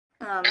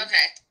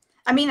Okay.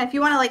 I mean, if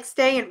you want to like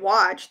stay and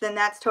watch, then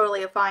that's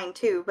totally fine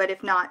too. But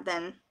if not,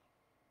 then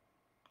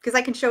because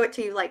I can show it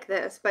to you like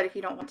this. But if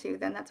you don't want to,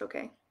 then that's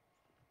okay.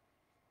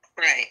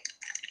 Right.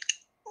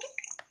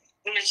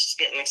 Let me just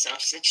get myself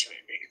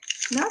situated.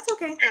 No, it's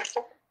okay.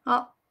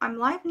 Well, I'm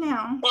live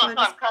now. Well, so if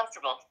I'm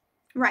comfortable.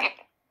 Right.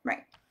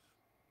 Right.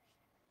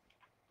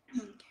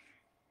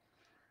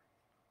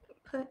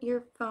 Put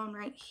your phone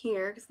right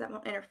here because that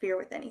won't interfere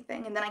with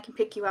anything, and then I can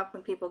pick you up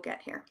when people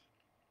get here.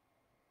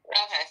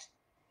 Okay.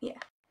 Yeah.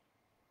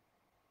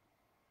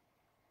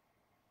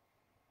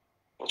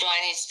 Do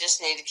I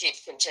just need to keep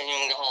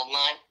continuing to hold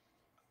mine?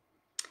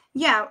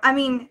 Yeah, I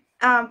mean,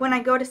 when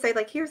I go to say,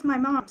 like, here's my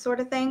mom sort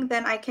of thing,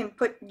 then I can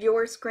put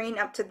your screen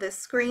up to this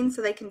screen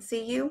so they can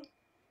see you.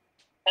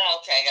 Oh,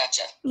 okay,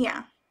 gotcha.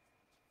 Yeah.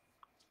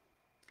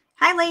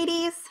 Hi,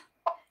 ladies.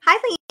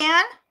 Hi,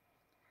 Leanne.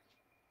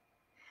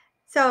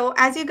 So,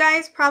 as you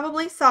guys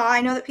probably saw,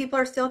 I know that people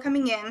are still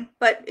coming in,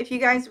 but if you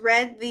guys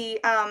read the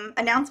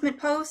announcement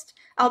post,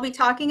 I'll be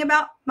talking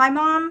about my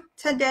mom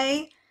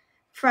today.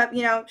 From,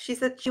 you know, she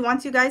said she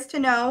wants you guys to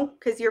know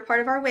because you're part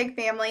of our wig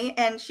family,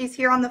 and she's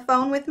here on the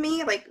phone with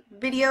me, like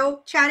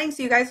video chatting,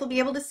 so you guys will be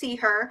able to see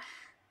her.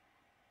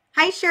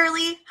 Hi,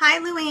 Shirley. Hi,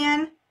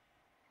 Luann.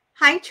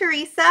 Hi,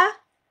 Teresa.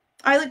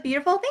 I look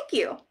beautiful. Thank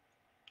you.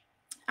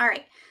 All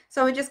right.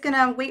 So we're just going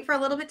to wait for a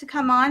little bit to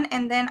come on,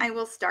 and then I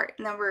will start,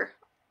 and then we're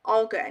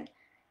all good.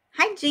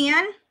 Hi,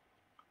 Jan.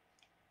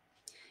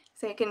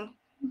 So you can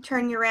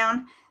turn you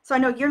around. So I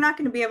know you're not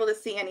going to be able to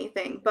see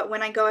anything, but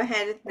when I go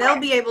ahead, they'll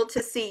be able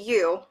to see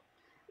you.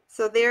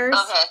 So there's,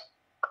 okay.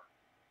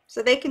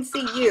 So they can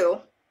see you.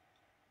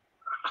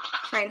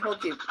 Try and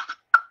hold you.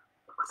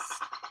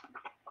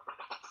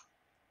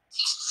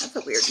 That's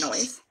a weird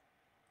noise.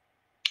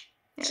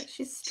 There,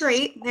 she's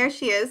straight. There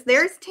she is.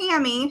 There's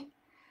Tammy.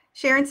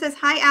 Sharon says,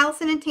 hi,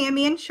 Allison and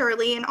Tammy and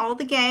Shirley and all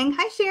the gang.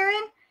 Hi,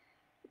 Sharon.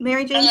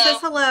 Mary Jane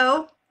says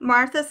hello.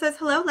 Martha says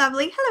hello,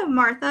 lovely. Hello,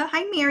 Martha.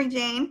 Hi, Mary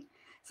Jane.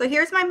 So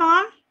here's my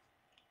mom.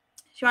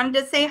 She wanted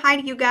to say hi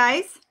to you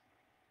guys.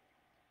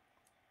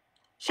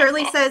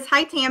 Shirley says,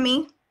 hi,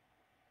 Tammy.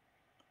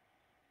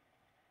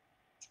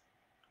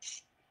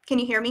 Can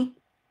you hear me?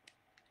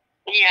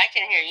 Yeah, I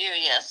can hear you,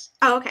 yes.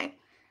 Oh, okay.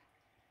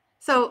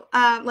 So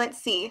let's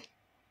see.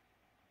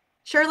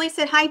 Shirley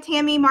said, hi,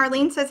 Tammy.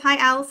 Marlene says, hi,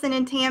 Allison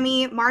and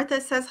Tammy. Martha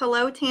says,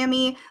 hello,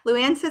 Tammy.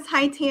 Luann says,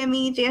 hi,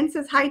 Tammy. Jan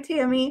says, hi,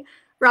 Tammy.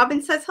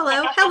 Robin says,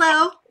 hello.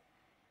 Hello.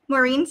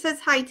 Maureen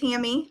says, hi,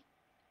 Tammy.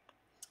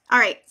 All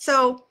right.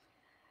 So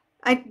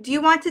do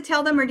you want to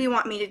tell them or do you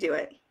want me to do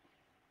it?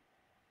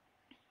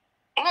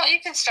 Well, you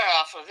can start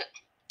off with it.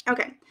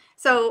 Okay.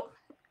 So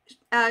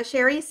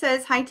Sherry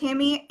says, hi,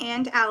 Tammy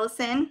and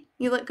Allison.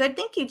 You look good.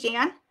 Thank you,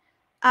 Jan.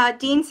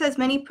 Dean says,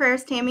 many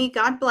prayers, Tammy.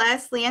 God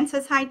bless. Leanne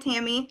says, hi,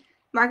 Tammy.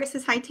 Margaret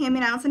says, hi, Tammy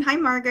and Allison. Hi,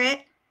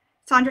 Margaret.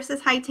 Sandra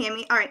says, hi,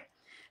 Tammy. All right.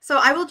 So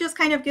I will just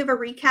kind of give a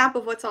recap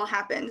of what's all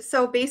happened.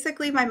 So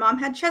basically, my mom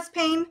had chest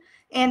pain,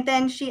 and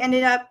then she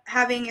ended up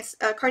having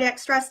a cardiac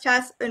stress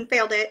test and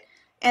failed it.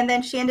 And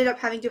then she ended up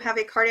having to have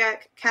a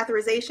cardiac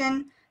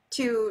catheterization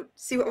to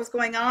see what was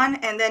going on.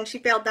 And then she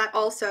failed that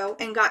also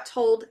and got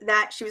told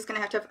that she was going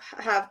to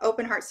have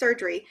open heart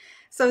surgery.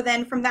 So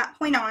then from that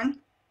point on,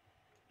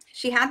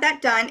 she had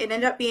that done. It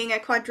ended up being a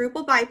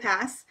quadruple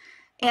bypass.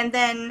 And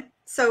then,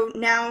 so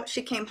now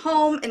she came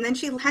home and then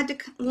she had to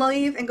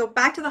leave and go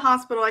back to the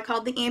hospital. I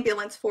called the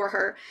ambulance for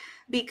her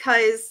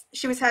because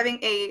she was having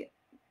a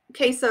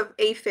case of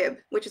AFib,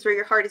 which is where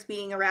your heart is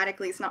beating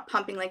erratically. It's not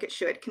pumping like it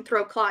should. It can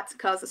throw clots,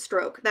 cause a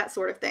stroke, that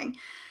sort of thing.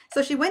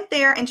 So she went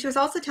there and she was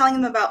also telling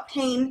them about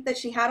pain that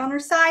she had on her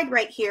side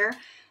right here.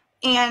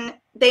 And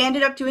they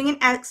ended up doing an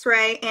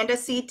x-ray and a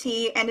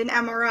CT and an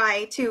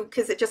MRI too,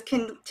 because it just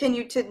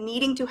continued to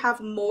needing to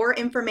have more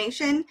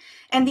information.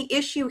 And the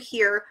issue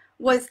here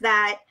was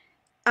that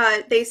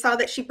they saw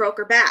that she broke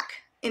her back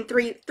and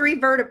three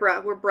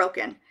vertebrae were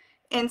broken.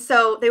 And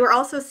so they were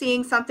also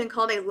seeing something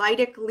called a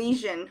lytic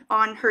lesion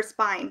on her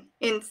spine,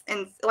 in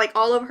like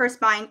all over her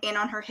spine and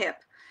on her hip.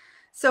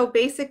 So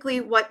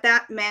basically what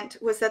that meant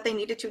was that they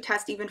needed to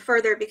test even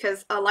further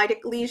because a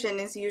lytic lesion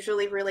is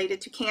usually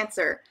related to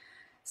cancer.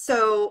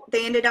 So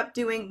they ended up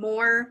doing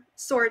more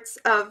sorts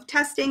of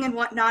testing and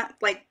whatnot,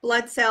 like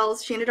blood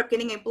cells. She ended up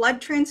getting a blood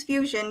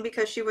transfusion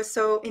because she was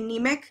so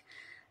anemic.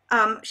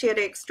 She had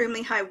an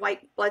extremely high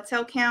white blood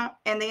cell count,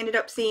 and they ended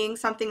up seeing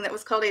something that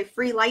was called a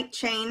free light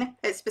chain,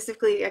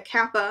 specifically a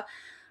kappa,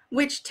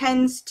 which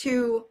tends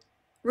to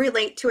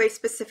relate to a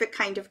specific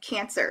kind of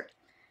cancer.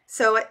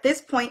 So at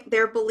this point,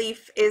 their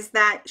belief is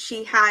that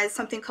she has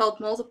something called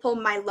multiple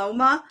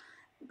myeloma,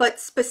 but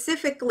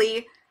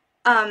specifically,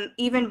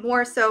 even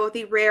more so,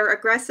 the rare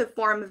aggressive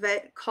form of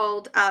it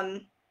called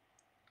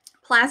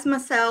plasma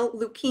cell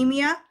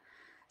leukemia.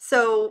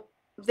 So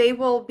they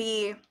will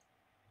be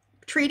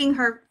treating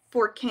her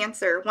for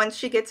cancer once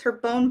she gets her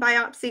bone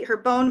biopsy, her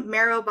bone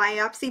marrow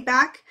biopsy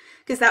back,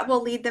 because that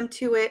will lead them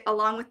to it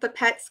along with the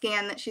PET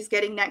scan that she's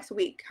getting next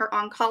week. Her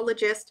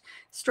oncologist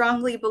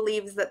strongly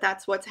believes that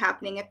that's what's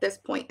happening at this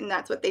point, and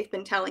that's what they've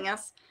been telling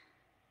us.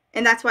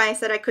 And that's why I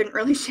said I couldn't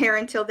really share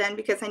until then,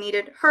 because I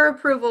needed her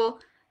approval,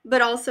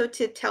 but also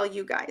to tell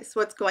you guys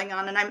what's going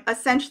on. And I'm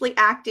essentially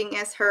acting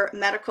as her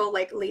medical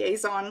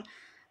liaison,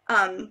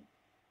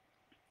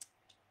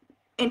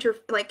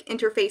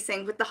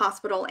 interfacing with the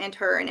hospital and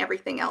her and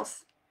everything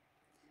else.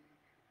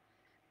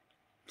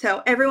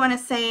 So everyone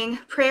is saying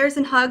prayers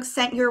and hugs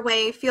sent your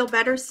way. Feel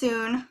better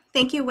soon.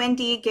 Thank you,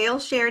 Wendy. Gail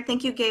shared.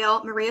 Thank you,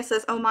 Gail. Maria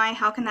says, oh my,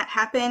 how can that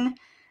happen?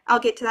 I'll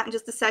get to that in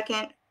just a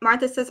second.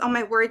 Martha says, oh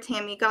my word,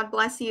 Tammy, God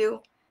bless you.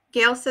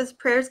 Gail says,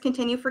 prayers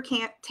continue for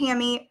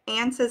Tammy.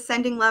 Anne says,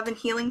 sending love and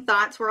healing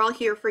thoughts. We're all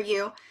here for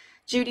you.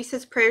 Judy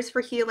says, prayers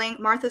for healing.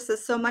 Martha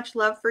says, so much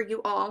love for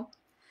you all.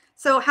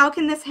 So how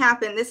can this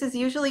happen? This is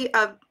usually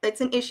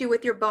it's an issue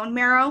with your bone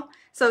marrow.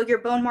 So your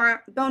bone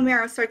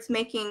marrow starts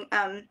making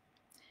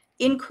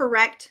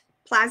incorrect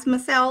plasma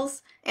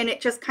cells, and it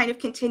just kind of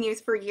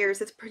continues for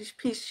years.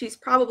 She's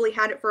probably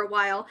had it for a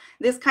while.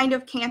 This kind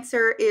of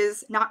cancer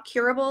is not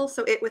curable,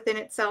 so it within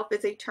itself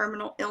is a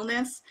terminal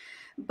illness,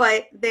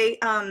 but they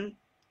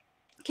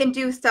can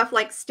do stuff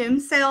like stem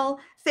cell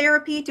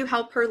therapy to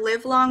help her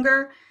live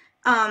longer.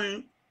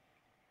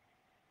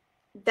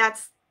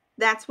 That's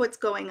what's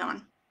going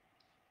on.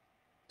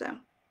 So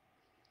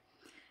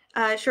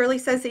Shirley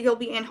says that you'll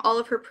be in all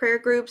of her prayer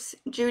groups.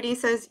 Judy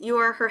says you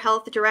are her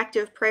health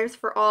directive. Prayers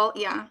for all.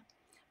 Yeah.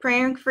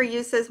 Praying for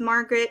you, says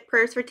Margaret.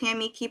 Prayers for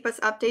Tammy. Keep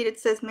us updated,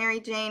 says Mary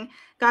Jane.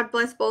 God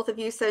bless both of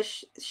you,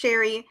 says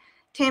Sherry.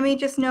 Tammy,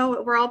 just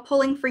know we're all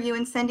pulling for you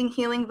and sending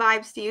healing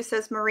vibes to you,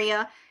 says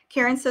Maria.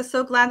 Karen says,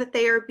 so glad that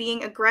they are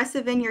being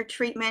aggressive in your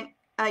treatment.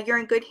 You're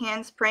in good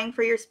hands. Praying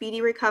for your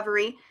speedy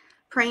recovery.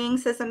 Praying,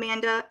 says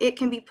Amanda. It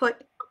can be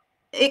put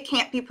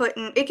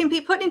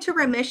into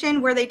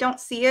remission where they don't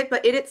see it,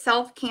 but it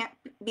itself can't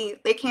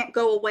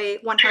go away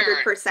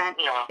 100%.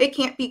 Yeah. It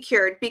can't be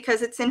cured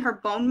because it's in her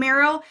bone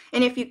marrow.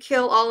 And if you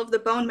kill all of the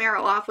bone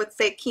marrow off with,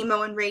 say,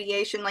 chemo and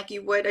radiation, like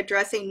you would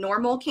address a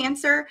normal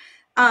cancer,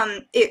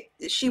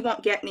 she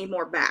won't get any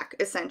more back,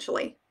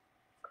 essentially.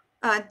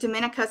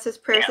 Dominica says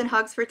prayers and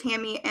hugs for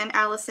Tammy and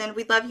Allison.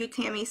 We love you,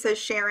 Tammy, says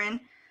Sharon.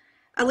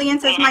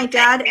 Leanne says, my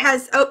dad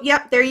has, oh,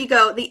 yep, there you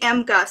go, the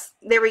MGUS,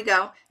 there we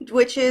go,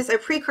 which is a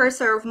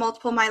precursor of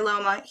multiple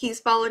myeloma. He's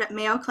followed at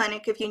Mayo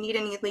Clinic if you need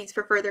any leads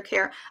for further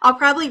care. I'll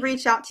probably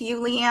reach out to you,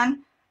 Leanne,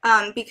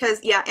 because,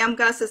 yeah,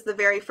 MGUS is the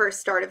very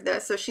first start of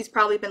this, so she's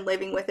probably been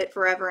living with it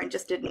forever and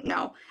just didn't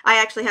know. I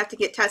actually have to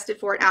get tested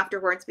for it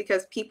afterwards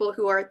because people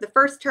who are the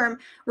first-term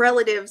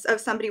relatives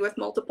of somebody with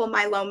multiple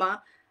myeloma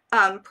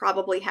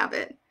probably have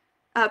it.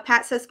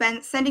 Pat says,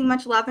 sending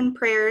much love and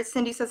prayers.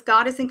 Cindy says,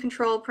 God is in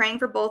control, praying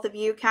for both of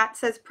you. Kat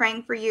says,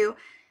 praying for you.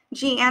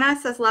 Gianna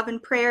says, love and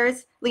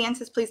prayers. Leanne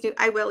says, please do.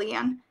 I will,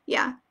 Leanne.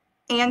 Yeah.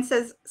 Anne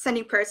says,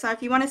 sending prayers. So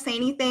if you want to say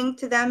anything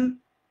to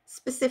them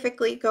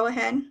specifically, go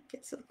ahead.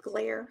 Get some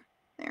glare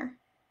there.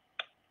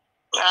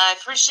 I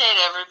appreciate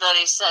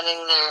everybody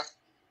sending their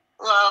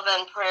love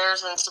and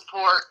prayers and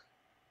support.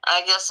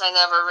 I guess I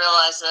never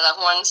realized that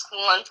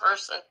one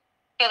person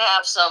can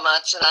have so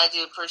much, and I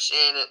do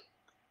appreciate it.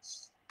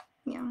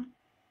 Yeah.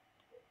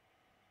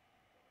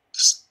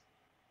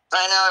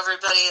 I know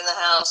everybody in the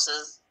house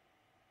is,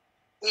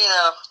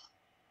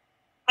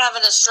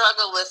 having a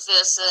struggle with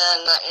this,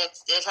 and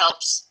it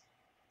helps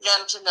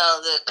them to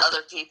know that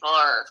other people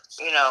are,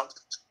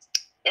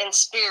 in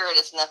spirit,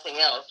 if nothing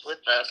else, with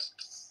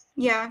us.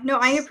 Yeah, no,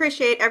 I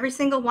appreciate every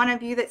single one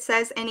of you that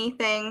says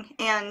anything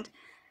and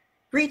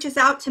reaches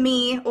out to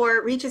me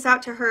or reaches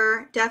out to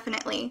her,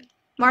 definitely.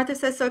 Martha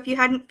says, so if you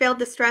hadn't failed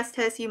the stress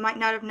test, you might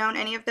not have known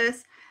any of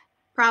this.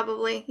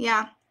 Probably,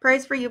 yeah.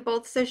 Prayers for you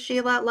both, says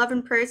Sheila. Love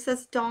and prayers,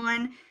 says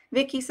Dawn.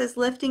 Vicky says,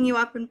 lifting you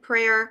up in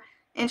prayer.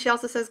 And she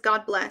also says,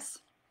 God bless.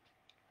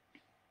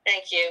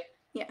 Thank you.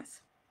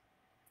 Yes.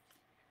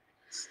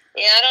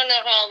 Yeah, I don't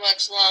know how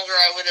much longer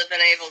I would have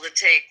been able to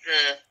take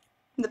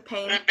the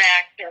pain. The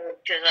back, because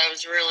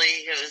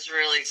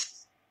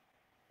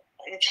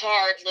it's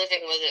hard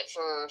living with it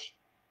for,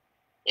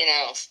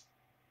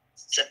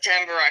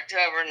 September,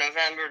 October,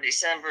 November,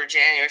 December,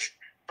 January,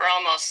 for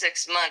almost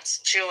 6 months,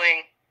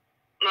 chewing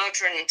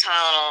Motrin and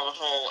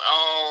Tylenol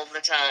all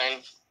the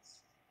time.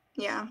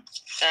 Yeah.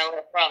 I would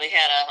have probably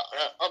had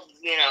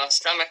a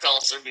stomach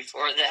ulcer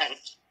before then.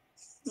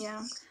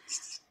 Yeah.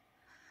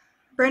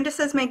 Brenda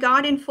says, may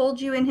God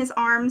enfold you in his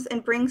arms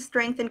and bring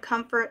strength and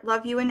comfort.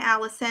 Love you and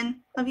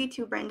Allison. Love you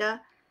too,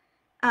 Brenda.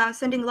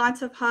 Sending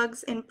lots of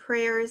hugs and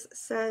prayers,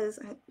 says,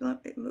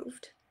 it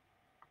moved.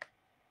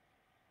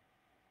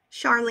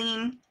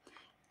 Charlene.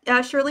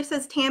 Shirley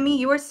says, Tammy,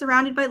 you are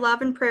surrounded by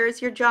love and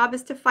prayers. Your job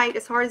is to fight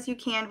as hard as you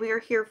can. We are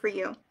here for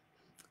you.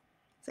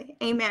 It's like,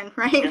 amen,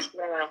 right? Yes,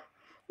 ma'am.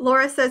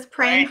 Laura says,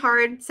 praying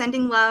hard,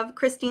 sending love.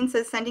 Christine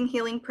says, sending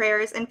healing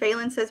prayers. And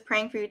Phelan says,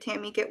 praying for you,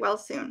 Tammy. Get well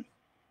soon.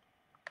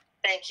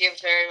 Thank you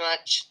very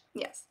much.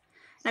 Yes.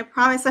 And I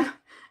promise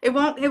it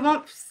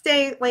won't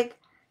stay like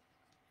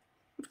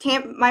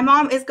my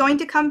mom is going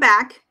to come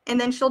back, and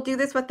then she'll do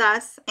this with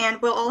us,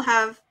 and we'll all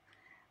have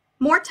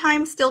more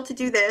time still to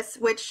do this,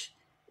 which,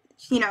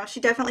 she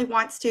definitely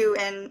wants to,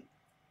 and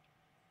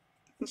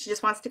she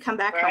just wants to come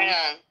back home.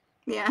 On.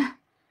 Yeah.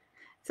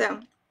 So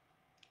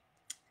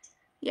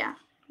Yeah.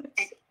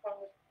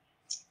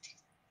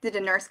 Did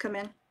a nurse come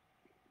in?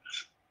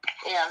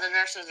 Yeah, the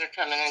nurses are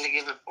coming in to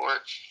give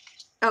reports.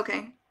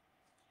 Okay.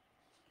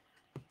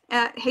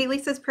 Haley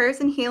says prayers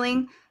and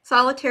healing.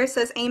 Solitaire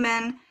says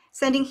amen.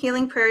 Sending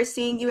healing prayers,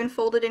 seeing you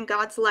enfolded in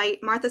God's light.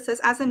 Martha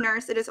says, as a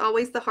nurse, it is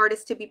always the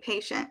hardest to be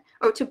patient,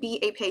 or to be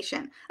a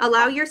patient.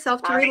 Allow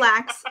yourself to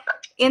relax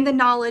in the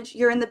knowledge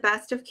you're in the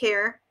best of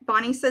care.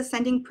 Bonnie says,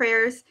 sending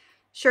prayers.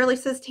 Shirley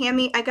says,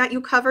 Tammy, I got you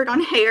covered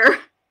on hair.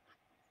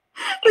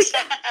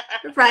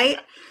 Right?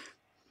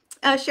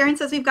 Sharon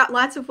says, we've got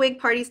lots of wig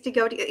parties to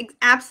go to.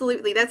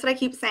 Absolutely. That's what I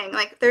keep saying.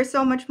 Like, there's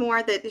so much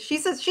more that she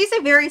says. She's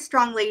a very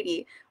strong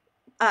lady.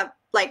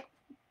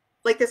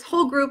 Like this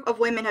whole group of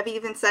women have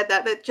even said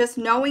that just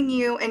knowing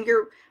you and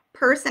your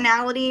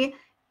personality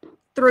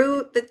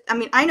through the, I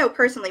mean, I know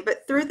personally,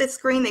 but through the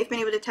screen, they've been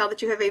able to tell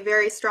that you have a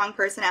very strong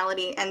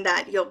personality and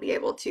that you'll be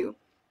able to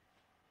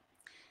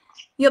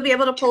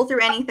pull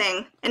through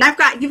anything. And I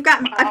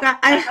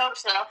hope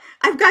so.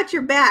 I've got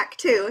your back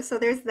too. So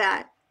there's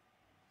that.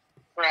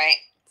 Right.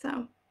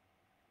 So,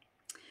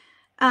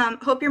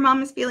 hope your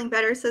mom is feeling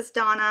better, says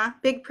Donna.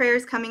 Big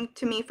prayers coming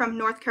to me from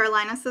North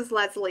Carolina, says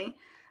Leslie.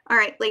 All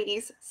right,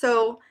 ladies.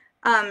 So,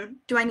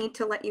 do I need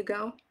to let you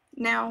go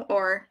now,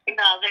 or? No,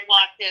 they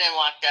walked in and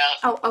walked out.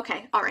 Oh,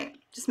 okay. All right.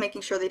 Just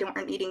making sure they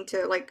weren't needing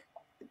to like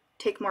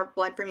take more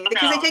blood from you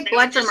because they take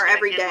blood from her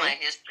every day. My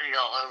history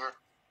all over.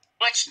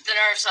 Which the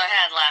nurse I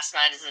had last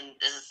night is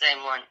the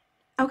same one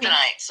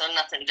tonight, so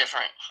nothing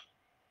different.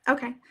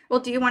 Okay. Well,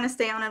 do you want to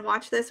stay on and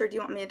watch this, or do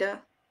you want me to?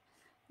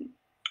 Well,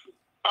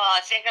 I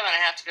think I'm gonna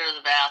have to go to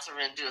the bathroom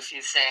and do a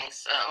few things.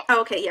 So.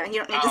 Oh, okay. Yeah,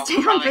 you don't need to stay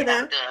on for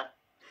that.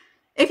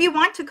 If you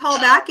want to call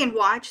back and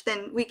watch,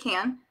 then we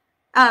can.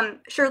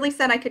 Shirley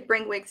said I could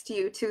bring wigs to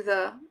you to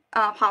the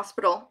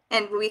hospital,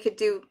 and we could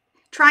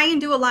try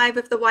and do a live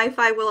if the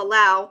Wi-Fi will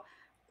allow,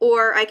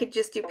 or I could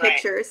just do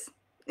pictures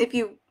if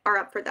you are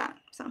up for that.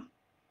 So.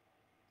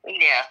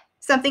 Yeah.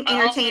 Something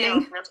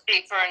entertaining. We'll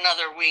speak for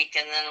another week,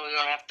 and then we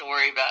don't have to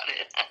worry about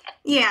it.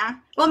 Yeah.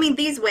 Well, I mean,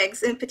 these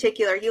wigs in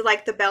particular, you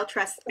like the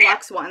Belletress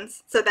LUX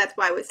ones, so that's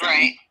why I was saying.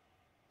 Right.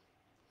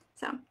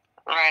 So.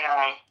 Right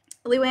on.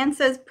 Luann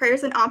says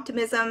prayers and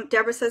optimism.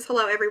 Deborah says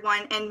hello,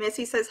 everyone. And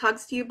Missy says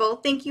hugs to you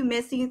both. Thank you,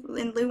 Missy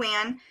and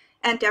Luann.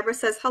 And Deborah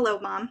says hello,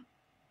 Mom.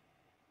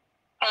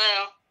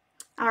 Hello.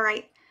 All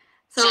right.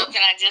 So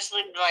can I just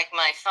leave like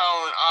my phone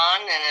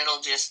on and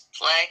it'll just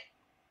play?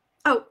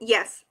 Oh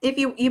yes. If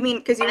you mean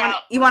because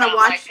you want to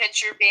watch my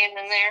picture being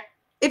in there.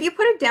 If you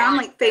put it down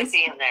like face,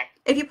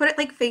 if you put it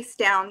like face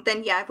down,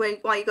 then yeah.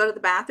 While you go to the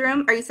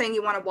bathroom, are you saying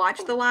you want to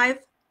watch the live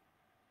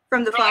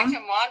from the phone? I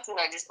can watch it.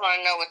 I just want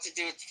to know what to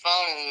do with the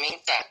phone in the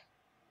meantime.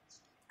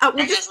 Oh,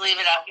 we'll just leave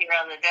it out here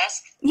on the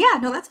desk. Yeah,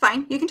 no, that's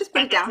fine. You can just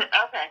put it down.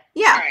 Okay.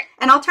 Yeah, right.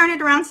 And I'll turn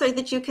it around so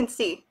that you can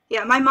see.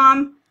 Yeah, my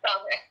mom.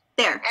 Okay.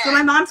 There. So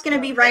my mom's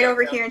gonna be right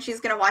over here, and she's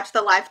gonna watch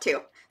the live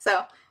too.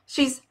 So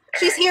she's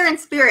here in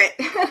spirit.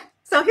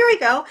 So here we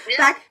go.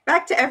 Yeah.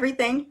 Back to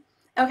everything.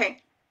 Okay.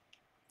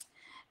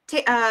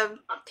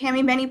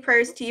 Tammy, many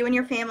prayers to you and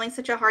your family.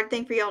 Such a hard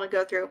thing for y'all to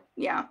go through.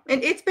 Yeah,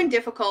 it's been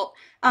difficult.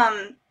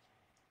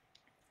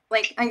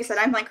 Like I said,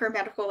 I'm like her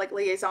medical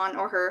liaison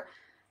or her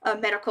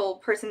medical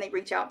person they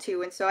reach out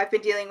to, and so I've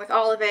been dealing with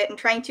all of it and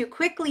trying to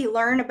quickly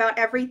learn about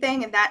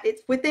everything, and that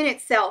it's within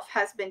itself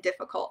has been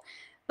difficult.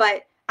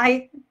 But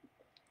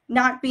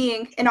not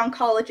being an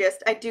oncologist,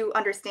 I do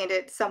understand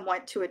it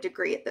somewhat to a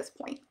degree at this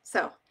point.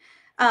 So,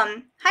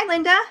 hi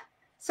Linda.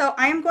 So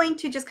I am going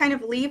to just kind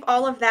of leave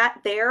all of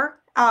that there.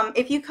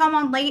 If you come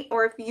on late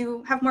or if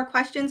you have more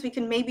questions, we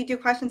can maybe do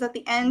questions at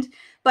the end.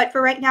 But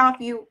for right now,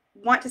 if you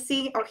want to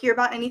see or hear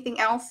about anything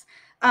else,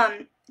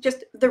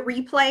 just the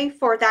replay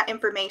for that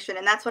information.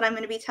 And that's what I'm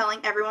going to be telling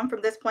everyone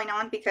from this point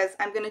on because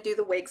I'm going to do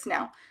the wigs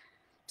now.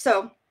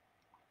 So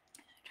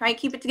try and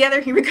keep it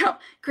together. Here we go.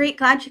 Great.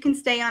 Glad you can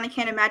stay on. I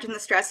can't imagine the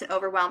stress and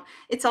overwhelm.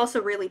 It's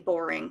also really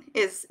boring.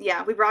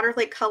 Yeah, we brought her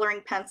like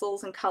coloring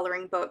pencils and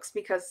coloring books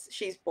because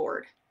she's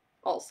bored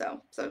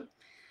also. So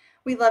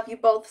we love you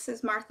both,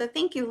 says Martha.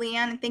 Thank you,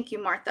 Leanne, and thank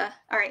you, Martha.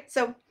 All right,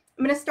 so I'm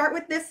going to start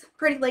with this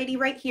pretty lady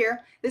right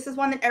here. This is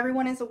one that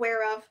everyone is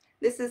aware of.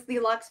 This is the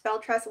LUX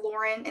Belletress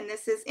Lauren, and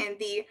this is in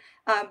the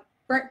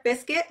Burnt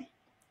Biscuit.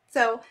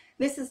 So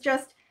this is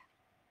just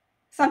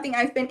something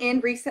I've been in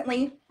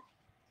recently.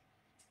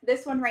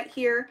 This one right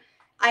here,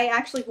 I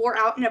actually wore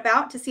out and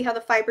about to see how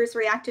the fibers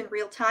react in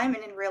real time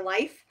and in real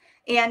life,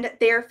 and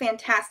they're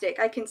fantastic.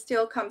 I can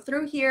still come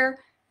through here.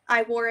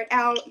 I wore it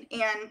out,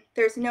 and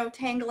there's no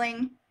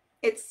tangling.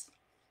 It's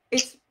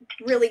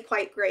really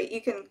quite great.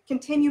 You can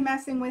continue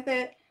messing with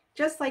it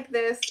just like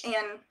this,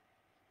 and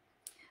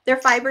their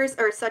fibers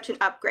are such an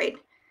upgrade.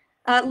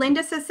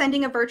 Linda says,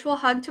 sending a virtual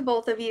hug to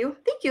both of you.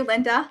 Thank you,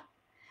 Linda.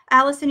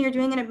 Allison, you're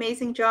doing an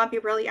amazing job. You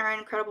really are an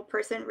incredible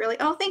person. Really.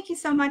 Oh, thank you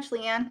so much,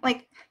 Leanne.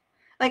 Like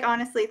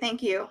honestly,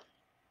 thank you.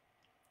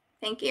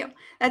 Thank you.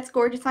 That's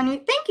gorgeous on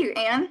you. Thank you,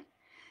 Anne.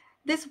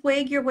 This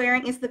wig you're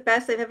wearing is the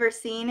best I've ever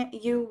seen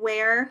you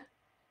wear.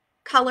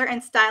 Color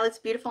and style, it's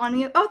beautiful on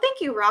you. Oh,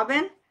 thank you,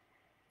 Robin.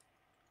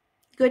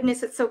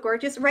 goodness, it's so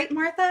gorgeous. Right,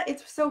 Martha?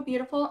 It's so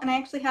beautiful. And I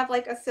actually have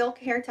like a silk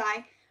hair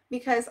tie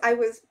because I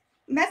was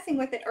messing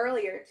with it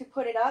earlier to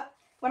put it up.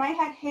 When I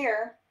had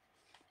hair,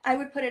 I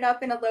would put it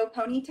up in a low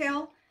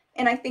ponytail.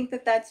 And I think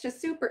that that's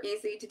just super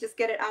easy to just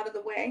get it out of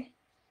the way.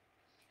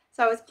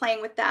 So I was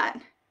playing with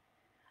that.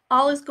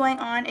 All is going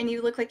on and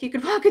you look like you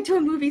could walk into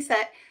a movie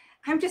set.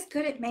 I'm just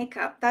good at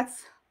makeup.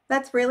 That's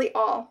really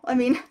all. I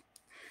mean,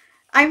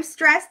 I'm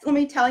stressed, let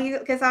me tell you,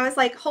 because I was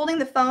like holding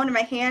the phone and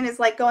my hand is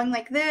like going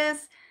like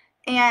this.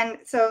 And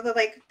so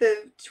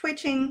the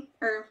twitching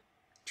or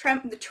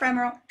the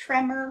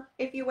tremor,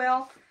 if you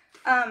will.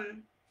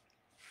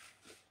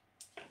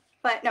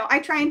 But no, I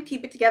try and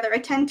keep it together. I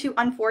tend to,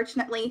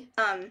 unfortunately,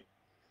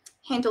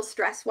 handle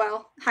stress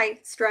well, high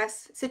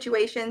stress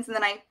situations, and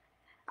then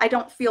I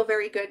don't feel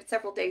very good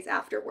several days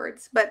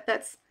afterwards. But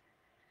that's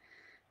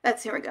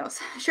here it goes.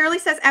 Shirley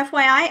says,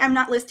 FYI, I'm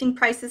not listing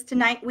prices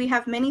tonight. We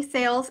have mini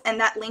sales, and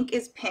that link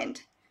is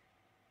pinned.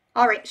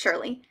 All right,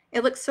 Shirley.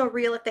 It looks so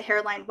real at the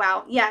hairline.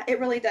 Wow. Yeah, it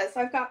really does.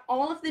 So I've got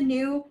all of the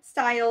new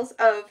styles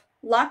of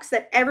LUX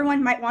that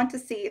everyone might want to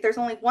see. There's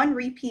only one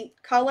repeat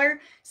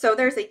color, so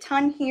there's a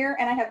ton here,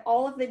 and I have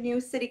all of the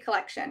new City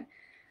collection,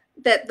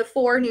 the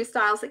 4 new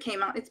styles that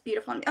came out. It's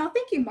beautiful. Oh,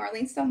 thank you,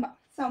 Marlene, so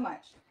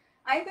much.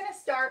 I'm going to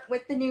start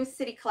with the new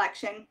City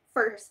collection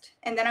first,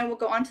 and then I will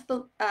go on to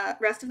the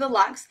rest of the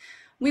LUX.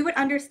 We would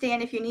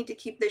understand if you need to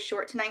keep this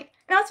short tonight.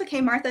 And that's okay,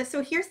 Martha.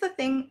 So here's the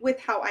thing with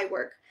how I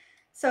work.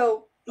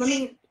 So let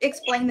me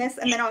explain this,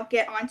 and then I'll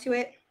get onto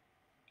it.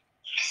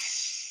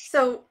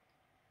 So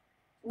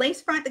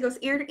lace front that goes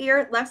ear to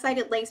ear,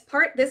 left-sided lace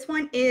part. This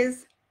one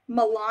is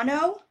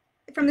Milano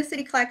from the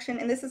City collection,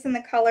 and this is in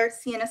the color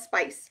Sienna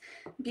Spice.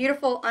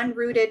 Beautiful,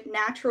 unrooted,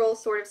 natural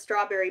sort of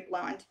strawberry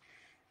blonde.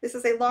 This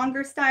is a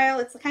longer style.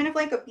 It's kind of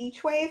like a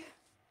beach wave,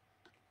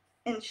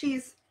 and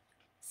she's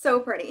so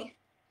pretty.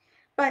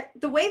 But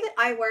the way that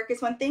I work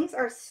is when things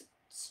are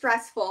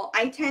stressful,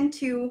 I tend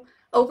to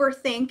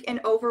overthink and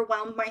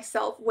overwhelm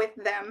myself with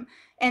them,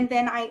 and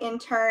then I in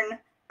turn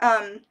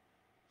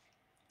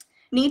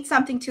need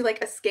something to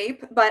like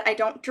escape. But I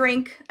don't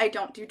drink, I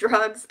don't do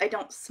drugs, I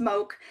don't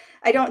smoke,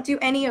 I don't do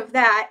any of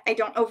that. I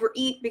don't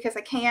overeat because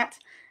I can't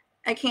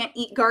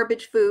eat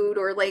garbage food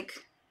or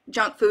like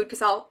junk food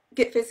because I'll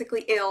get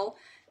physically ill.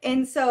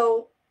 And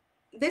so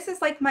this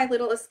is like my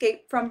little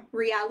escape from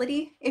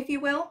reality, if you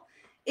will.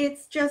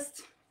 It's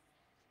just,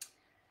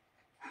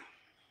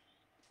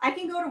 I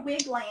can go to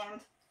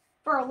Wigland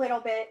for a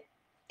little bit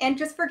and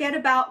just forget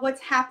about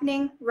what's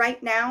happening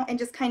right now and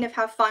just kind of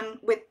have fun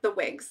with the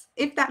wigs,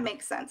 if that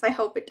makes sense. I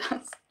hope it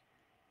does.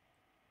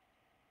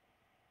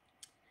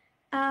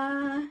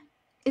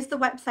 Is the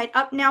website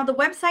up now? The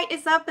website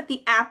is up, but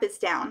the app is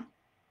down.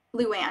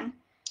 Luann.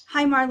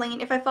 Hi,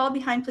 Marlene. If I fall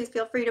behind, please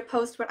feel free to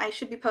post what I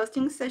should be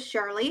posting, says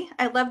Shirley.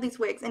 I love these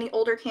wigs. Any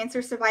older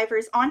cancer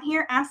survivors on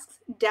here? Asks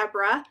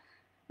Deborah.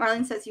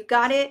 Marlene says, you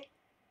got it.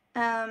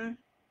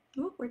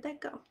 Ooh, where'd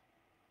that go?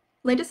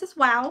 Linda says,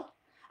 wow.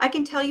 I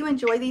can tell you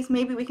enjoy these.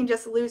 Maybe we can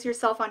just lose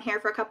yourself on hair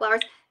for a couple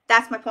hours.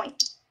 That's my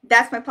point.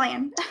 That's my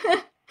plan.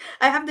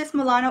 I have this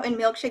Milano in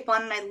milkshake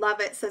blonde and I love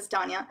it, says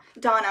Donna.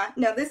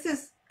 No,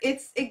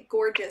 it's a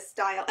gorgeous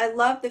style. I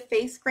love the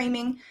face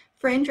framing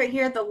fringe right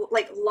here, the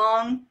like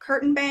long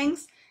curtain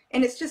bangs,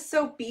 and it's just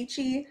so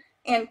beachy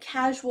and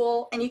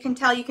casual, and you can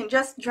tell you can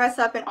just dress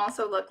up and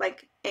also look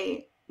like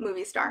a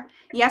movie star.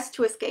 Yes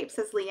to escape,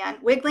 says Leanne.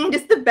 Wigland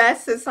is the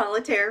best, says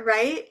Solitaire,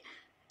 right?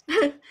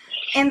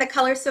 And the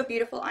color's so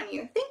beautiful on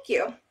you. Thank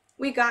you.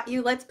 We got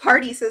you. Let's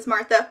party, says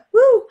Martha.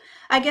 Woo!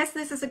 I guess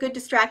this is a good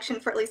distraction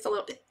for at least a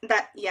little bit.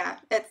 Yeah,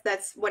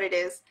 that's what it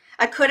is.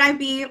 Could I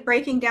be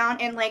breaking down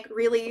and like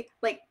really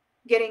like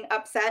getting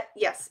upset?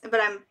 Yes, but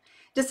I'm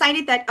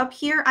decided that up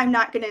here I'm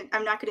not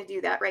gonna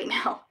do that right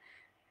now.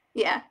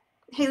 Yeah.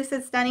 Haley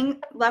says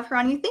stunning. Love her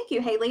on you. Thank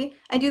you, Haley.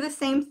 I do the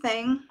same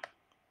thing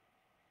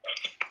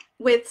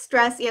with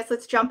stress. Yes,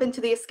 let's jump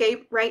into the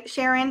escape, right,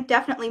 Sharon?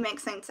 Definitely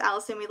makes sense,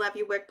 Allison. We love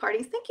you, wig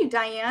parties. Thank you,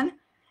 Diane.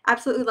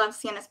 Absolutely love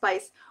Sienna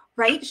Spice.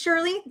 Right,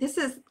 Shirley? This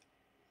is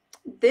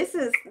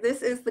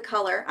the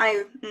color.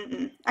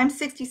 I'm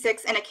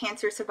 66 and a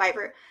cancer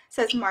survivor,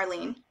 says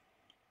Marlene.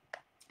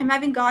 I'm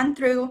having gone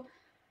through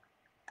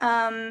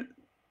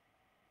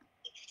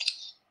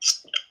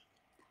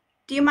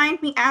do you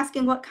mind me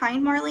asking what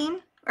kind, Marlene?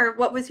 Or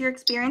what was your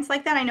experience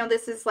like that? I know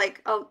this is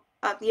like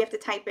you have to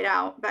type it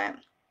out, but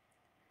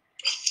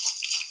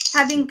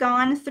having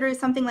gone through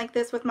something like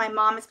this with my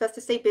mom, it's best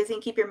to stay busy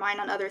and keep your mind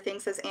on other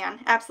things, says Anne.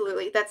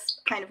 Absolutely.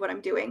 That's kind of what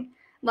I'm doing.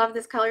 Love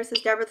this color, says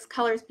Deborah. This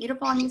color is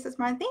beautiful on you, says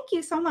Marlene. Thank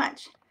you so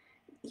much.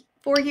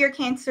 4-year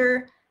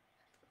cancer,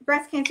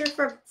 breast cancer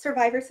for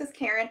survivor, says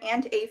Karen,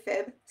 and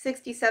AFib.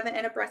 67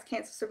 and a breast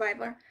cancer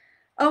survivor.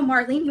 Oh,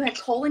 Marlene, you had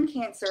colon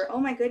cancer. Oh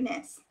my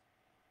goodness.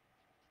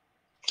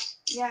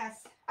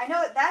 Yes. I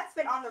know that's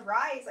been on the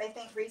rise, I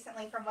think,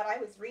 recently from what I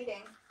was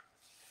reading.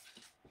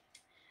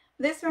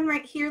 This one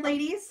right here,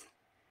 ladies,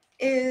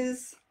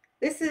 this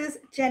is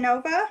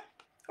Genova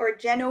or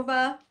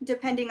Genova,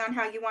 depending on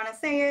how you want to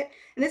say it.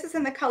 And this is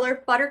in the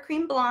color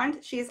Buttercream Blonde.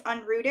 She is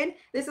unrooted.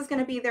 This is going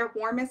to be their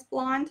warmest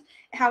blonde.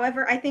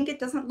 However, I think it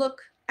doesn't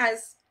look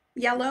as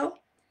yellow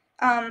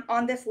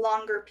on this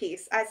longer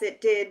piece as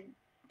it did,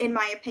 in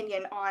my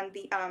opinion, on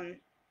the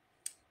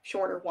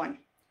shorter one.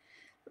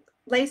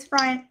 Lace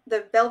front,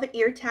 the velvet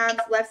ear tabs,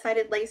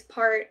 left-sided lace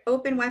part,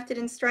 open wefted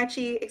and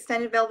stretchy,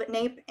 extended velvet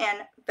nape, and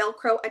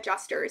Velcro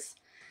adjusters.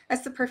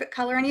 That's the perfect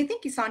color on you.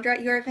 Thank you,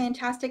 Sandra. You're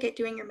fantastic at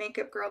doing your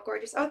makeup, girl.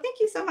 Gorgeous. Oh, thank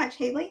you so much,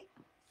 Haley.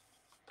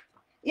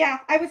 Yeah,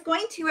 I was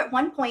going to at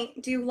one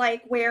point do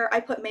like where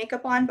I put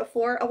makeup on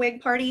before a wig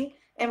party,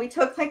 and we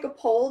took like a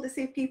poll to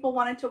see if people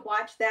wanted to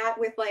watch that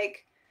with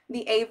like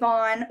the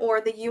Avon or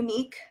the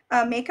Unique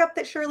makeup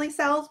that Shirley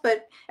sells,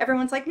 but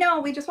everyone's like, no,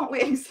 we just want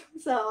wigs.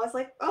 So I was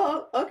like,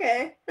 oh,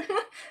 okay.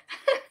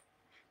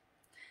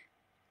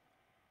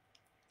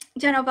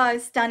 Genova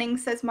is stunning,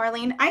 says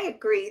Marlene. I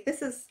agree.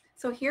 This is,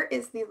 so here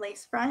is the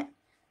lace front.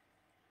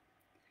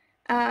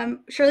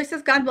 Shirley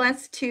says, God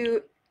bless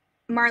to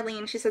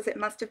Marlene. She says it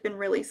must have been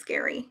really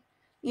scary.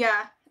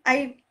 Yeah,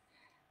 I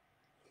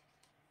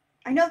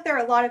know that there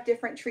are a lot of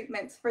different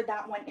treatments for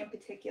that one in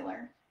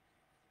particular,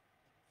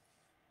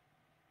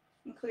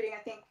 including,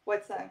 I think,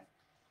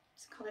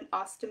 it's called an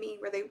ostomy,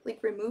 where they like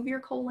remove your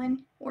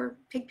colon or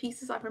take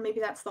pieces off, or maybe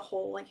that's the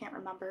whole, I can't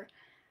remember.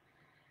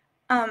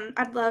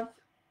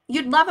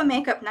 You'd love a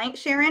makeup night,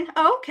 Sharon.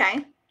 Oh,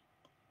 okay.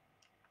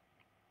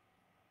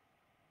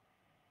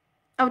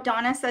 Oh,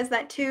 Donna says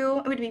that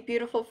too. It would be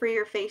beautiful for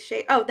your face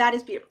shape. Oh, that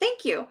is beautiful.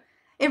 Thank you.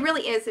 It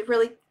really is. It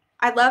really,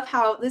 I love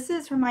how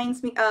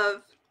reminds me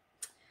of,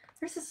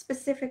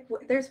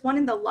 there's one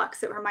in the Lux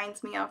that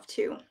reminds me of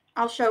too.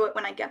 I'll show it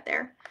when I get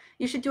there.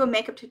 You should do a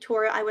makeup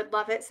tutorial. I would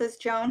love it, says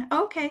Joan.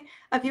 Oh, okay.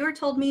 A viewer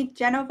told me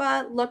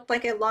Genova looked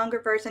like a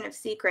longer version of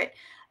Secret.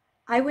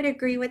 I would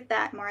agree with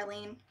that,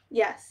 Marlene.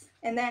 Yes.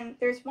 And then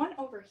there's one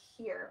over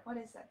here. What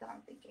is that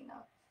I'm thinking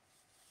of?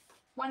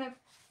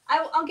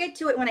 I'll get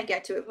to it when I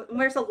get to it.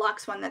 Where's a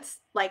Lux one that's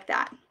like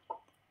that?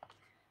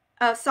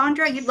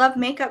 Sandra, you'd love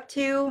makeup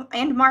too.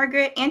 And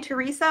Margaret and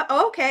Teresa.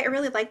 Oh, okay. I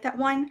really like that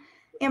one.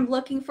 I'm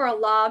looking for a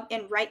lob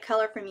in right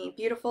color for me.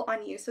 Beautiful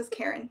on you, says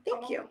Karen.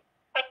 Thank you.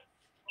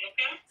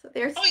 So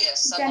there's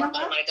Genova.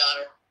 My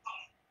daughter.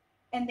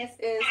 And this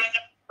is...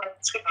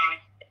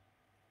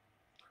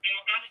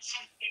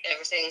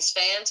 Everything's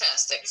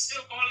fantastic. You're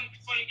still calling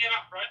before you get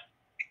up, right?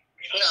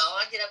 No,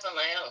 I get up on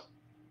my own.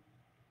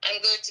 I'm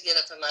good to get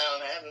up on my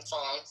own. I haven't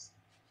fallen.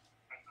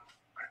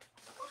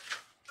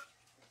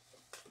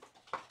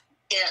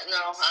 Yeah,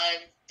 no,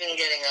 I've been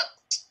getting up.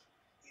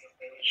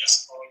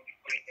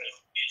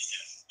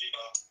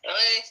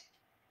 Okay.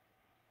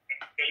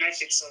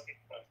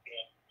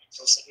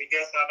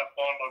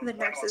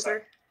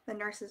 The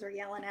nurses are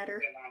yelling at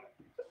her.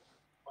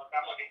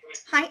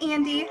 Hi,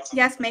 Andy.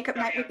 Yes, makeup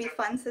night would be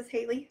fun, says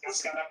Haley.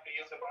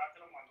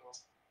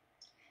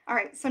 All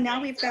right, so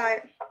now we've got,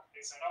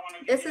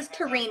 this is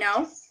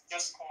Torino.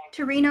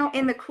 Torino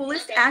in the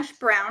coolest ash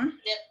brown.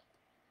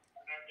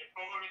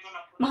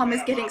 Mom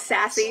is getting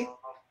sassy.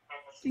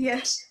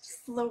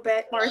 Yes, a little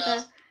bit,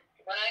 Martha.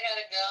 When I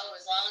gotta go,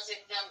 as long as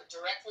it can come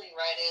directly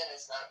right in,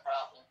 it's not a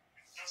problem.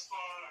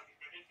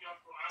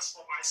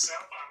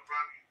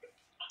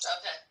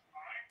 Okay.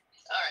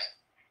 All right.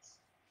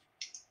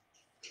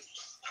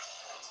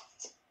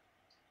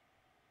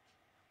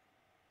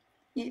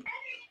 Yeah.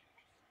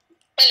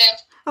 Hello.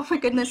 Oh my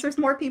goodness, there's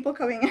more people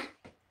coming in.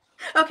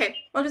 Okay,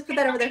 I'll just put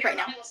that over there right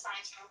now. All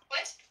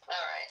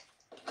right.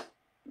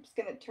 I'm just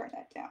gonna turn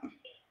that down.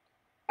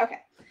 Okay.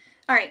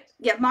 All right.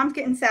 Yeah, Mom's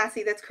getting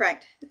sassy. That's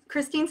correct.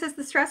 Christine says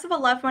the stress of a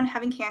loved one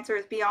having cancer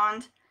is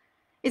beyond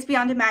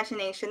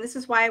imagination. This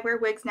is why I wear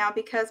wigs now,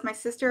 because my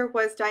sister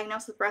was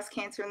diagnosed with breast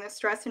cancer, and the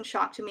stress and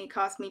shock to me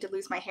caused me to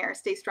lose my hair.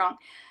 Stay strong.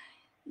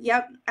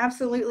 Yep,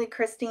 absolutely,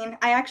 Christine.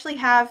 I actually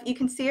have, you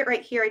can see it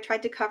right here. I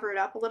tried to cover it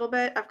up a little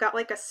bit. I've got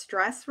like a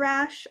stress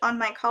rash on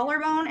my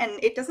collarbone, and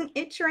it doesn't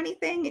itch or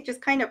anything. It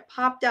just kind of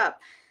popped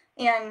up.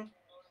 And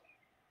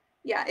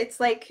yeah, it's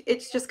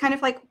just kind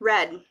of like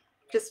red,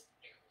 just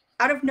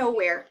out of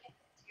nowhere.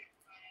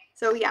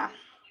 So yeah.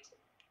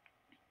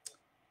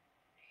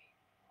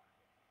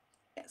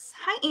 Yes.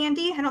 Hi,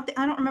 Andy. I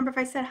don't remember if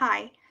I said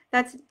hi.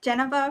 That's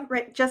Genova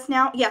right just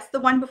now. Yes, the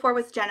one before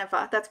was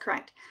Genova. That's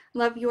correct.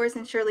 Love yours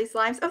and Shirley's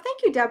lives. Oh,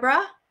 thank you,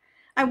 Deborah.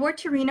 I wore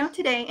Torino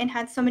today and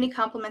had so many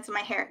compliments on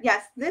my hair.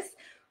 Yes, this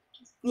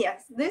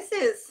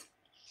is,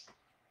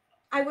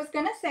 I was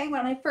going to say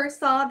when I first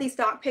saw these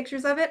stock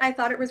pictures of it, I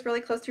thought it was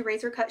really close to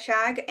Razor Cut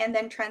Shag and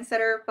then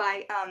Trendsetter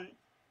by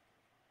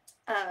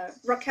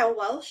Raquel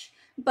Welch.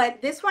 But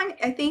this one,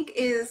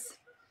 it's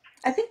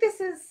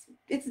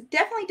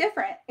definitely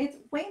different. It's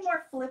way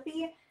more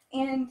flippy,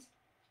 and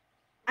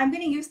I'm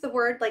going to use the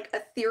word like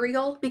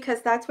ethereal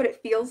because that's what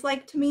it feels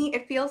like to me.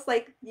 It feels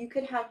like you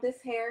could have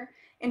this hair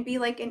and be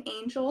like an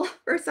angel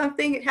or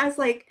something. It has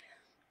like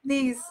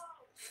these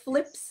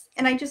flips,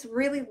 and I just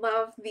really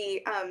love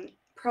the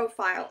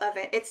profile of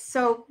it. It's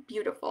so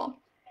beautiful.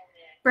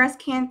 Breast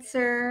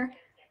cancer,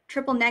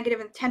 triple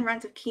negative, and 10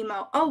 runs of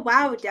chemo. Oh,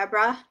 wow,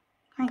 Deborah.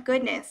 My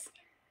goodness.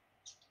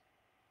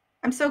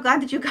 I'm so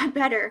glad that you got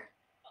better.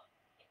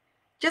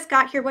 Just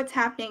got here. What's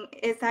happening?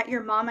 Is that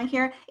your mom I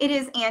hear? It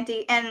is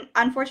Auntie. And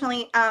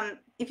unfortunately,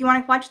 if you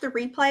want to watch the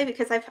replay,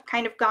 because I've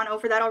kind of gone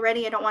over that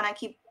already, I don't want to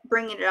keep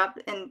bringing it up,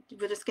 and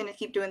we're just going to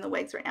keep doing the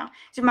wigs right now.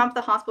 Is your mom at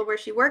the hospital where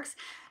she works?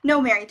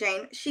 No, Mary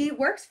Jane. She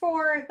works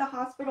for the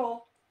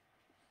hospital,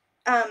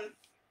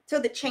 so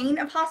the chain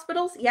of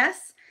hospitals,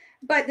 yes,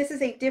 but this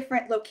is a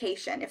different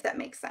location, if that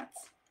makes sense.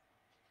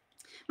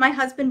 My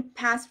husband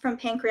passed from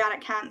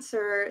pancreatic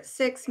cancer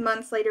 6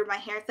 months later. My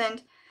hair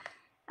thinned.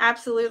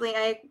 Absolutely.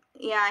 I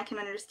can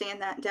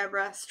understand that,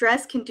 Deborah.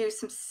 Stress can do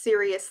some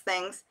serious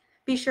things.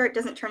 Be sure it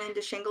doesn't turn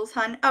into shingles,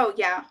 hun. Oh,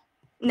 yeah.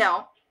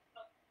 No.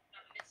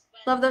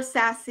 Love those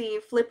sassy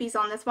flippies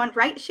on this one.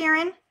 Right,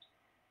 Sharon?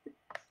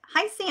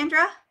 Hi,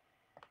 Sandra.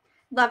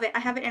 Love it. I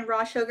have it in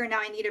raw sugar.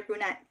 Now I need a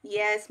brunette.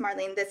 Yes,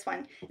 Marlene, this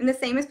one. And the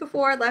same as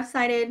before,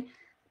 left-sided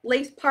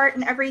lace part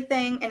and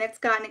everything, and it's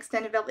got an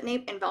extended velvet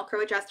nape and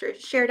Velcro adjuster.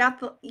 Shared out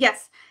the,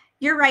 yes,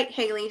 you're right,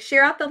 Haley.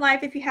 Share out the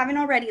live if you haven't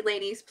already,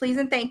 ladies. Please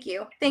and thank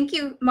you. Thank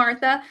you,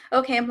 Martha.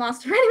 Okay, I'm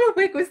lost already. What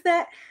wig was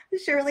that?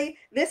 Shirley.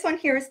 This one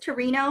here is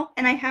Torino,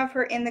 and I have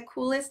her in the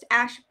coolest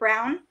ash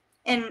brown.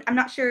 And I'm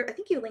not sure. I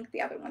think you linked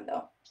the other one,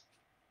 though.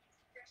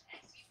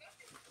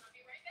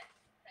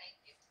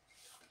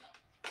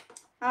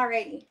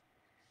 Alrighty.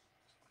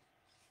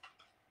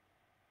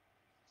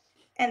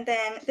 And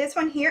then this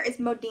one here is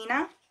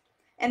Modena,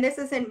 and this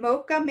is in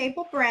Mocha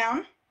Maple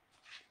Brown.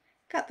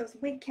 Got those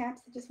wig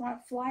caps that just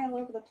want to fly all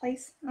over the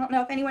place. I don't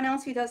know if anyone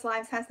else who does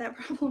lives has that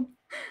problem.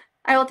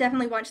 I will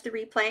definitely watch the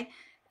replay.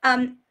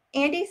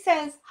 Andy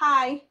says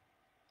hi.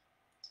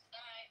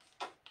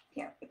 Hi.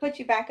 Here, I put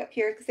you back up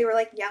here because they were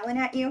like yelling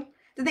at you.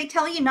 Did they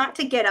tell you not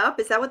to get up?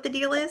 Is that what the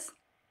deal is?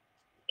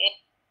 Yeah.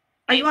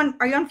 Are you on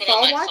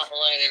fall watch?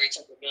 Every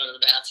time I go to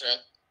the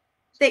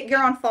bathroom.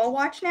 You're on fall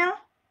watch now?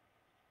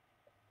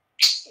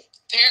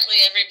 Apparently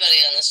everybody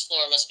on this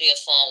floor must be a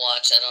fall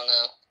watch. I don't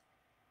know.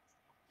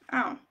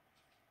 Oh.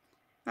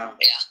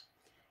 Yeah.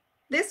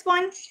 This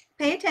one,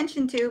 pay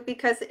attention to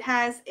because it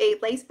has a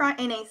lace front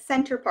and a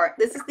center part.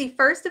 This is the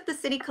first of the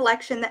city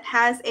collection that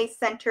has a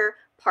center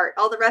part.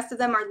 All the rest of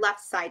them are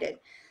left-sided.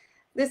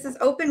 This is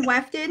open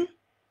wefted.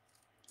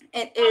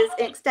 It is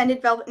an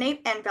extended velvet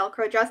nape and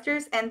Velcro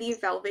adjusters and the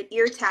velvet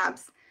ear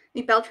tabs.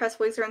 The Belletress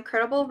wigs are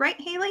incredible. Right,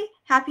 Haley?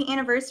 Happy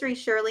anniversary,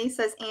 Shirley,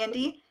 says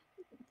Andy.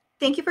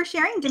 Thank you for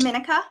sharing,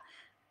 Dominica.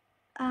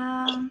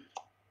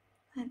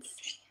 Let's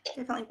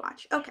definitely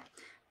watch. Okay.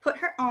 Put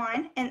her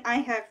on, and I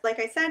have, like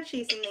I said,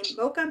 she's in the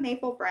Mocha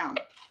Maple Brown.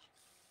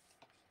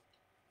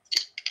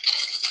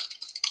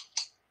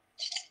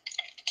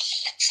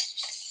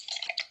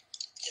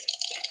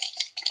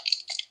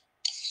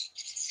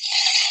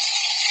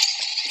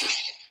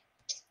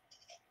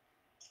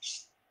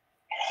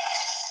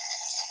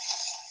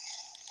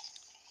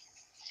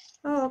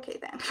 Oh, okay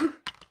then.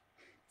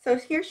 So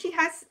here she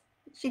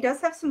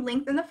does have some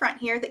length in the front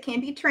here that can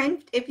be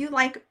trimmed if you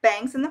like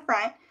bangs in the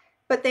front.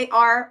 But they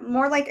are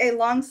more like a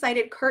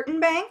long-sided curtain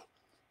bang.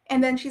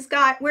 And then she's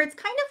got where it's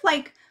kind of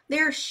like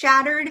they're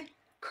shattered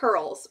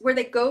curls where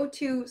they go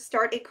to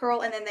start a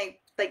curl and then they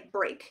like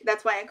break.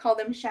 That's why I call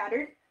them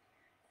shattered.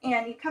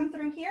 And you come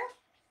through here.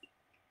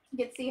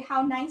 You can see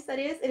how nice that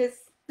is. It is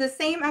the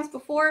same as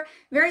before.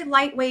 Very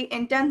lightweight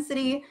in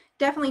density.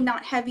 Definitely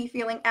not heavy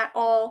feeling at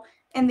all.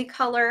 And the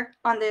color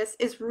on this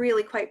is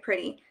really quite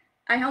pretty.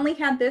 I only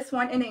had this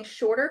one in a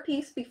shorter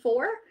piece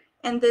before.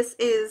 And this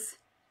is...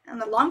 and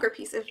the longer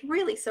piece is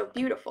really so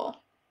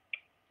beautiful.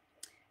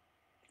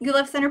 You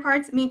love center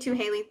parts? Me too,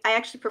 Haley. I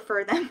actually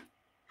prefer them.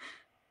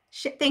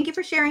 Thank you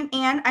for sharing,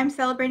 Anne. I'm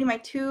celebrating my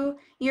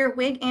 2-year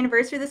wig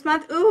anniversary this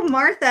month. Ooh,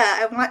 Martha,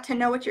 I want to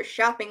know what your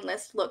shopping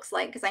list looks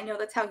like because I know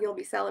that's how you'll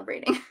be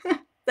celebrating.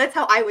 That's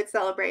how I would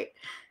celebrate.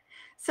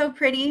 So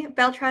pretty.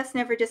 Belletress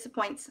never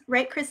disappoints.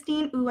 Right,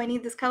 Christine? Ooh, I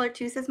need this color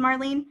too, says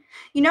Marlene.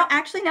 You know,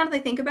 actually, now that I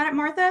think about it,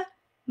 Martha,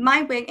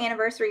 my wig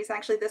anniversary is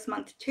actually this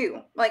month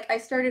too. Like I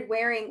started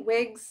wearing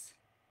wigs.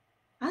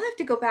 I'll have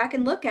to go back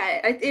and look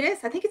at it. It is.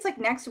 I think it's like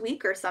next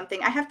week or something.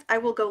 I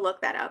will go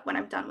look that up when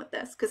I'm done with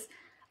this because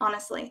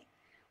honestly.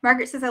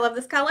 Margaret says, I love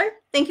this color.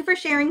 Thank you for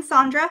sharing,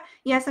 Sandra.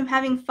 Yes, I'm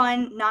having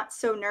fun. Not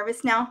so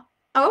nervous now.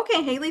 Oh,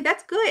 okay, Haley.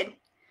 That's good.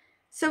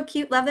 So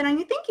cute. Love that on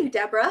you. Thank you,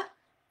 Deborah.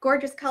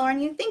 Gorgeous color on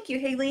you. Thank you,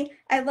 Haley.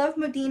 I love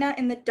Modena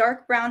in the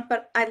dark brown,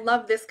 but I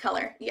love this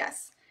color.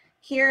 Yes.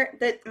 Here,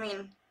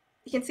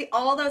 you can see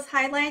all those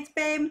highlights,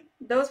 babe.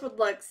 Those would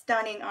look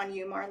stunning on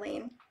you,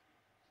 Marlene.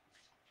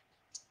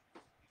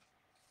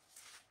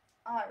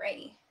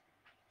 Alrighty.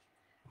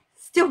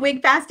 Still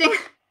wig fasting?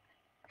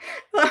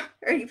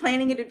 Are you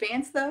planning in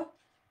advance, though?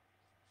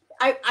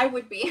 I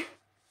would be.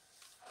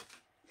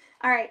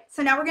 Alright,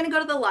 so now we're going to go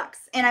to the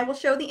LUX, and I will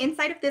show the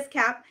inside of this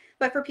cap,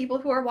 but for people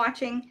who are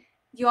watching,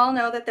 you all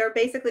know that they're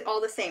basically all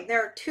the same.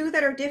 There are 2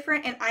 that are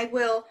different, and I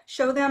will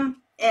show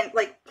them and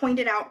like point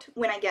it out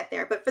when I get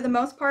there. But for the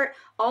most part,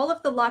 all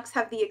of the LUX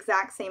have the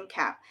exact same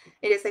cap.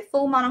 It is a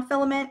full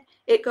monofilament.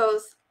 It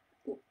goes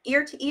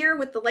ear to ear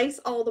with the lace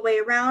all the way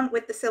around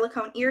with the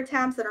silicone ear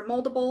tabs that are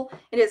moldable.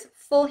 It is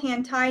full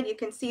hand tied. You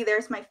can see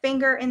there's my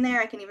finger in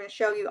there. I can even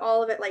show you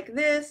all of it like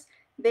this.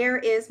 There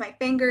is my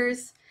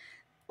fingers.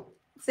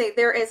 Say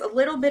there is a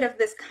little bit of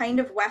this kind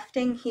of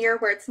wefting here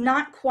where it's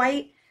not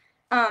quite,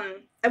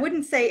 I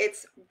wouldn't say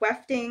it's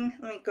wefting.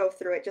 Let me go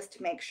through it just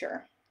to make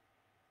sure.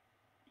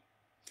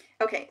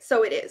 Okay,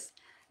 so it is.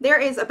 There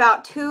is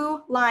about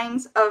 2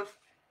 lines of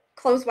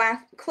close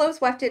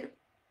wefted,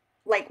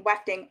 like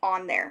wefting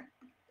on there.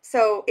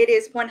 So it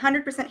is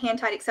 100% hand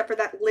tied except for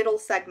that little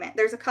segment.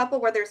 There's a couple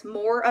where there's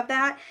more of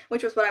that,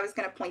 which was what I was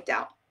going to point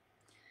out.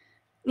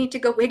 Need to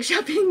go wig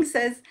shopping,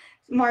 says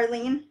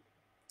Marlene.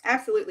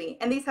 Absolutely.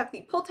 And these have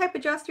the pull type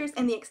adjusters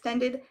and the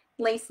extended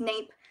lace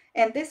nape.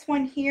 And this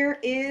one here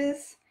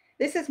is,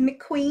 this is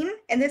McQueen,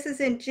 and this is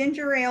in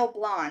ginger ale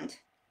blonde.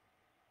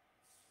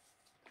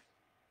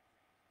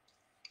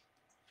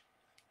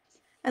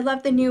 I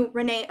love the new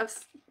Renee of,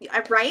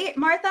 right,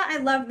 Martha? I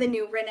love the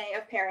new Renee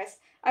of Paris.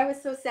 I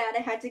was so sad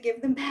I had to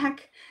give them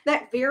back.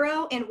 That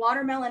Vero in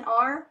Watermelon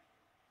R.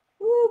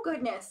 Ooh,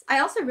 goodness. I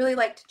also really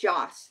liked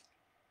Joss.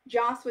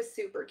 Joss was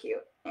super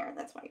cute. There,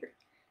 that's why you're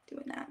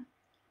doing that.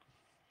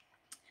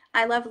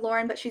 I love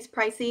Lauren, but she's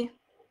pricey.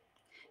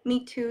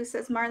 Me too,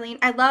 says Marlene.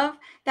 I love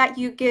that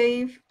you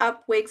gave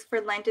up wigs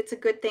for Lent. It's a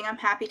good thing. I'm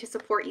happy to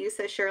support you,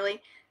 says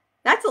Shirley.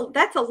 That's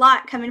a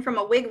lot coming from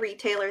a wig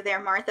retailer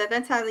there, Martha.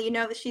 That's how you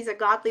know that she's a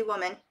godly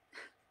woman.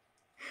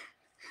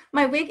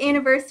 My wig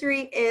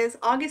anniversary is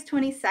August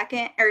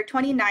 22nd or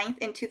 29th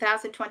in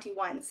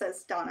 2021,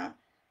 says Donna.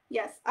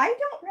 Yes, I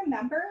don't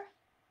remember.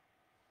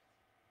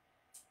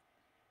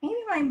 Maybe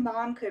my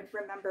mom could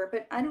remember,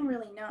 but I don't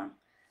really know.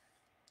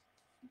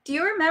 Do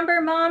you remember,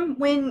 Mom,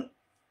 when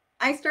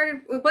I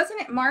started,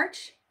 wasn't it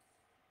March?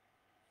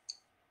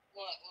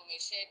 What, when we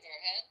shaved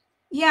our head?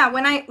 Yeah,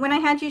 when I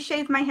had you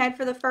shave my head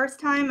for the first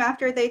time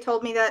after they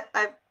told me that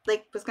I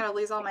was gonna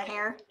lose all my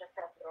hair.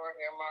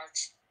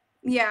 March.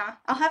 Yeah,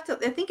 I'll have to,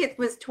 I think it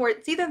was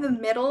towards either the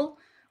middle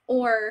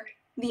or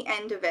the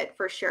end of it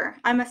for sure.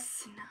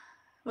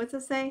 What's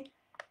it say?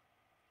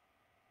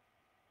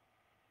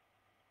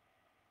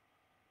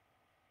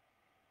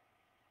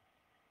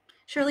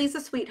 Shirley's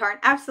a sweetheart.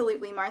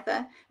 Absolutely,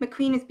 Martha.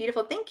 McQueen is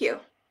beautiful. Thank you.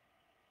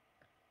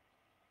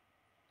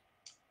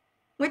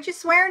 What you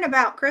swearing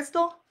about,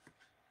 Crystal?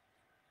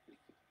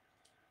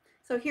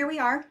 So here we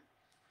are.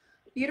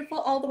 Beautiful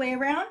all the way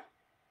around.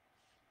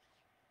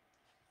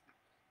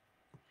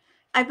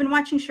 I've been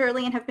watching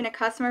Shirley and have been a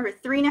customer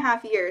for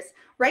 3.5 years.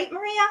 Right,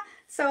 Maria?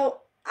 So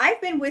I've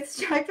been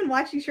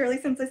watching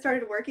Shirley since I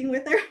started working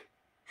with her.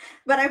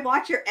 But I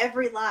watch her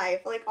every live,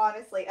 like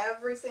honestly,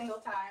 every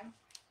single time.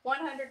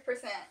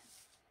 100%.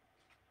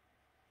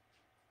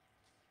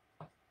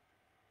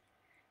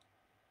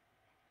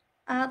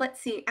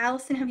 Let's see.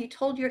 Allison, have you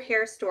told your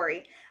hair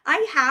story?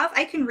 I have.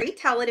 I can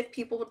retell it if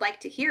people would like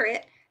to hear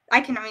it.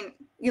 I mean,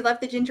 you love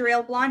the ginger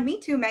ale blonde? Me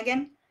too,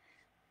 Megan.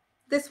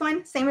 This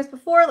one, same as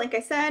before, like I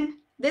said.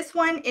 This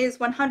one is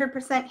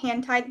 100%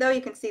 hand tied though.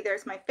 You can see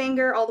there's my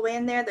finger all the way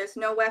in there. There's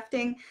no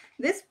wefting.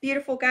 This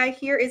beautiful guy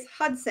here is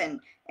Hudson,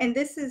 and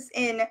this is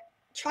in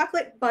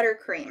chocolate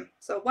buttercream.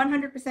 So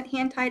 100%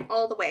 hand tied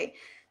all the way.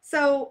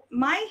 So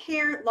my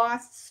hair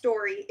loss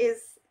story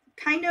is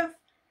kind of,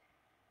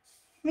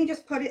 let me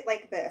just put it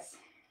like this.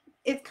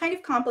 It's kind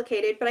of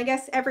complicated, but I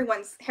guess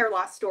everyone's hair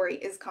loss story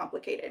is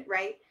complicated,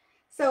 right?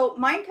 So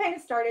mine kind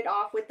of started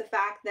off with the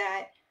fact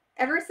that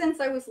ever since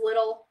I was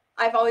little,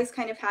 I've always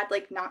kind of had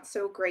like not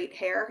so great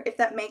hair, if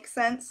that makes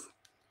sense.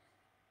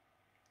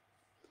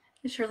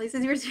 Shirley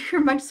says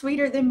you're much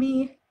sweeter than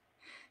me.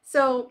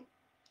 So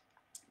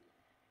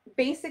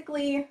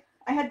basically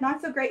I had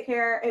not so great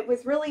hair. It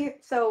was really,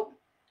 so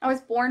I was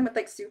born with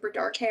like super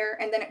dark hair,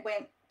 and then it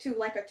went to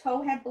like a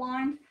towhead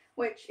blonde,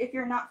 which if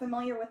you're not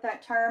familiar with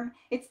that term,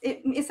 it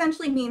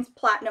essentially means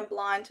platinum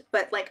blonde,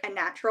 but like a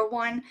natural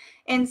one.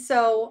 And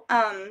so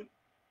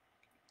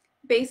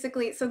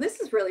basically, so this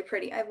is really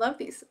pretty. I love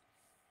these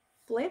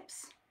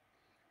flips.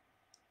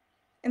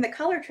 And the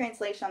color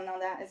translation on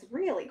that is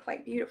really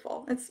quite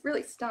beautiful. It's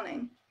really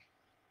stunning.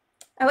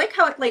 I like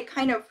how it like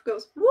kind of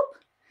goes whoop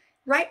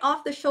right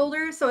off the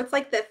shoulder. So it's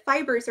like the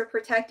fibers are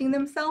protecting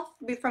themselves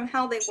from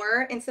how they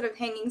were instead of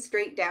hanging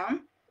straight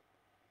down.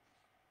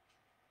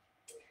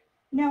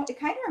 No, it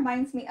kind of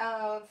reminds me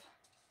of,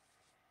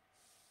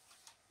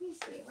 let me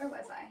see, where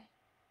was I?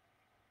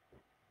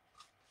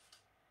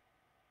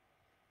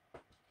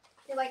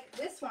 You're like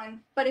this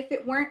one, but if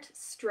it weren't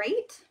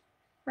straight,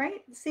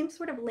 right? The same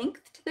sort of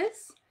length to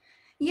this.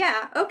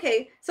 Yeah,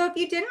 okay. So if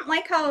you didn't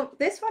like how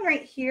this one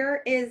right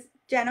here is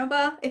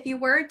Genova, if you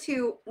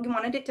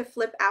wanted it to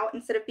flip out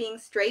instead of being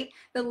straight,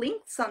 the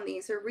lengths on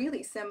these are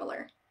really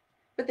similar,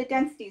 but the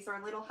densities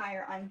are a little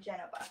higher on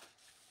Genova.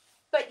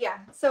 But yeah,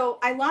 so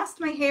I lost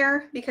my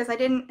hair because I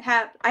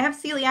have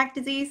celiac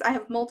disease. I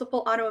have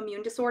multiple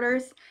autoimmune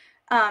disorders.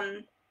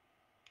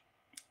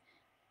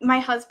 My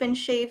husband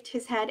shaved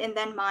his head and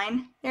then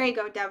mine. There you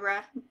go,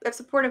 Deborah. A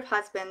supportive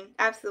husband,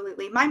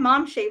 absolutely. My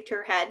mom shaved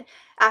her head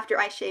after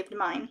I shaved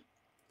mine.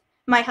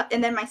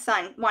 And then my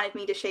son wanted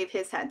me to shave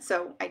his head,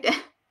 so I did.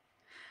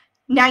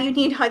 Now you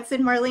need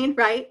Hudson, Marlene,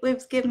 right?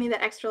 Lives give me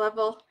that extra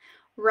level.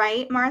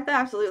 Right, Martha?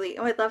 Absolutely.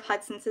 Oh, I love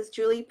Hudson, says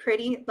Julie.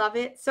 Pretty. Love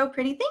it. So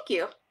pretty. Thank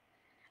you.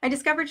 I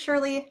discovered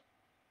Shirley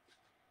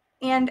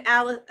and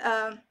Allison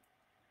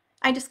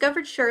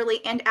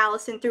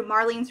through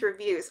Marlene's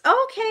reviews.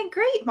 Okay,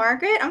 great,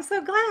 Margaret. I'm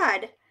so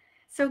glad.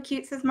 So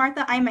cute, says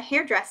Martha. I'm a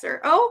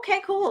hairdresser.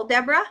 Okay, cool.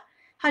 Deborah?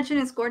 Hudson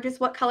is gorgeous.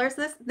 What color is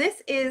this?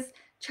 This is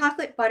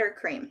chocolate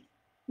buttercream.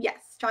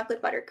 Yes,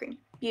 chocolate buttercream.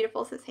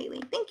 Beautiful, says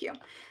Haley. Thank you.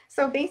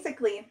 So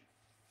basically,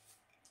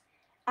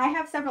 I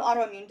have several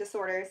autoimmune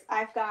disorders.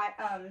 I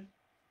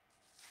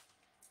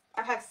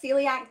have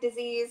celiac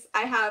disease.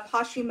 I have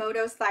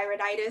Hashimoto's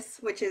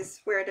thyroiditis, which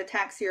is where it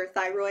attacks your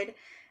thyroid.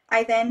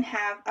 I then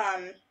have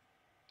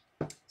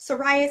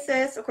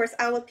psoriasis, of course,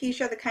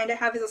 alopecia, the kind I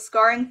have is a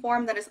scarring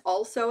form that is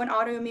also an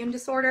autoimmune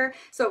disorder.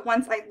 So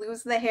once I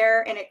lose the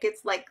hair and it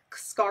gets like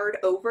scarred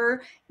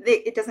over,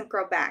 it doesn't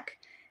grow back.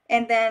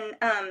 And then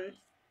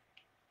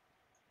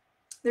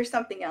there's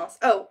something else.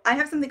 Oh, I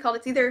have something called,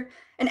 it's either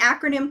an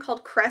acronym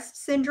called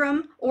CREST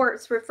syndrome, or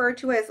it's referred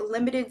to as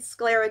limited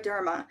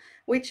scleroderma,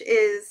 which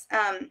is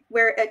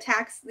where it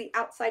attacks the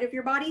outside of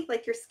your body,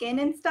 like your skin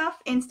and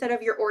stuff, instead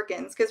of your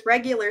organs, because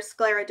regular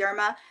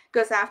scleroderma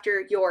goes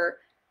after your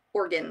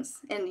organs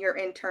and your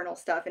internal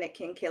stuff, and it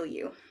can kill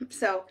you.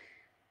 So,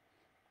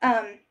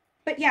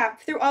 but yeah,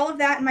 through all of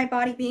that and my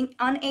body being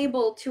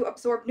unable to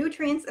absorb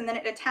nutrients and then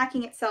it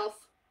attacking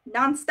itself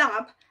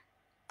nonstop,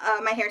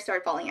 my hair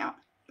started falling out.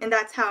 And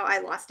that's how I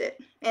lost it.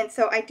 And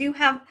so I do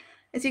have,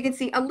 as you can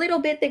see, a little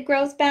bit that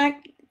grows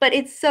back, but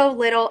it's so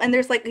little. And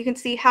there's like, you can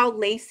see how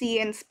lacy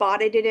and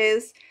spotted it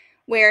is,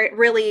 where it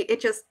really,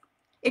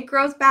 it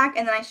grows back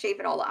and then I shave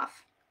it all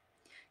off.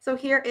 So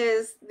here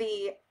is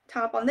the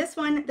top on this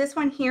one. This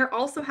one here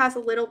also has a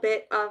little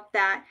bit of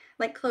that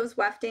like close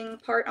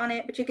wefting part on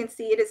it, but you can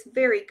see it is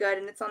very good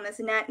and it's on this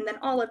net. And then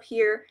all up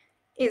here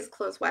is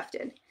close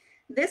wefted.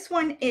 This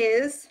one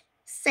is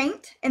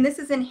Saint, and this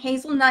is in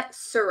hazelnut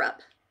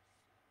syrup.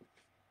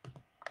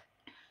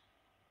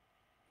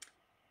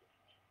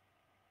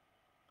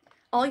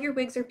 All your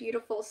wigs are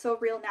beautiful, so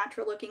real,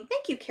 natural looking.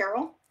 Thank you,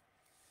 Carol.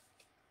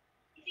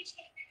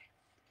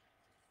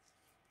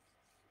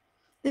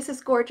 This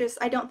is gorgeous.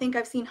 I don't think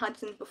I've seen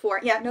Hudson's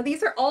before. Yeah, no,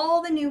 these are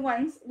all the new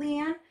ones,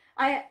 Leanne.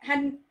 I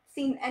hadn't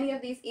seen any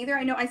of these either.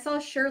 I know I saw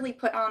Shirley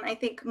put on, I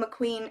think,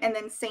 McQueen and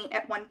then Saint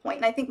at one point.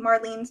 And I think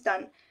Marlene's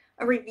done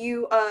a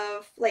review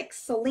of like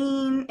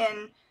Celine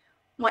and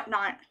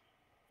whatnot.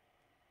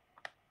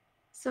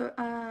 So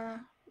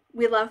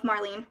we love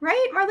Marlene,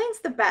 right?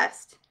 Marlene's the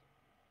best.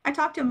 I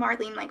talk to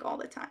Marlene like all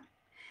the time.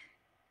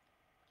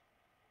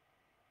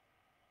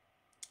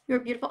 You're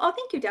beautiful. Oh,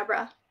 thank you,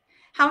 Deborah.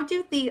 How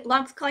do the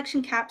LUX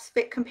collection caps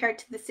fit compared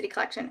to the City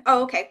collection?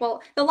 Oh, okay.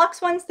 Well, the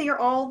LUX ones, they are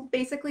all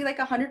basically like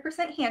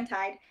 100%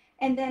 hand-tied.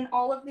 And then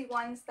all of the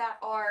ones that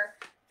are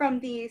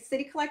from the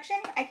City collection,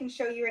 I can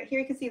show you right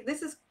here. You can see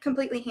this is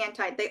completely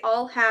hand-tied. They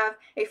all have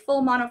a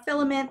full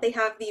monofilament. They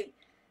have the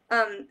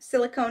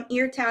silicone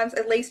ear tabs,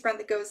 a lace front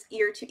that goes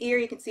ear to ear.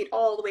 You can see it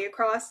all the way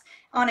across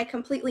on a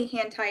completely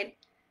hand-tied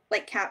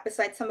like cap.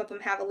 Besides, some of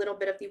them have a little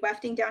bit of the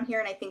wefting down here,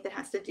 and I think that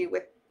has to do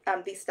with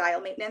the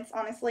style maintenance,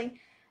 honestly.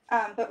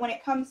 But when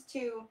it comes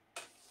to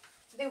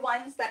the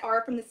ones that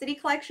are from the City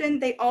collection,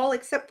 they all,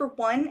 except for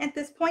one at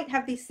this point,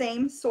 have the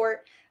same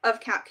sort of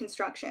cap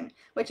construction,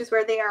 which is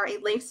where they are a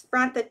lace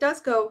front that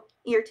does go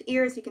ear to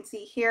ear, as you can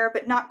see here,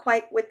 but not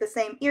quite with the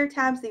same ear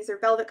tabs. These are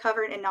velvet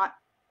covered and not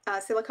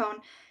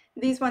silicone.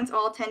 These ones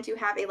all tend to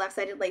have a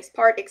left-sided lace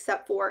part,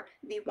 except for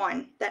the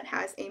one that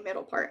has a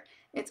middle part.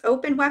 It's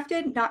open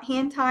wefted, not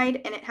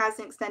hand-tied, and it has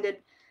an extended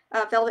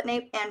velvet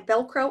nape and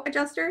Velcro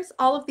adjusters.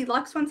 All of the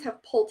LUX ones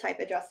have pull type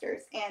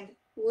adjusters and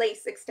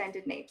lace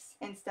extended napes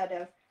instead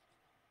of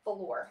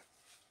velour.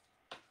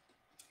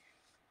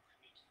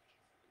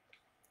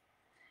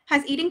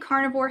 Has eating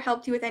carnivore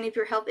helped you with any of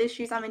your health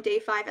issues? I'm in day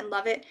 5 and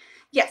love it.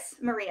 Yes,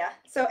 Maria.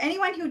 So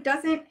anyone who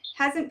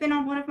hasn't been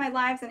on one of my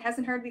lives and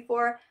hasn't heard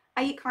before,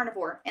 I eat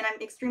carnivore, and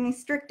I'm extremely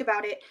strict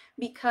about it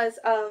because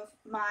of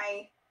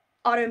my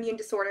autoimmune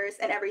disorders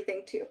and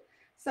everything too.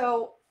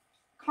 So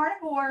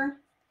carnivore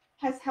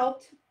has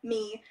helped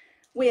me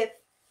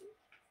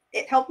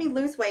it helped me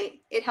lose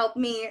weight. It helped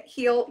me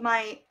heal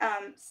my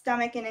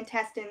stomach and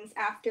intestines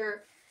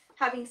after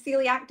having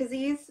celiac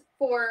disease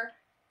for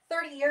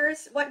 30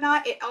 years,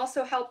 whatnot. It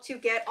also helped to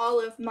get all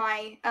of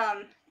my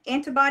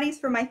antibodies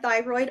for my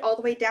thyroid all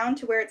the way down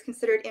to where it's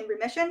considered in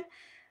remission.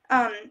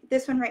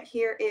 This one right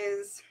here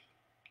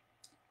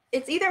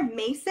it's either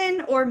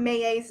Maison or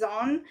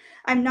Maison.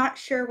 I'm not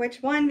sure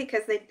which one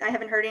because I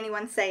haven't heard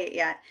anyone say it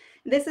yet.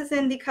 This is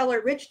in the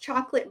color Rich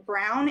Chocolate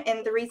Brown,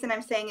 and the reason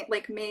I'm saying it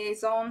like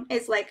Maison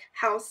is like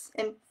house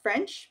in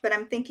French, but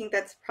I'm thinking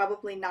that's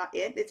probably not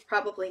it. It's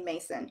probably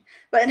Maison.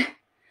 But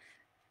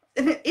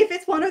if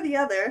it's one or the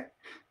other,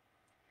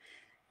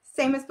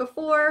 same as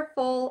before,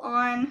 full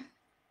on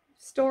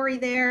story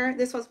there.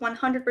 This was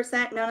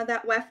 100%, none of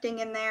that wefting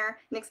in there,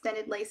 an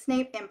extended lace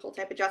nape, and pull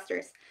type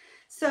adjusters.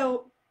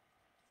 So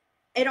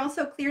It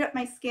also cleared up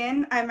my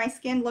skin. My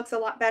skin looks a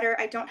lot better.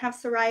 I don't have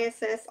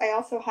psoriasis. I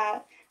also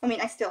have, I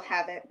mean, I still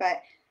have it,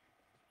 but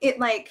it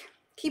like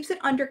keeps it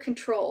under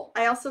control.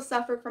 I also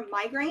suffer from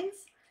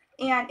migraines,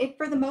 and it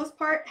for the most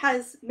part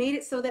has made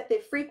it so that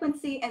the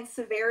frequency and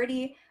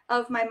severity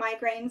of my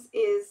migraines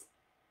is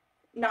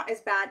not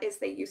as bad as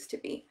they used to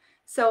be.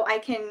 So I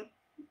can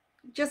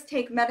just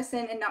take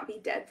medicine and not be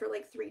dead for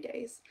like 3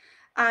 days.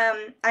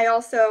 I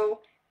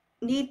also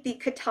need the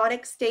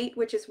ketotic state,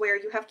 which is where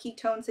you have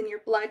ketones in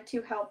your blood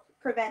to help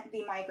prevent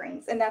the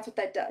migraines, and that's what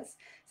that does.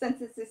 Since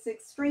this is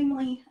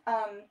extremely,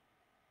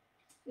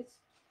 it's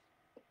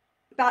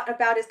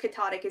about as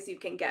ketotic as you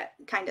can get,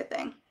 kind of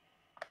thing.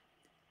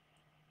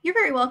 You're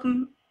very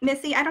welcome,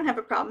 Missy. I don't have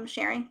a problem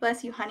sharing.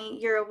 Bless you, honey.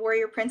 You're a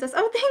warrior princess.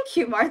 Oh, thank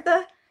you,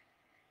 Martha.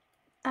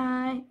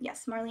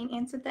 Yes, Marlene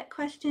answered that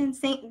question.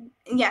 Saint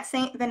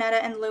Veneta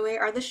and Louie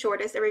are the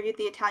shortest. I reviewed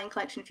the Italian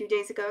collection a few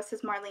days ago,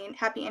 says Marlene.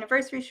 Happy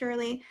anniversary,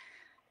 Shirley.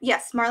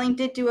 Yes, Marlene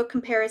did do a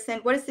comparison.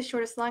 What is the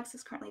shortest LUX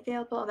is currently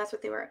available? Oh, that's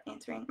what they were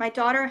answering. My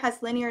daughter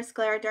has linear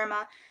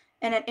scleroderma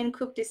and an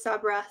incoup de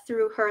sabra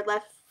through her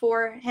left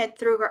forehead,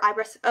 through her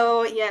eyebrows.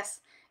 Oh,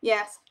 yes,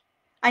 yes.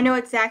 I know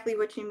exactly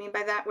what you mean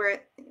by that, where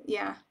it,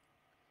 yeah.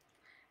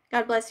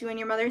 God bless you and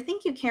your mother.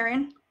 Thank you,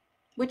 Karen.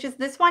 Which is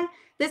this one?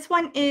 This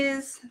one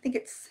is, I think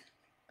it's,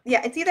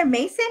 yeah, it's either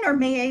Maison or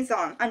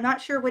Maison. I'm not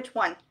sure which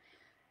one.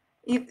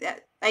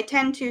 I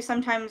tend to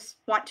sometimes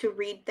want to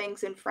read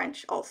things in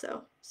French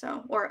also,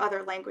 so, or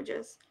other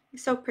languages. You're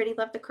so pretty.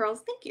 Love the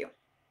curls. Thank you.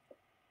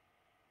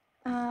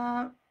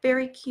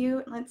 Very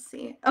cute. Let's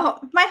see. Oh,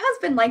 my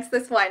husband likes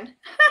this one.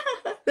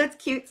 That's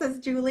cute, says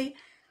Julie.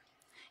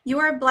 You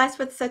are blessed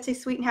with such a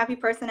sweet and happy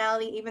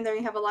personality, even though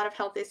you have a lot of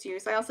health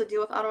issues. I also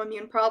deal with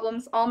autoimmune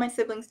problems. All my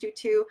siblings do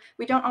too.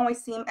 We don't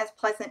always seem as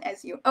pleasant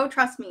as you. Oh,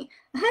 trust me.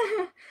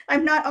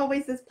 I'm not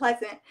always as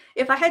pleasant.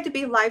 If I had to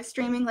be live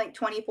streaming like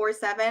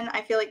 24/7,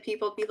 I feel like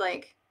people would be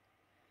like,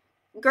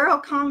 girl,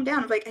 calm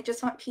down. I'm like, I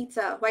just want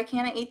pizza. Why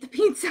can't I eat the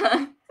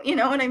pizza? You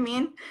know what I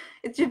mean?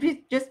 It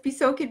should just be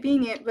so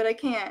convenient, but I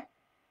can't.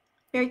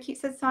 Very cute,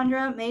 says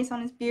Sandra.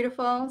 Maison is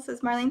beautiful,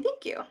 says Marlene.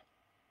 Thank you.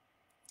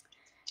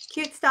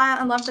 Cute style.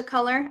 I love the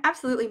color.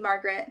 Absolutely,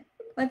 Margaret.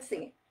 Let's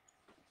see.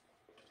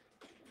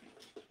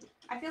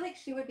 I feel like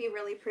she would be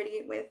really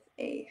pretty with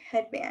a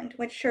headband,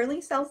 which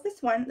Shirley sells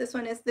this one. This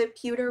one is the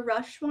Pewter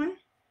Rush one.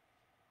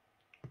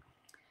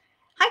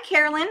 Hi,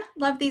 Carolyn.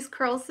 Love these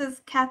curls,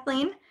 says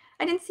Kathleen.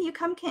 I didn't see you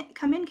come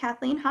in,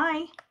 Kathleen.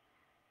 Hi.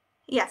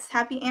 Yes,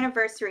 happy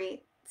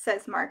anniversary,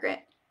 says Margaret.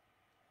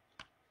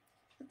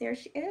 There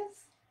she is.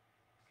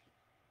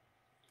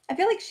 I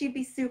feel like she'd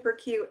be super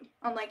cute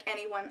on like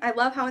anyone. I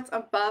love how it's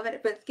above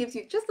it, but it gives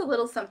you just a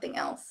little something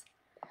else.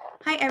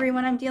 Hi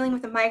everyone, I'm dealing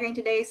with a migraine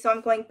today, so I'm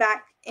going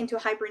back into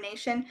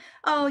hibernation.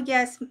 Oh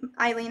yes,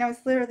 Eileen, I was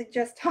literally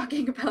just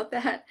talking about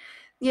that.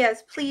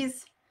 Yes,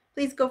 please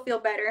go feel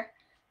better.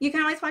 You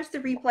can always watch the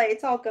replay,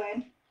 it's all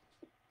good.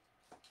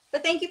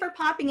 But thank you for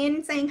popping in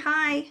and saying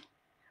hi.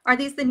 Are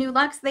these the new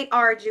LUX? They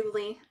are,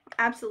 Julie.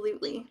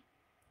 Absolutely.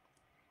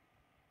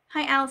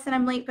 Hi, Allison.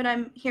 I'm late, but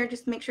I'm here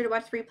just to make sure to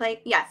watch the replay.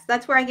 Yes,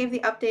 that's where I gave the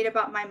update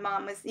about my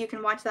mom. You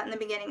can watch that in the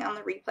beginning on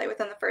the replay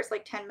within the first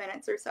like 10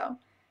 minutes or so.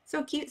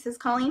 So cute, says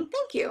Colleen.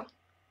 Thank you.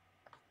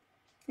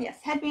 Yes,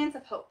 headbands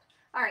of hope.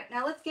 All right,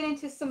 now let's get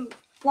into some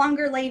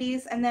longer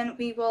ladies, and then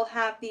we will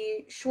have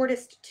the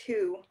shortest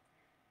two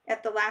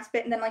at the last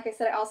bit. And then, like I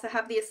said, I also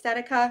have the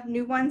Estetica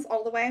new ones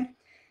all the way.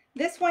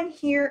 This one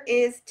here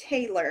is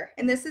Taylor,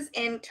 and this is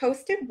in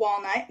Toasted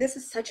Walnut. This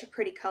is such a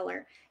pretty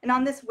color. And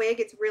on this wig,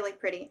 it's really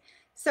pretty.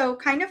 So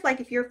kind of like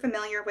if you're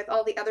familiar with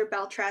all the other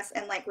Belletress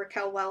and like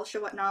Raquel Welch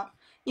or whatnot,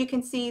 you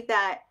can see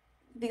that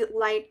it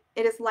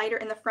is lighter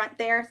in the front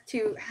there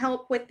to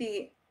help with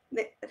it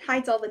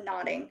hides all the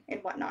knotting and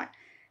whatnot.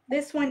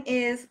 This one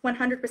is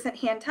 100%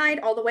 hand tied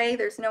all the way.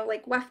 There's no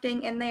like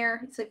wefting in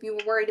there, so if you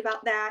were worried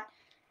about that.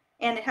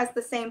 And it has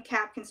the same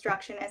cap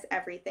construction as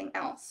everything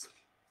else.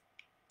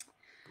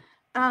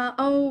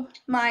 Oh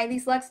my,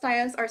 these LUX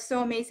styles are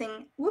so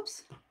amazing.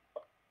 Whoops.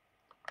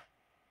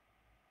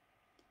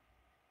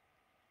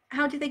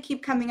 How do they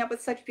keep coming up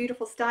with such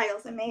beautiful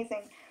styles?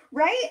 Amazing.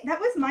 Right? That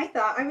was my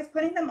thought. I was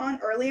putting them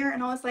on earlier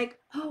and I was like,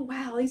 oh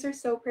wow, these are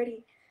so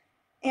pretty.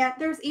 And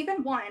there's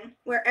even one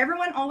where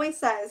everyone always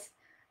says,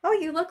 oh,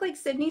 you look like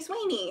Sydney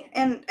Sweeney.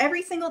 And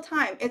every single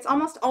time, it's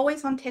almost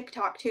always on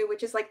TikTok too,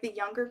 which is like the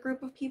younger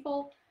group of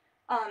people.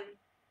 I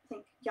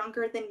think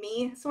younger than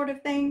me sort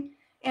of thing.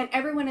 And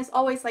everyone is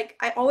always like,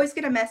 I always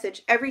get a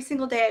message every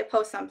single day I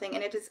post something,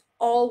 and it is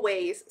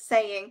always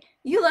saying,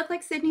 you look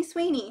like Sydney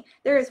Sweeney.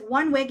 There is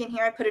one wig in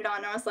here, I put it on,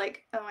 and I was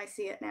like, oh, I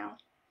see it now.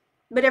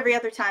 But every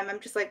other time, I'm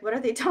just like, what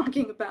are they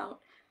talking about?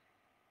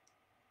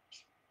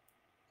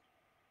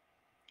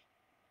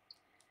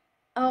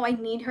 Oh, I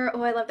need her.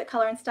 Oh, I love the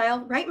color and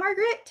style. Right,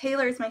 Margaret?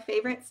 Taylor is my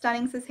favorite.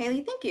 Stunning, says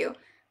Haley. Thank you.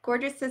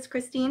 Gorgeous, says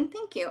Christine.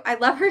 Thank you. I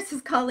love her,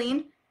 says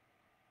Colleen.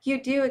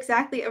 You do,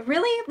 exactly.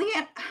 Really,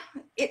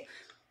 Leanne?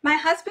 My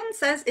husband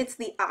says it's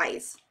the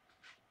eyes.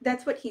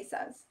 That's what he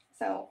says.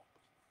 So,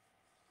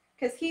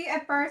 because he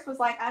at first was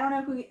like, I don't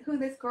know who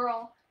this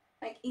girl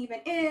like even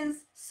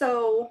is.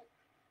 So,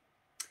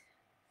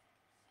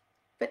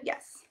 but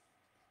yes,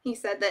 he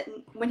said that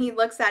when he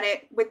looks at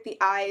it with the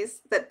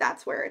eyes,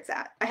 that's where it's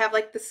at. I have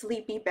like the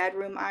sleepy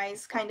bedroom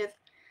eyes kind of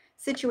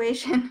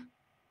situation.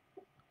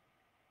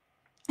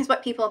 Is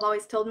what people have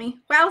always told me.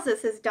 Wowza,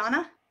 says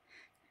Donna.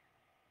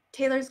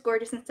 Taylor's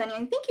gorgeous and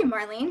stunning. Thank you,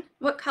 Marlene.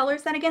 What color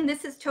is that again?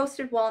 This is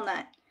Toasted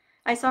Walnut.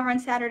 I saw her on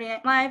Saturday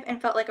Night Live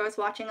and felt like I was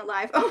watching it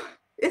live. Oh,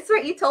 it's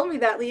right. You told me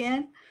that,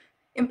 Leanne.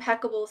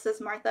 Impeccable,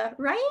 says Martha.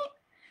 Right?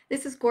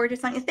 This is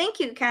gorgeous on you.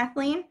 Thank you,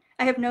 Kathleen.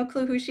 I have no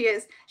clue who she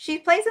is. She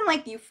plays in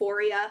like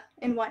Euphoria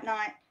and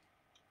whatnot.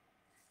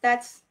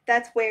 That's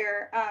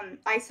where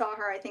I saw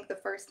her. I think the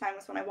first time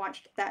was when I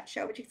watched that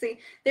show. But you can see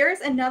there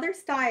is another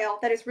style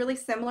that is really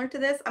similar to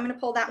this. I'm going to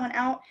pull that one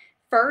out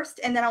first,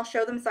 and then I'll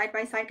show them side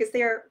by side because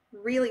they are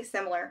really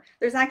similar.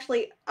 There's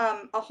actually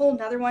a whole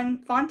nother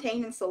one.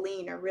 Fontaine and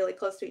Celine are really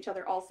close to each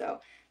other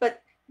also.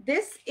 But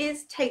this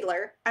is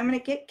Taylor. I'm going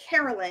to get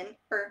Caroline,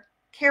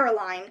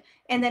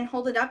 and then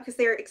hold it up because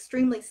they are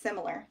extremely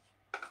similar.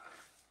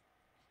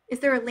 Is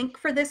there a link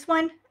for this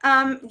one?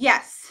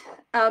 Yes.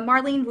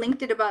 Marlene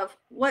linked it above.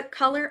 What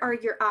color are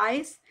your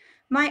eyes?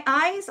 My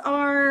eyes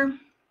are,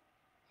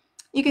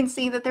 you can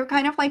see that they're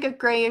kind of like a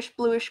grayish,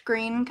 bluish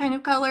green kind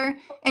of color.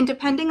 And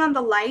depending on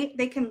the light,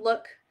 they can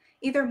look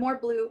either more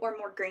blue or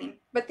more green.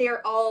 But they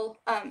are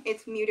all,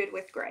 it's muted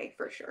with gray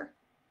for sure.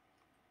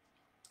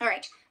 All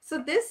right. So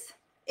this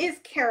is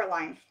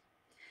Caroline.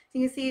 So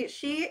you can see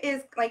she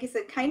is, like I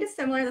said, kind of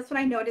similar. That's what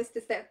I noticed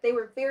is that they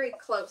were very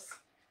close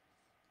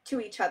to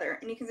each other,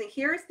 and you can see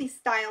here's the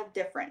style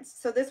difference.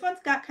 So this one's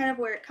got kind of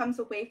where it comes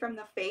away from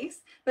the face,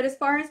 but as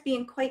far as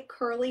being quite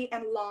curly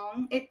and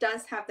long, it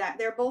does have that.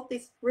 They're both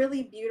these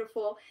really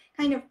beautiful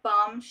kind of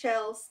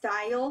bombshell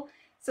style,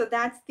 so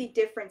that's the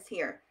difference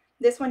here.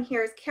 This one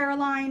here is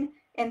Caroline,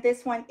 and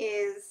this one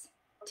is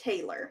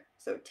Taylor.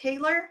 So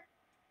Taylor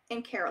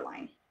and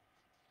Caroline.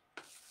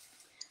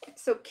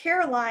 So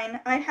Caroline,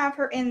 I have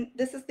her in,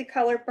 this is the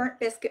color Burnt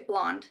Biscuit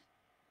Blonde.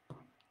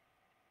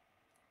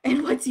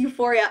 And what's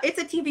Euphoria?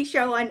 It's a TV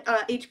show on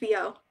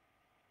HBO.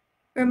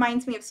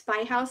 Reminds me of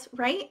Spy House,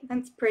 right?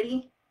 That's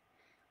pretty.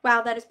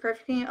 Wow, that is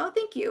perfect. Oh,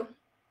 thank you.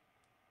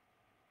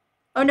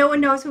 Oh, no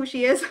one knows who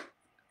she is.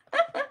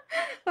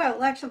 Wow,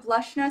 lack of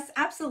lushness.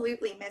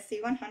 Absolutely,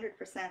 Missy,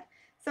 100%.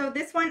 So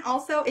this one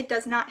also, it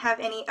does not have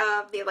any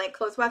of the like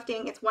close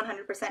wefting. It's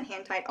 100%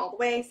 hand tied all the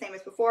way, same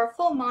as before.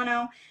 Full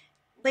mono,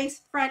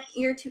 lace front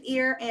ear to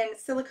ear, and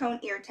silicone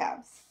ear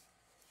tabs.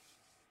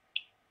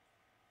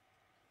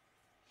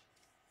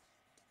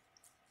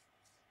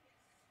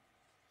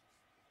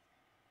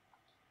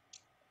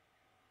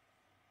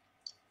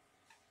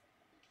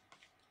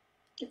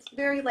 It's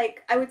very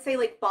like, I would say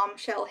like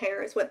bombshell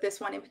hair is what this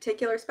one in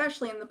particular,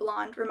 especially in the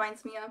blonde,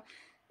 reminds me of.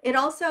 It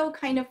also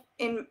kind of,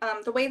 in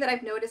the way that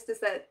I've noticed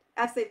is that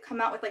as they've come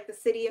out with like the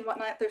city and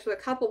whatnot, there's a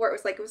couple where it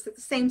was like the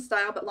same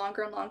style but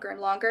longer and longer and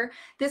longer.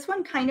 This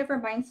one kind of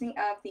reminds me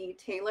of the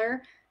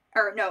Taylor,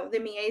 or no, the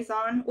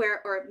Maison,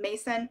 or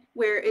Maison,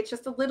 where it's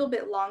just a little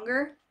bit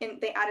longer and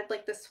they added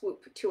like the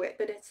swoop to it,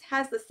 but it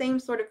has the same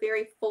sort of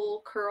very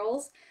full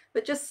curls,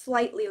 but just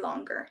slightly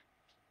longer.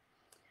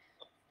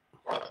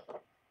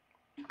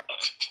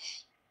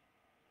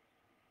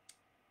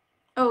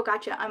 Oh,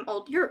 gotcha. I'm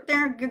old. You're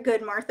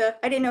good, Martha.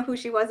 I didn't know who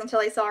she was until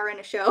I saw her in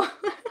a show.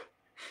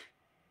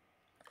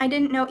 I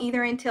didn't know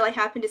either until I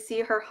happened to see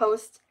her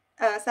host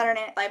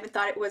Saturday Night Live and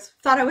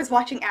thought I was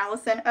watching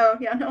Allison. Oh,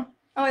 yeah, no.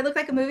 Oh, I look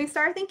like a movie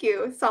star? Thank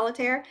you,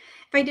 Solitaire.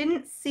 If I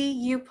didn't see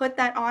you put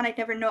that on, I'd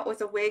never know it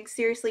was a wig.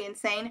 Seriously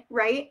insane,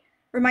 right?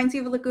 Reminds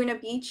you of Laguna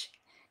Beach.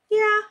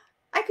 Yeah,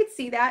 I could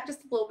see that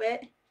just a little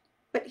bit.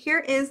 But here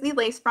is the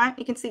lace front.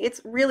 You can see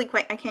it's really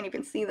quite, I can't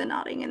even see the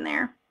knotting in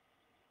there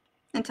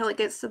until it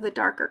gets to the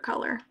darker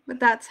color. But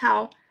that's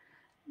how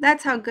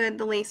good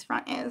the lace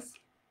front is.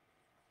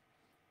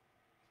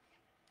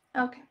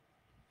 Okay,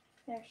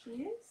 there she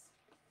is.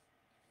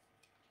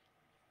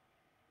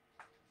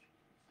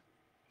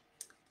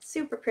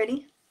 Super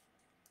pretty.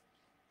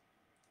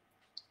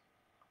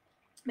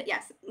 But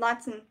yes,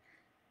 lots and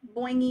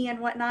boingy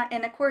and whatnot,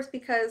 and of course,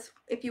 because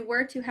if you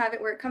were to have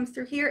it where it comes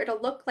through here, it'll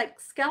look like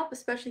scalp,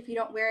 especially if you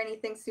don't wear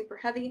anything super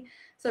heavy.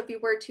 So if you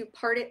were to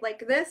part it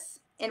like this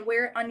and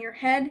wear it on your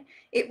head,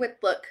 it would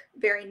look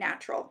very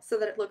natural so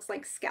that it looks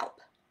like scalp.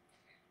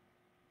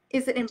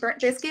 Is it in Burnt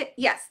Biscuit?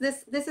 Yes,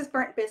 this is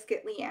Burnt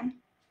Biscuit, Leanne.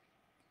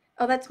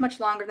 Oh, that's much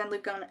longer than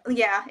Laguna.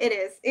 Yeah, it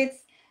is.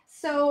 It's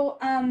so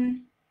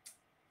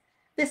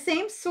the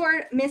same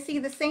sort, Missy,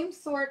 the same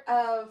sort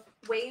of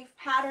wave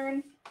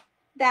pattern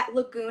that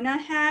Laguna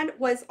had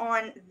was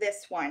on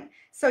this one.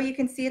 So you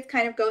can see it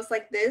kind of goes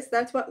like this.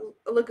 That's what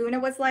Laguna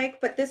was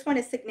like, but this one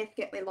is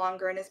significantly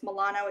longer, and as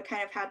Milano, it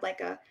kind of had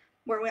like a,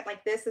 where it went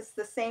like this. It's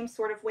the same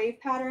sort of wave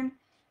pattern,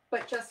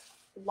 but just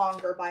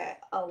longer by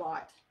a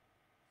lot.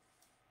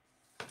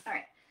 All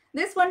right.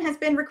 This one has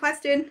been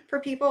requested for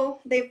people.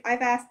 People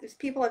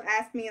have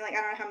asked me, like,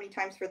 I don't know how many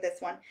times for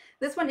this one.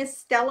 This one is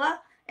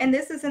Stella, And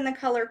this is in the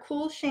color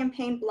Cool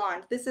Champagne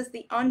Blonde. This is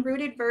the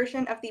unrooted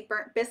version of the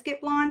Burnt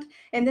Biscuit Blonde,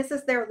 and this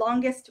is their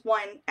longest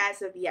one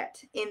as of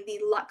yet in the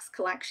Luxe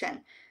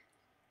collection.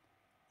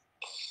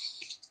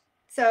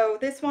 So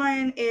this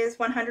one is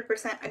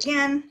 100%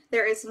 again.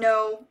 There is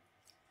no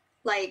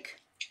like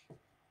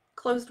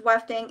closed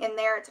wefting in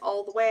there. It's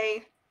all the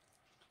way.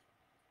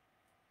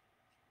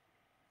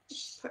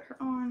 Put her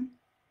on.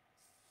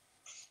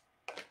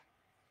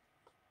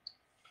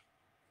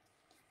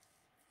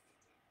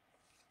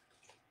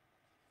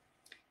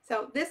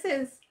 So this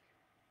is,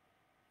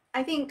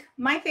 I think,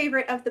 my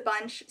favorite of the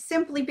bunch,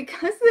 simply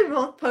because they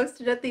both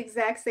posted at the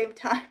exact same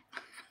time.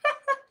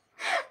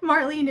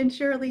 Marlene and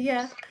Shirley,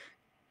 yeah.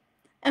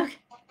 Okay.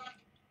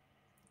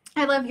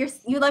 You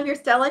love your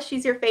Stella.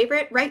 She's your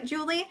favorite, right,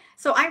 Julie?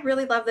 So I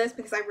really love this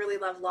because I really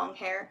love long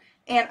hair.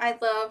 And I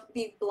love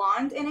the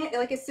blonde in it.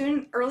 Like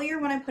earlier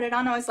when I put it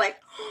on, I was like,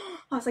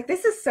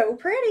 this is so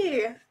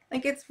pretty.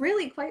 Like it's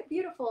really quite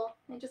beautiful.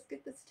 I just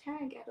get this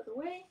tag out of the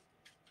way.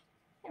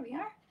 There we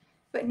are.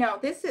 But no,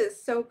 this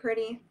is so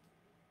pretty.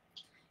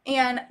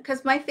 And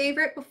because my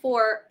favorite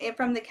before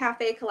from the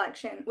Cafe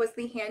collection was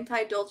the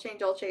hand-tied Dolce &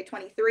 Dolce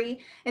 23.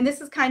 And this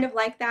is kind of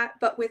like that,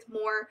 but with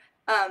more,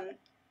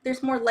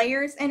 there's more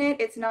layers in it.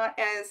 It's not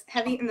as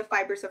heavy, and the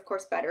fibers, of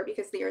course, better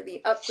because they are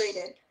the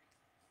upgraded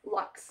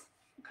Luxe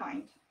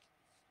kind.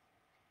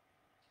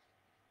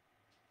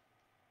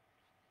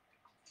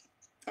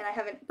 And I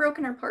haven't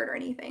broken her apart or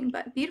anything,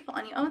 but beautiful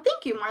on you. Oh,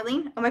 thank you,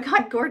 Marlene. Oh my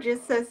God,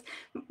 gorgeous, says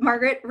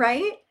Margaret,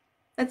 right?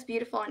 That's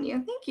beautiful on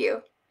you. Thank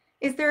you.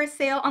 Is there a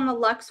sale on the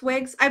Luxe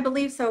wigs? I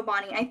believe so,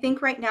 Bonnie. I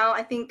think right now,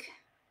 I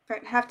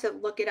have to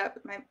look it up.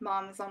 My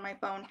mom is on my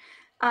phone.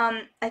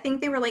 I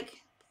think they were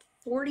like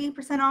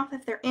 40% off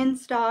if they're in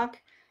stock.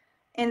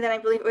 And then I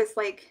believe it was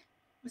like,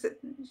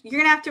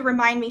 you're going to have to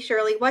remind me,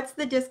 Shirley, what's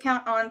the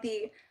discount on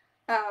the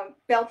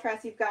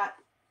Belletress you've got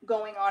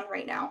going on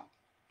right now?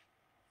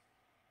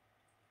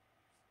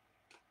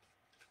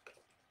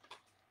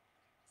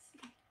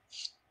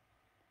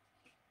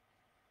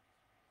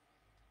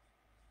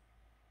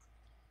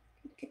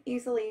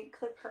 Easily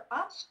clip her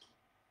up.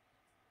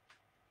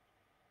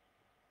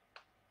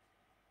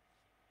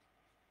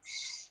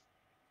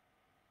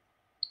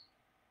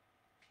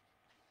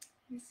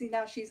 You see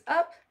now she's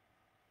up.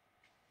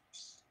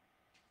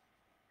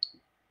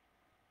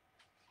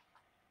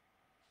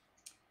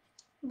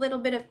 Little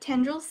bit of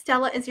tendrils.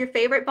 Stella is your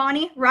favorite,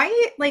 Bonnie,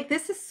 right? Like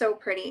this is so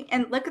pretty.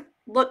 And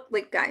look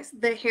like guys,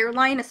 the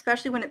hairline,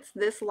 especially when it's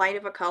this light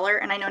of a color,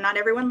 and I know not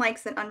everyone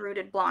likes an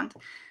unrooted blonde,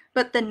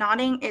 but the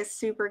knotting is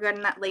super good,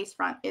 and that lace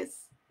front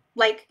is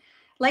like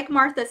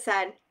Martha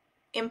said,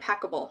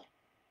 impeccable.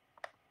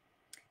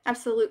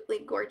 Absolutely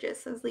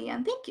gorgeous, says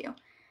Leanne. Thank you.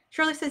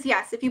 Shirley says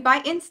yes. If you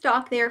buy in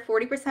stock, they are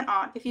 40%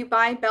 off. If you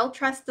buy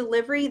Belletress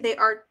delivery, they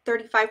are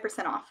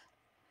 35% off.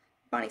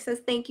 Bonnie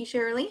says thank you,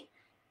 Shirley.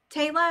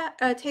 Taylor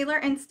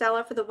and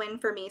Stella for the win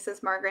for me,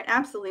 says Margaret.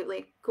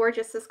 Absolutely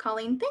gorgeous, says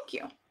Colleen. Thank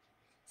you.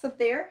 So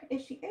there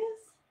she is.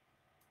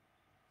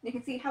 You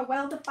can see how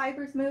well the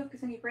fibers move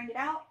because when you bring it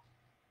out,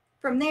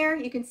 from there,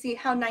 you can see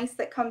how nice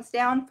that comes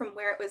down from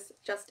where it was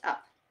just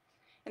up.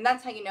 And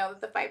that's how you know that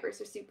the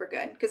fibers are super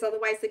good, because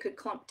otherwise they could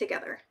clump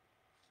together.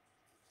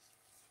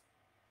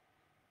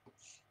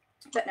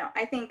 But no,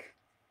 I think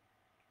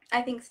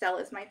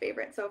Stella is my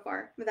favorite so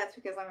far, but that's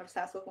because I'm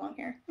obsessed with long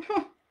hair.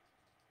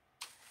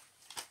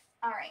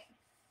 All right.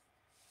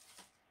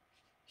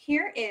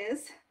 Here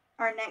is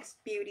our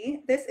next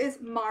beauty. This is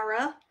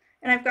Mara,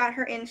 and I've got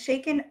her in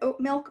Shaken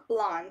Oatmilk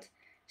Blonde.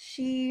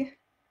 She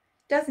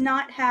does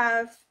not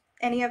have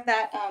any of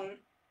that,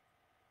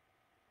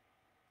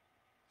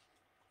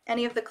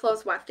 any of the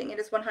clothes wefting. It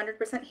is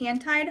 100%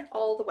 hand tied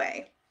all the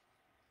way.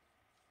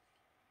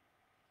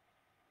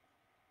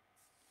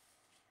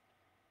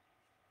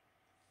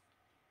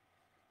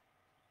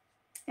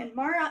 And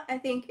Mara, I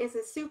think, is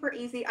a super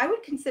easy, I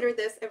would consider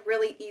this a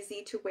really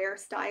easy to wear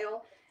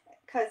style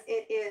because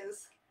it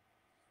is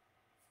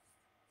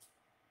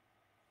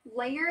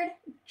layered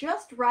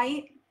just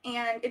right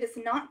and it is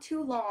not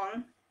too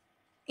long.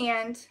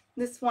 And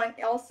this one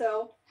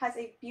also has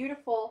a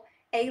beautiful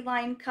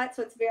A-line cut,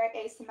 so it's very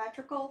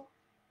asymmetrical.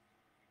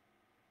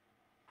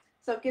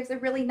 So it gives a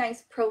really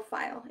nice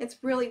profile. It's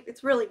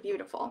really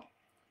beautiful.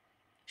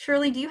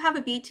 Shirley, do you have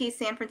a BT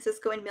San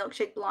Francisco and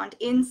Milkshake Blonde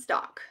in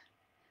stock?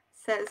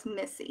 Says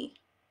Missy.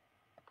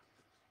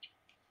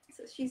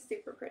 So she's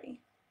super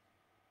pretty.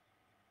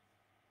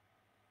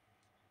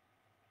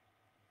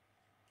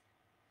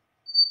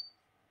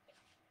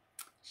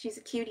 She's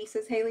a cutie,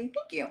 says Haley.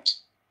 Thank you.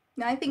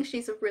 Now I think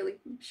she's a really,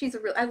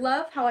 I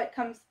love how it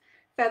comes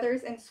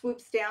feathers and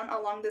swoops down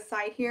along the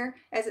side here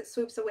as it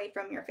swoops away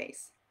from your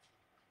face.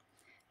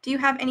 Do you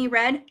have any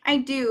red? I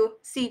do,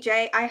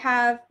 CJ. I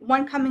have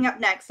one coming up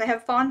next. I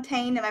have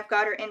Fontaine, and I've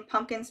got her in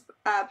pumpkin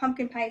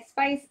pie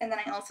spice, and then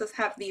I also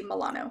have the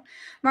Milano.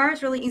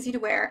 Mara's really easy to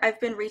wear.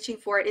 I've been reaching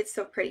for it. It's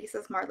so pretty,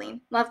 says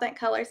Marlene. Love that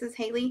color, says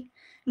Haley.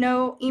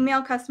 No,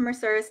 email customer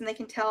service, and they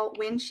can tell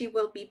when she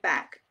will be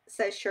back,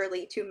 says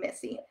Shirley to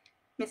Missy.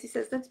 Missy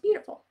says, that's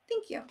beautiful.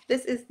 Thank you.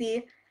 This is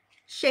the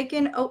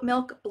Shaken Oat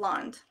Milk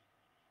Blonde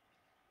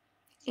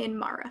in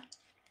Mara.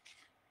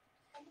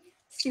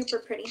 Super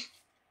pretty.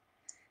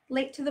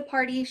 Late to the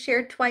party,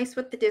 shared twice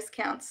with the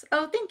discounts.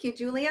 Oh, thank you,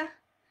 Julia.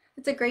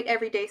 It's a great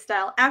everyday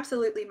style.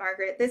 Absolutely,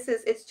 Margaret.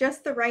 It's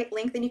just the right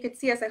length, and you can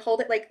see as I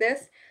hold it like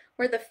this,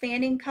 where the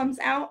fanning comes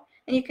out,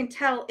 and you can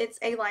tell it's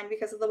A-line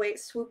because of the way it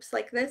swoops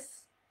like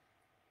this.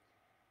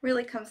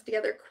 Really comes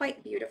together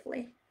quite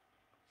beautifully.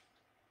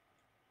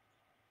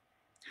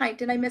 Hi,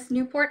 did I miss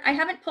Newport? I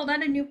haven't pulled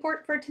out a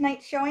Newport for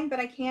tonight's showing, but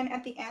I can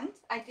at the end.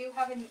 I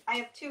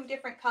have 2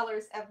 different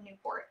colors of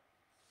Newport.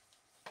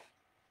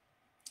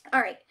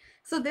 All right,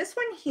 so this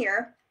one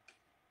here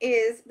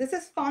this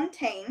is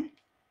Fontaine,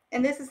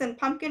 and this is in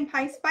Pumpkin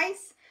Pie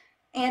Spice.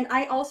 And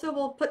I also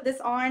will put this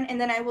on, and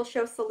then I will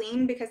show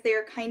Celine because they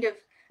are kind of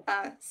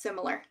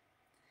similar.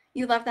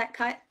 You love that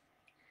cut,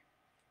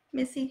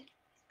 Missy?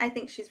 I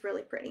think she's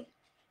really pretty.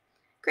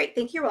 Great,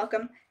 thank you, you're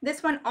welcome.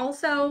 This one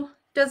also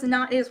is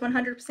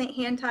 100%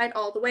 hand tied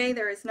all the way.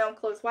 There is no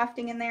closed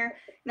wefting in there.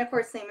 And of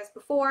course, same as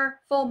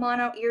before, full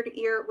mono ear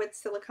to ear with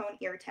silicone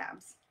ear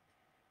tabs.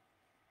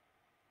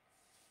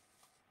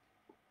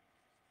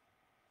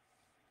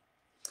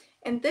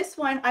 And this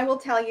one, I will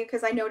tell you,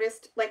 because I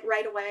noticed like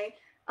right away,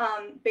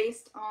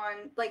 based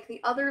on like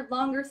the other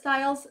longer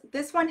styles,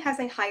 this one has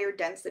a higher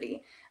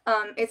density.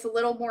 It's a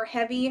little more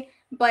heavy,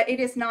 but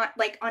it is not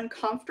like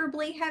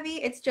uncomfortably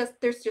heavy. It's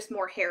just, there's just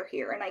more hair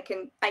here, and I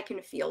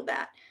can feel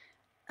that.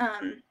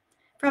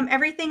 From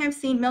everything I've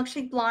seen,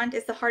 Milkshake Blonde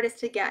is the hardest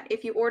to get.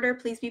 If you order,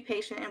 please be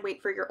patient and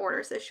wait for your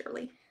order, says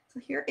Shirley.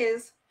 So here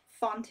is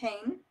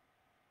Fontaine.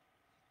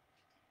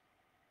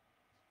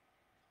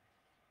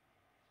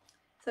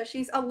 So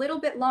she's a little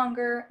bit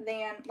longer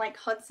than like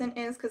Hudson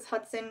is, because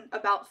Hudson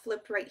about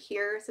flipped right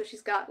here. So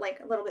she's got like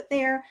a little bit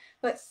there.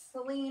 But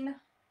Celine,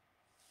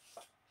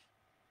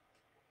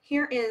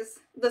 here is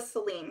the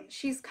Celine.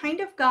 She's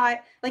kind of got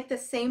like the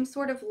same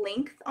sort of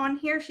length on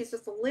here. She's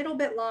just a little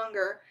bit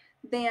longer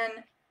than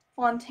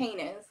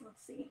Fontaine is.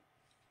 Let's see.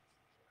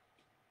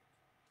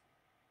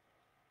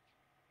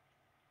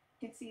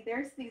 You can see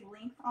there's the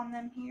length on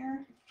them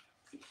here.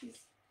 She's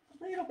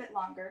a little bit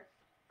longer.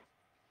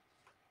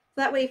 So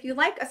that way, if you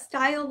like a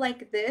style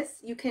like this,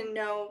 you can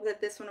know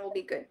that this one will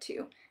be good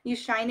too. You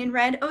shine in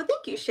red. Oh,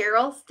 thank you,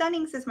 Cheryl.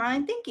 Stunning, says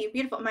Marlon. Thank you.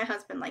 Beautiful. My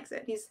husband likes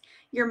it.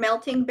 You're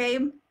melting,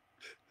 babe.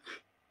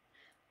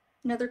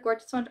 Another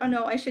gorgeous one. Oh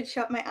no, I should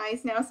shut my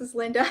eyes now, says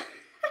Linda.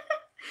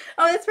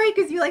 Oh, that's right,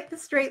 because you like the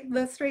straight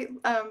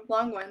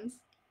long ones.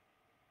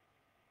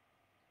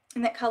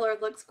 And that color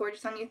looks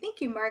gorgeous on you. Thank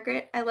you,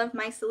 Margaret. I love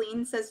my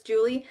Celine, says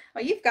Julie.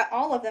 Oh, you've got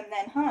all of them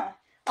then, huh?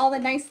 All the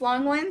nice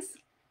long ones?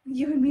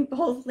 You and me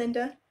both,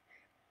 Linda.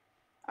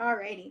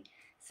 Alrighty,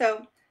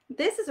 so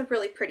this is a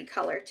really pretty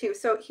color too.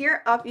 So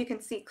here up you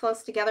can see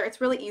close together.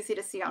 It's really easy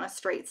to see on a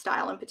straight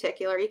style in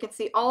particular. You can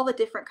see all the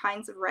different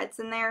kinds of reds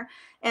in there,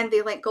 and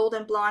the like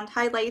golden blonde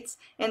highlights,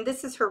 and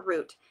this is her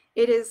root.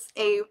 It is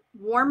a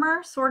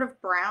warmer sort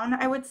of brown,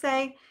 I would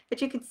say,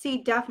 but you can see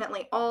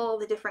definitely all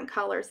the different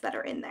colors that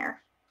are in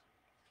there.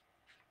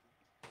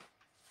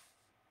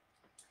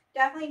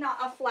 Definitely not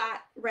a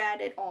flat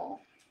red at all.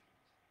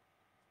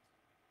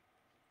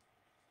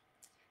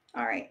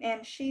 All right,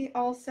 and she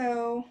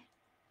also,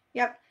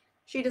 yep,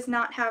 she does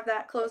not have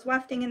that closed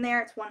wefting in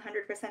there. It's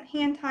 100%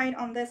 hand tied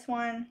on this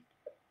one.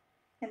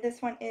 And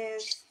this one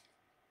is,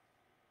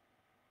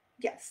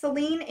 yes,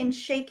 Celine in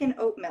Shaken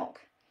Oat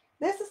Milk.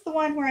 This is the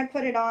one where I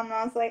put it on and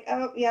I was like,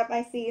 oh, yep,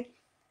 I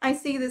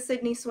see the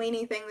Sydney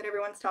Sweeney thing that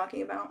everyone's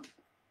talking about.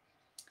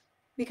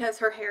 Because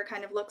her hair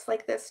kind of looks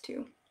like this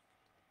too.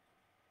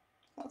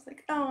 I was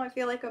like, oh, I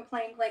feel like I'm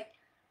playing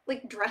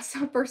like dress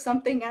up or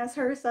something as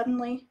her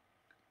suddenly.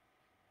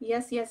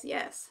 Yes, yes,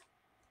 yes.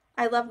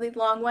 I love these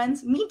long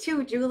ones. Me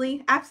too,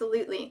 Julie.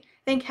 Absolutely.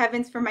 Thank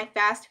heavens for my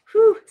fast.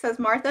 Whew, says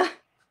Martha.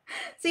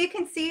 So you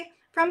can see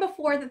from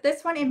before that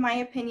this one, in my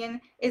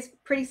opinion, is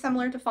pretty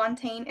similar to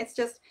Fontaine. It's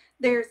just,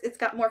 it's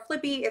got more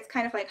flippy. It's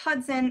kind of like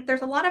Hudson.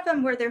 There's a lot of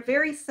them where they're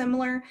very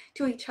similar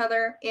to each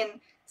other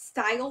in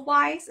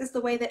style-wise, is the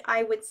way that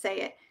I would say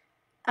it.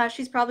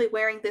 She's probably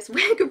wearing this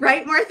wig,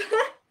 right, Martha?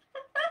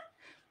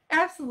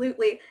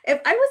 Absolutely.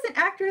 If I was an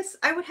actress,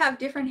 I would have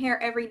different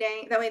hair every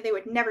day. That way they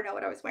would never know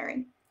what I was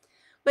wearing.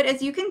 But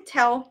as you can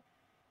tell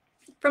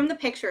from the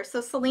picture,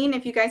 so Celine,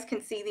 if you guys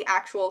can see the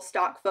actual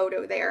stock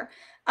photo there,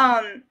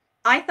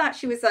 I thought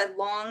she was a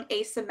long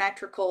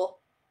asymmetrical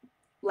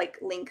like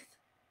length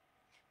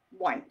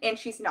one, and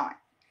she's not.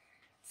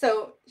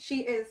 So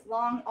she is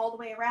long all the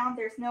way around.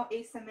 There's no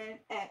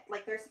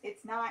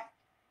it's not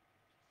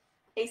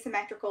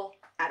asymmetrical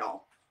at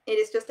all. It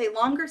is just a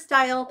longer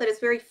style that is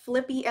very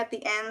flippy at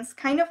the ends,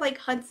 kind of like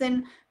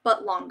Hudson,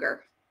 but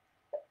longer.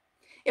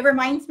 It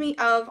reminds me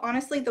of,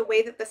 honestly, the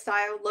way that the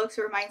style looks,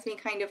 it reminds me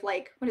kind of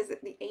like, what is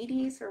it, the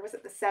 80s or was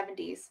it the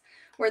 70s?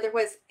 Where there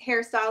was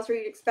hairstyles where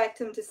you'd expect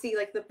them to see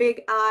like the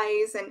big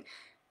eyes and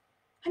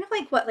kind of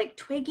like what, like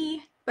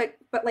Twiggy, but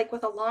like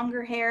with a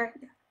longer hair.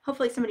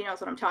 Hopefully somebody knows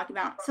what I'm talking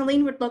about.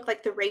 Celine would look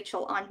like the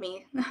Rachel on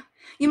me.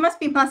 You must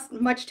be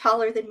much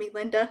taller than me,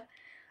 Linda.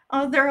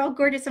 Oh, they're all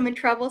gorgeous. I'm in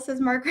trouble, says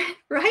Margaret.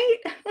 Right?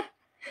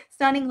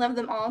 Stunning. Love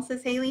them all,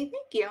 says Haley.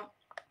 Thank you.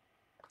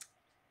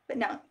 But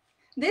no,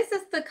 this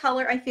is the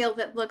color I feel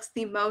that looks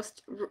the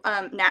most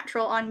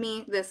natural on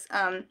me, this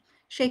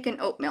shaken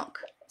oat milk.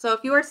 So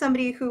if you are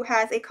somebody who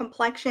has a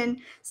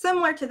complexion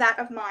similar to that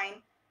of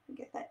mine,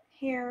 get that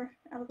hair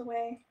out of the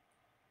way.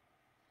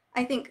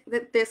 I think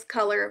that this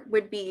color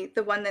would be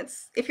the one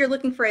that's, if you're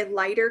looking for a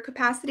lighter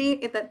capacity,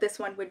 that this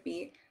one would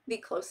be the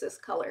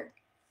closest color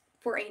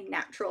for a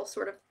natural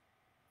sort of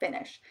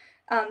finish.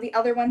 The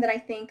other one that I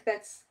think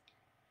that's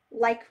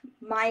like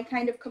my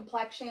kind of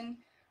complexion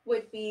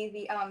would be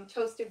the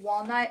toasted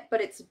walnut,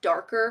 but it's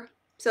darker.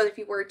 So if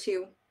you were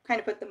to kind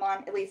of put them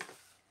on, at least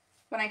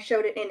when I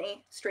showed it in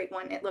a straight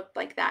one, it looked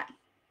like that.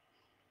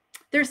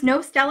 There's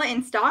no Stella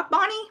in stock,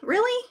 Bonnie?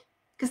 Really?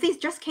 Because these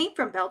just came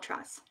from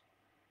Belletress.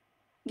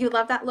 You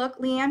love that look,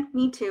 Leanne?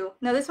 Me too.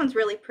 No, this one's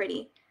really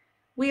pretty.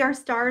 We are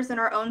stars in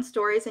our own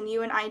stories, and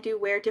you and I do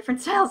wear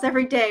different styles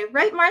every day.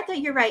 Right, Martha?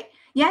 You're right.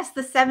 Yes,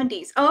 the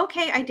 70s. Oh,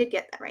 okay, I did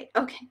get that right.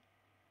 Okay.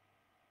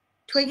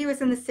 Twiggy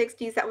was in the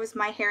 60s. That was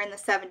my hair in the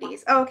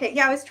 70s. Oh, okay.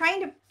 Yeah, I was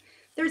trying to...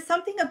 There's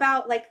something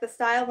about, like, the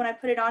style when I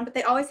put it on, but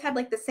they always had,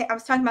 like, the same... I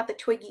was talking about the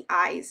Twiggy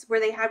eyes, where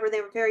they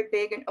were very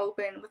big and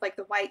open with, like,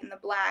 the white and the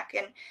black,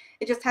 and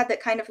it just had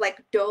that kind of,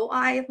 like, doe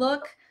eye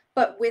look,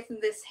 but with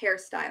this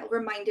hairstyle.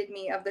 Reminded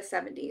me of the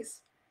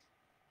 70s.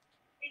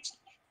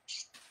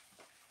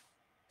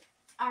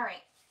 All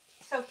right.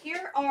 So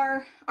here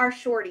are our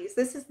shorties.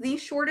 This is the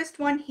shortest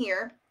one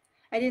here.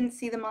 I didn't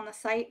see them on the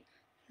site.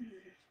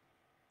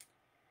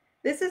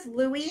 This is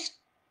Louie,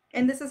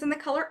 and this is in the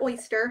color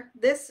Oyster.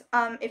 This,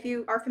 if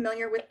you are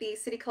familiar with the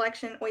City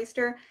Collection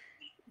Oyster,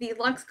 the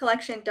Lux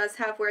collection does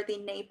have where the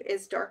nape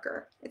is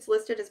darker. It's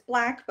listed as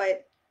black,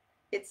 but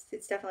it's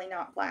definitely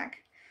not black.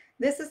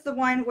 This is the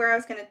one where I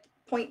was going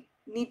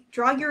to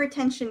draw your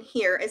attention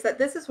here, is that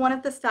this is one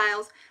of the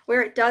styles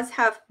where it does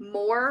have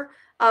more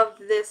of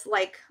this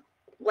like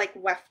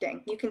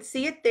wefting. You can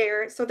see it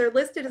there. So they're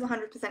listed as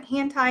 100%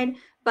 hand-tied,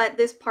 but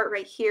this part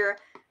right here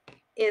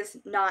is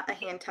not a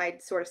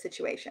hand-tied sort of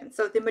situation.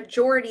 So the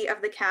majority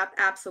of the cap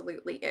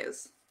absolutely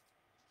is.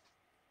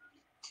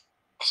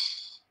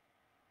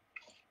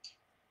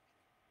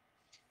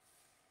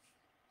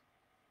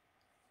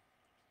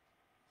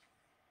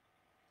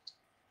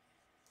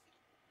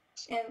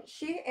 And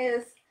she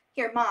is,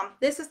 here, Mom,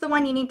 this is the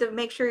one you need to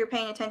make sure you're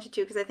paying attention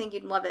to because I think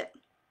you'd love it.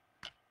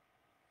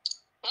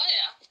 Oh,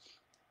 yeah.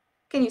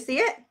 Can you see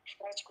it?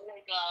 That's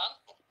really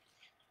good.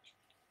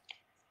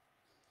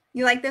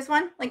 You like this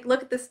one? Like,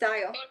 look at the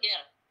style. Oh, yeah.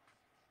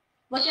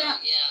 Look at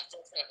it. Yeah,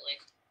 definitely.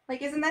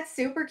 Like, isn't that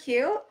super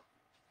cute?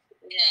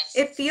 Yes.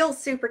 It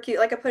feels super cute.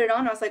 Like, I put it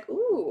on, I was like,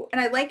 ooh.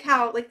 And I like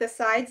how, like, the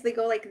sides, they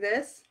go like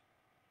this.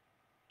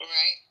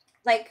 Right.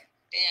 Like,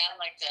 yeah, I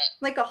like that.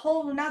 Like a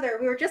whole nother,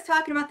 we were just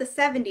talking about the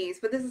 70s,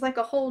 but this is like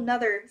a whole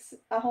nother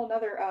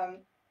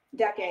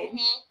decade. Mm-hmm.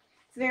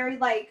 It's very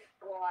like...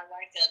 Oh, I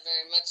like that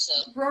very much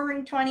so.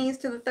 Roaring 20s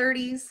to the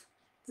 30s.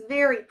 It's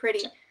very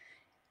pretty.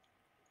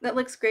 That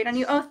looks great on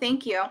you. Oh,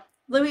 thank you.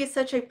 Louie is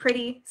such a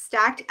pretty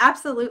stacked.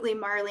 Absolutely,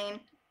 Marlene.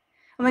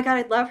 Oh my God,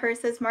 I love her,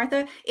 says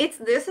Martha.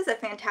 This is a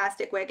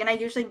fantastic wig, and I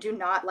usually do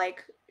not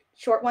like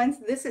short ones.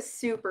 This is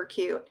super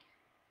cute.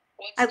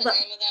 What's the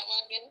name of that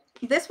one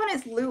again? This one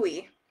is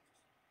Louie.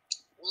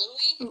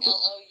 Louie?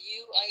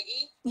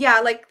 L-O-U-I-E? Yeah,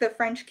 like the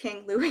French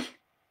king, Louis.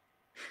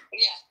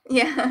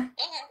 Yeah. Yeah. Okay.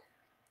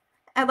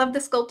 I love the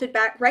sculpted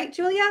back. Right,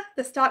 Julia?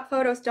 The stock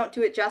photos don't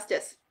do it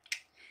justice.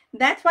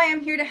 That's why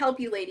I'm here to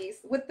help you ladies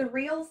with the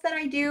reels that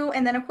I do,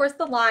 and then of course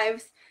the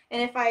lives.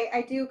 And if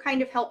I do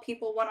kind of help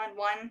people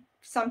one-on-one,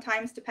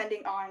 sometimes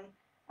depending on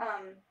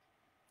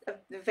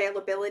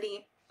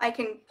availability, I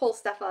can pull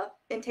stuff up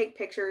and take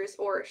pictures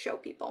or show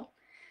people.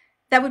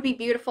 That would be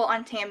beautiful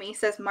on Tammy,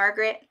 says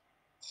Margaret.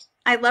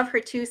 I love her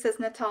too, says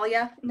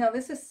Natalia. No,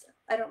 this is,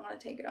 I don't want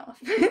to take it off.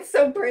 It's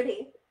so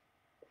pretty.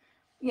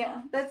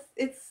 Yeah,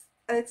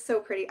 it's so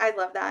pretty. I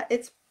love that.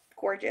 It's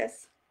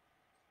gorgeous.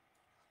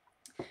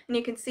 And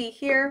you can see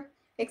here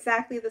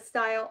exactly the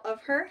style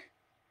of her.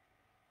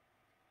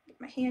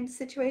 Get my hand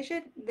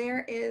situation.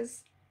 There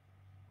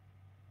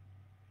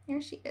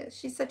she is.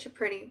 She's such a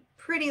pretty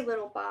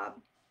little bob.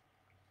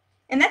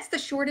 And that's the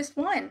shortest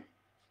one.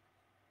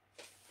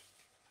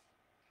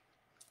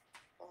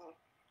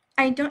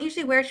 I don't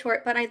usually wear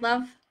short, but I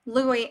love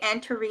Louie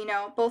and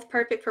Torino, both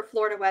perfect for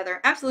Florida weather.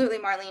 Absolutely,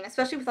 Marlene,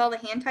 especially with all the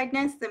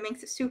hand-tiedness, that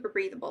makes it super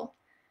breathable.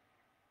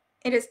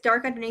 It is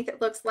dark underneath.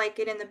 It looks like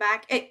it in the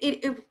back.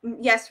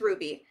 Yes,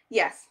 Ruby.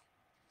 Yes.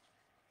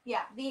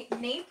 Yeah, the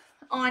nape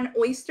on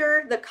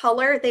Oyster, the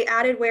color, they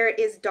added where it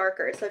is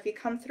darker. So if you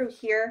come through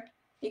here,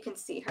 you can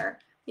see her.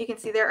 You can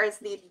see there is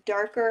the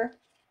darker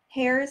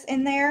hairs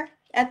in there.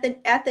 At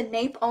the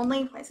nape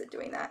only, why is it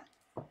doing that?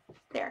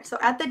 There. So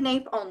at the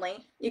nape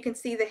only, you can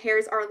see the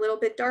hairs are a little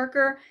bit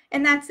darker,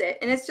 and that's it.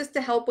 And it's just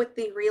to help with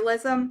the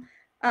realism.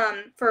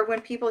 For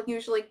when people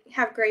usually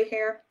have gray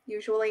hair,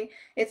 usually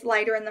it's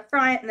lighter in the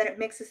front and then it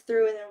mixes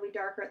through and then it'll be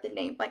darker at the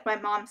nape. Like my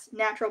mom's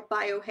natural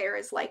bio hair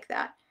is like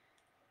that.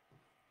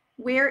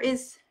 Where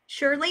is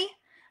Shirley?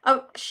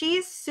 Oh,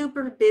 she's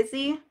super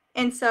busy,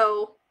 and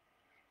so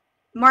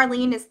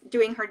Marlene is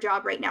doing her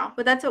job right now,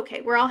 but that's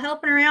okay. We're all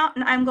helping her out,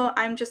 and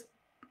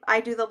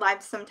I do the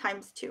lives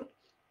sometimes too.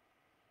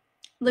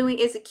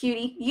 Louie is a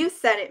cutie. You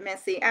said it,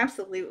 Missy.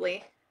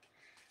 Absolutely.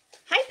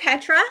 Hi,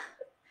 Petra.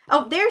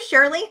 Oh, there's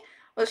Shirley.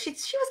 Well, she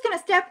was going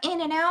to step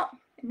in and out,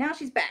 and now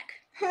she's back.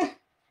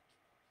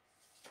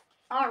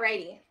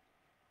 Alrighty.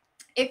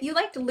 If you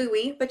liked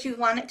Louie, but you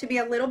want it to be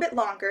a little bit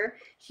longer,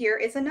 here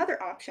is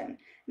another option.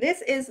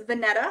 This is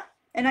Veneta,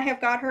 and I have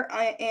got her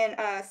in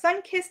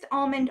Sunkissed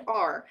Almond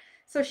R.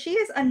 So she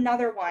is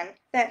another one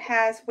that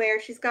has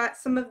where she's got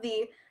some of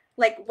the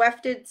like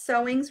wefted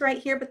sewings right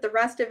here, but the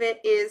rest of it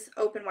is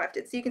open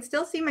wefted. So you can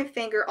still see my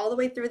finger all the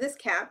way through this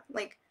cap,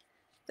 like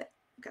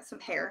got some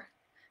hair.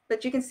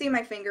 But you can see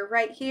my finger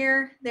right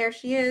here. There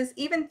she is,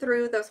 even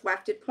through those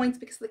wefted points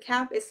because the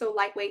cap is so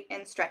lightweight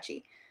and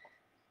stretchy.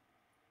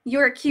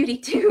 You're a cutie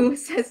too,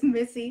 says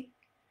Missy.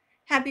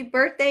 Happy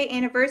birthday,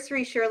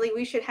 anniversary, Shirley.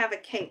 We should have a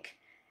cake.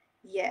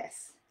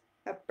 Yes,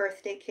 a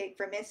birthday cake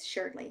for Miss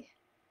Shirley.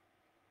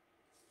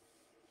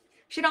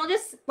 Should I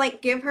just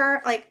like give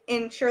her like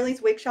in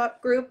Shirley's wig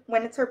shop group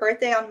when it's her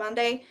birthday on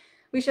Monday,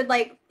 we should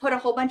like put a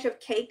whole bunch of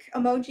cake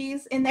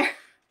emojis in there.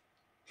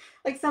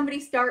 Like somebody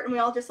start and we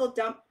all just will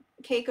dump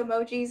cake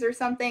emojis or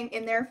something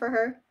in there for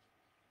her.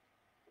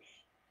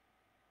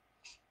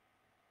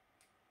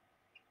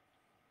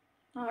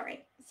 All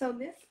right, so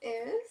this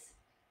is,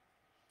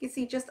 you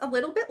see, just a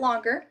little bit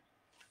longer.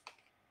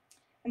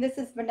 And this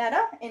is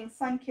Veneta in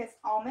Sunkissed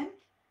Almond.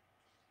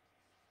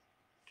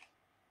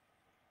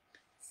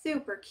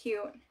 Super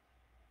cute.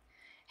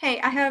 Hey,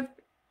 I have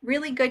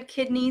really good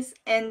kidneys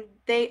and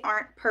they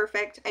aren't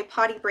perfect. A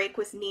potty break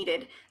was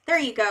needed. There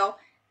you go.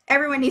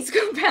 Everyone needs to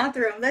go to the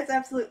bathroom. That's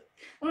absolute.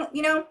 Well,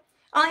 you know,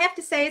 all I have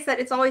to say is that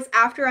it's always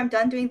after I'm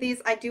done doing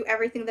these, I do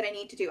everything that I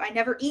need to do. I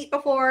never eat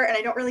before and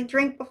I don't really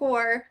drink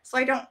before, so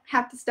I don't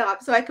have to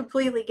stop. So I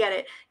completely get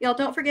it. Y'all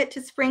don't forget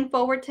to spring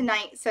forward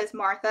tonight, says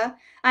Martha.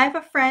 I have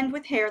a friend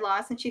with hair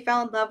loss and she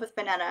fell in love with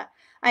Veneta.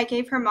 I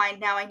gave her mine,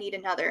 now I need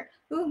another.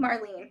 Ooh,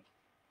 Marlene.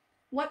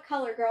 What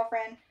color,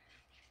 girlfriend?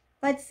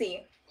 Let's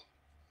see.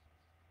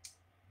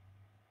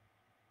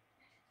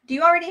 Do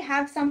you already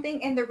have something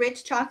in the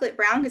rich chocolate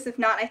brown? Because if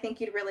not, I think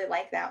you'd really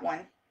like that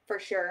one for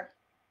sure.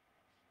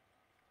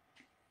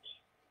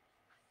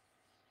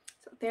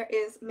 So there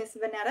is Miss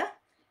Veneta.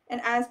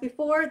 And as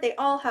before, they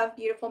all have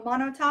beautiful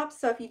monotops.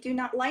 So if you do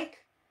not like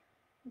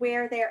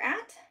where they're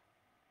at,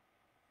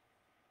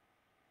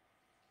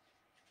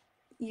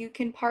 you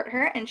can part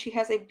her and she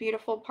has a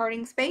beautiful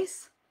parting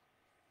space.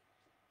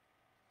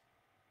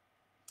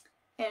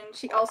 And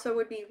she also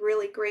would be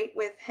really great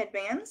with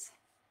headbands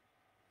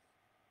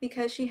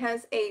because she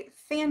has a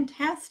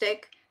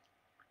fantastic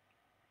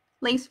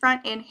lace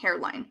front and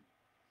hairline.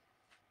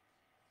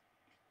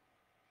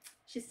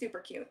 She's super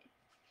cute.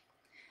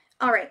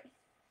 All right,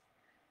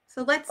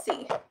 so let's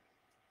see.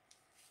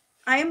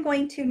 I am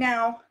going to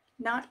now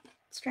not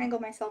strangle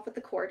myself with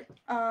the cord.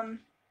 I'm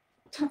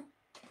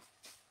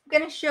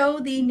going to show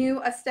the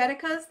new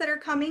Esteticas that are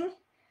coming.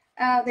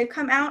 They've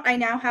come out. I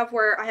now have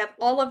where I have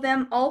all of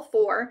them, all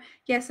four.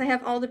 Yes, I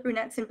have all the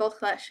brunettes in both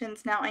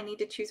collections. Now I need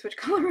to choose which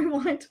color I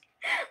want.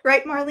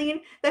 Right,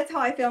 Marlene? That's how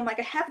I feel. I'm like,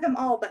 I have them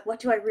all, but what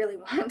do I really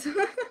want?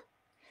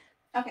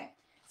 Okay,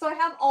 so I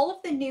have all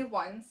of the new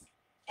ones.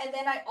 And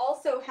then I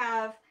also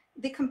have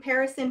the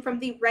comparison from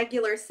the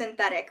regular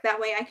synthetic. That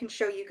way I can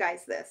show you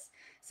guys this.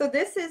 So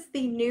this is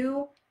the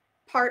new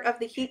part of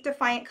the Heat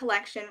Defiant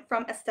collection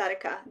from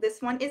Estetica.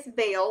 This one is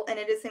Vale, and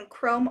it is in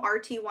Chrome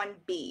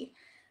RT1B.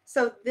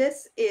 So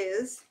this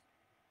is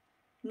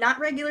not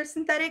regular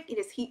synthetic, it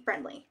is heat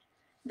friendly.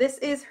 This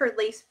is her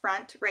lace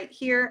front right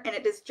here, and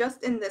it is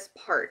just in this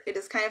part. It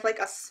is kind of like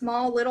a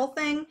small little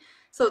thing.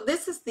 So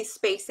this is the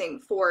spacing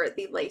for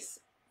the lace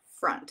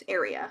front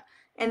area.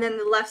 And then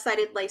the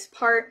left-sided lace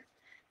part.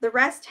 The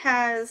rest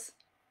has,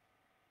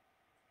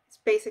 it's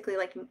basically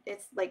like,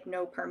 it's like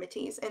no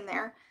permatease in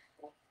there.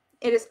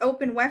 It is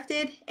open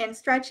wefted and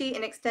stretchy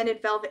and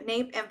extended velvet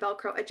nape and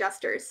Velcro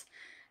adjusters.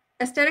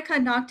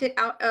 Estetica knocked it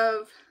out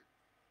of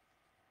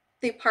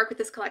the park with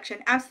this collection.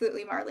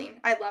 Absolutely, Marlene.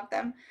 I love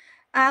them.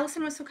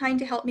 Allison was so kind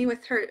to help me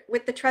with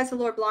the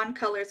Tresilor blonde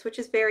colors, which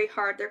is very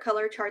hard. Their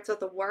color charts are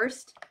the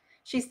worst.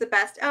 She's the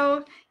best.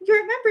 Oh, you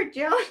remember,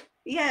 Joan?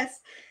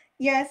 Yes.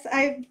 Yes,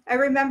 I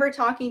remember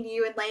talking to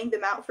you and laying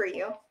them out for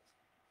you.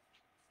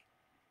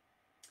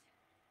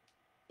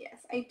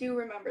 Yes, I do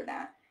remember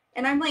that.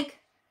 And I'm like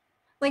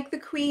the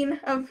queen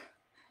of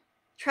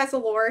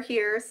Tresilor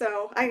here,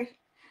 so I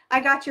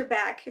got your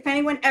back. If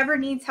anyone ever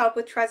needs help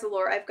with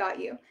Tresilor, I've got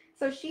you.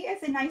 So she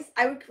is a nice,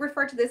 I would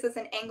refer to this as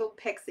an angled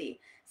pixie.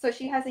 So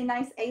she has a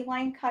nice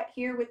A-line cut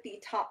here with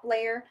the top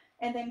layer,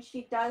 and then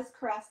she does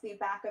caress the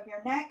back of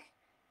your neck,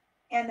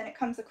 and then it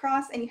comes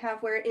across, and you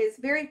have where it is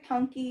very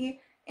punky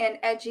and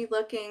edgy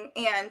looking,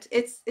 and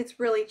it's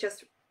really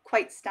just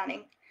quite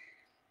stunning.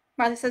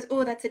 Martha says,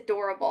 oh, that's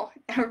adorable,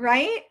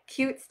 right?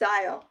 Cute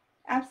style,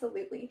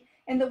 absolutely.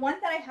 And the one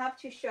that I have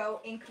to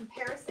show in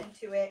comparison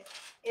to it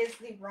is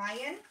the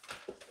Ryan.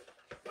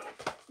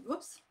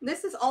 Whoops.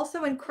 This is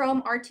also in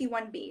Chrome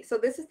RT1B. So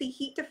this is the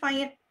Heat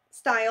Defiant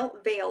style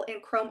Vale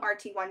in Chrome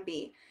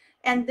RT1B.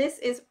 And this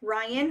is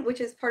Ryan,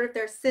 which is part of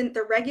their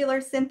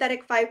regular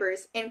synthetic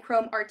fibers in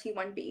Chrome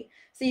RT1B.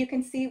 So you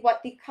can see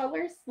what the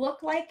colors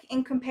look like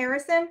in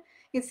comparison.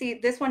 You can see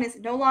this one is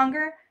no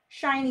longer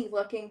shiny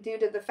looking due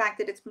to the fact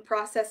that it's been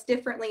processed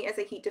differently as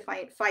a heat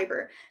defiant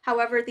fiber.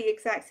 However, the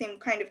exact same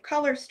kind of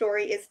color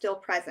story is still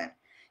present.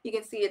 You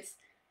can see it's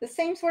the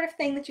same sort of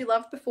thing that you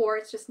loved before,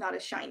 it's just not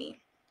as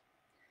shiny.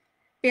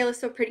 Vale is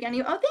so pretty on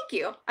you. Oh, thank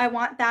you. I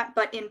want that,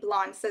 but in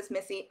blonde, says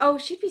Missy. Oh,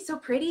 she'd be so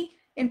pretty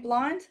in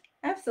blonde.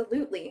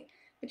 Absolutely.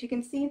 But you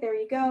can see, there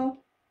you go.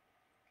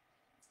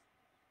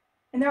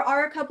 And there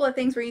are a couple of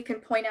things where you can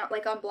point out,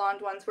 like on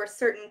blonde ones, where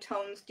certain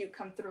tones do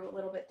come through a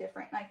little bit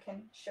different. And I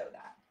can show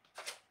that.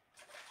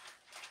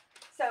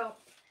 So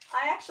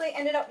I actually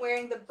ended up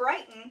wearing the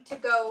Brighton to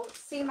go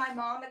see my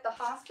mom at the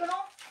hospital.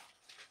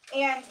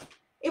 And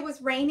it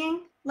was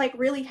raining, like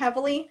really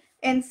heavily.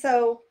 And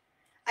so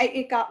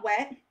it got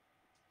wet.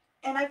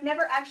 And I've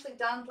never actually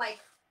done like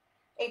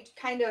a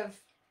kind of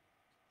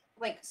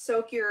like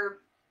soak your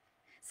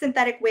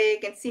synthetic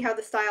wig and see how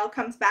the style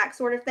comes back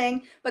sort of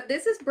thing. But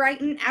this is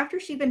Brighton after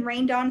she'd been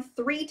rained on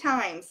 3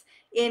 times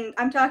in,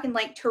 I'm talking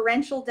like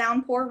torrential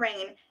downpour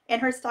rain,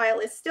 and her style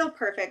is still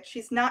perfect.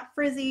 She's not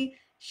frizzy.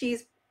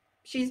 She's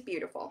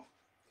beautiful.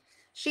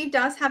 She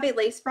does have a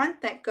lace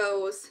front that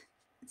goes,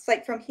 it's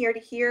like from here to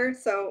here.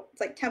 So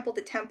it's like temple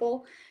to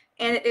temple,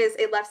 and it is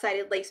a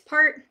left-sided lace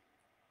part.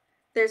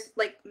 There's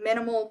like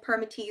minimal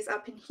permatease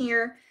up in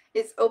here.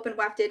 It's open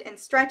wefted and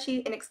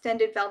stretchy, an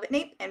extended velvet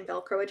nape, and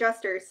Velcro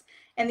adjusters.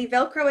 And the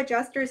Velcro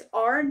adjusters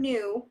are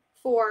new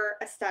for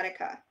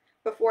Estetica.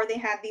 Before they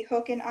had the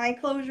hook and eye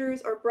closures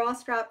or bra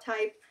strap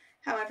type,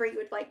 however you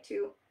would like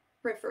to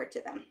refer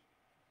to them.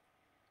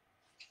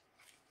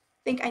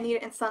 I think I need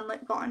it in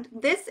Sunlit Blonde.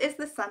 This is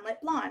the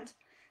Sunlit Blonde.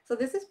 So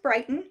this is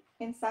Brighton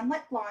in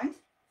Sunlit Blonde.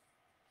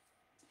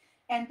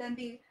 And then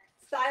the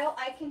style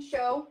I can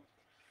show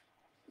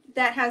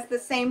that has the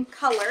same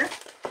color,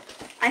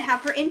 I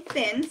have her in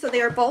thin, so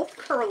they are both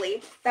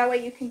curly. That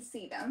way you can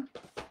see them.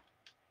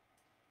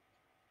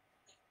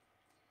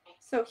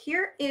 So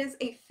here is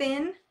a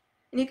thin,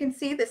 and you can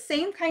see the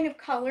same kind of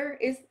color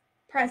is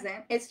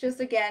present. It's just,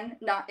 again,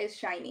 not as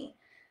shiny.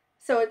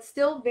 So it's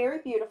still very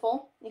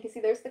beautiful. You can see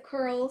there's the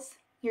curls.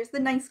 Here's the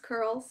nice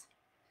curls.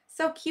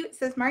 So cute,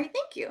 says Mari.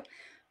 Thank you.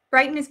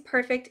 Brighton is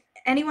perfect.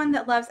 Anyone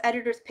that loves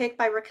Editor's Pick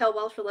by Raquel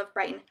Welch will love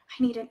Brighton.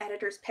 I need an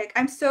Editor's Pick.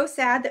 I'm so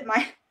sad that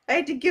I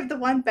had to give the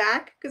one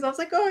back because I was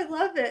like, oh, I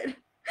love it.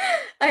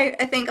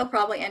 I think I'll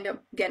probably end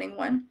up getting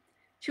one.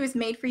 She was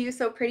made for you,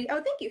 so pretty.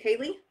 Oh, thank you,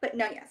 Haley. But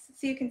no, yes.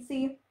 So you can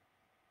see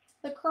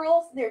the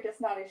curls. They're just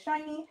not as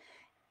shiny.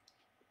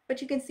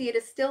 But you can see it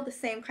is still the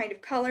same kind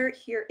of color.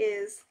 Here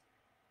is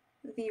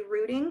the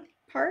rooting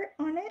part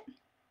on it.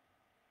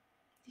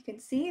 You can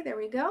see, there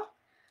we go.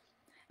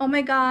 Oh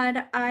my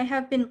God, I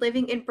have been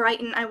living in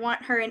Brighton. I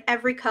want her in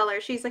every color.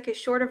 She's like a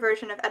shorter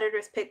version of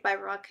Editor's Pick by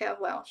Raquel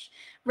Welch.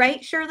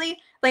 Right, Shirley?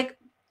 Like,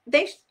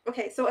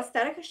 okay, so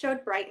Estetica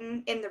showed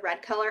Brighton in the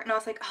red color, and I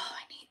was like, oh,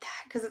 I need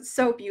that because it's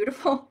so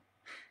beautiful.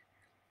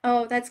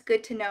 Oh, that's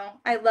good to know.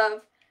 I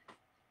love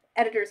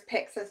Editor's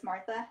Pick, says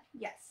Martha.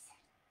 Yes.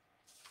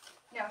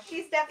 No,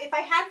 she's definitely, if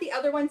I had the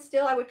other one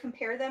still, I would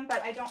compare them,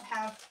 but I don't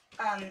have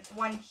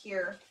one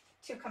here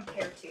to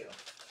compare to.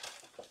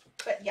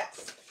 But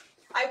yes.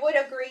 I would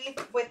agree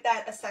with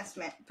that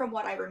assessment from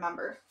what I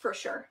remember, for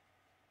sure.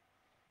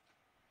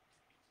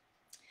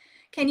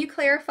 Can you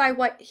clarify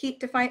what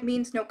heat defiant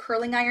means, no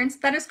curling irons?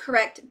 That is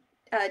correct,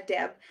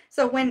 Deb.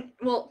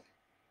 So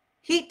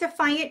heat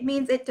defiant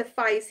means it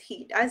defies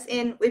heat, as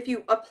in if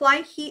you apply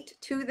heat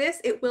to this,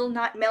 it will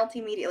not melt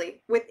immediately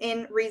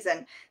within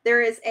reason.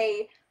 There is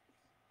a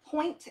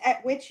point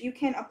at which you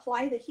can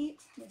apply the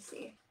heat. Let me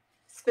see.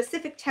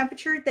 Specific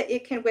temperature that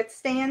it can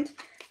withstand.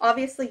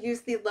 Obviously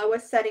use the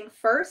lowest setting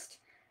first.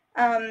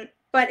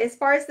 But as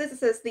far as this, it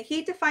says the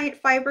heat defiant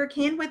fiber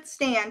can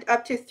withstand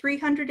up to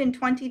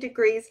 320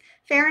 degrees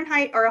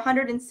Fahrenheit or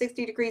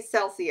 160 degrees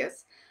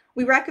Celsius.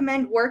 We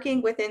recommend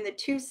working within the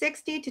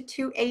 260 to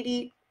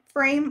 280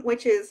 frame,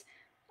 which is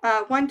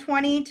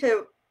 120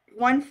 to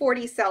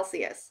 140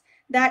 Celsius.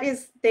 That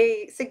is,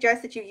 they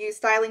suggest that you use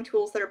styling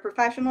tools that are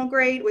professional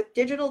grade with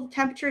digital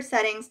temperature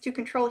settings to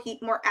control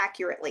heat more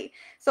accurately.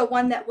 So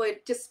one that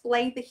would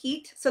display the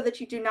heat so that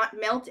you do not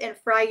melt and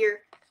fry your...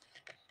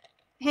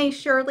 Hey,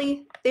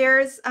 Shirley,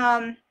 there's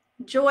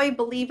Joy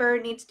Believer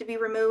needs to be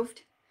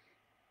removed.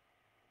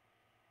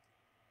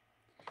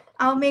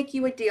 I'll make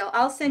you a deal.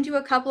 I'll send you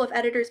a couple of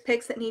Editor's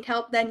Picks that need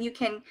help. Then you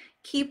can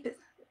keep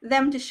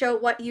them to show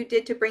what you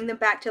did to bring them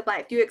back to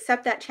life. Do you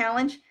accept that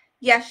challenge?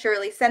 Yes,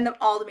 Shirley, send them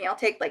all to me. I'll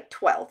take like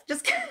 12.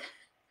 Just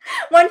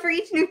one for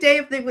each new day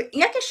of the week.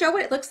 I can show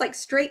what it looks like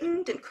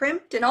straightened and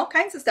crimped and all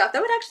kinds of stuff.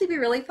 That would actually be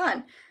really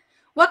fun.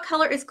 What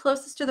color is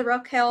closest to the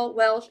Raquel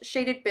Welch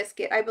Shaded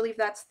Biscuit? I believe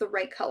that's the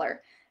right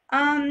color.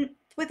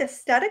 With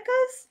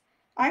Esteticas,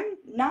 I'm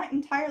not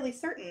entirely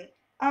certain.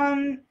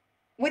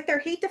 With their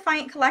Heat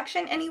Defiant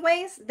collection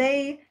anyways,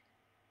 they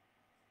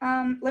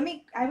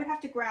I would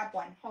have to grab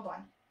one. Hold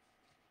on.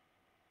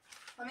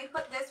 Let me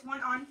put this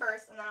one on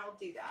first and then I'll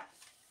do that.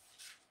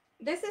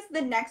 This is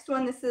the next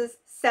one. This is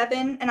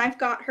 7 and I've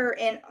got her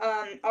in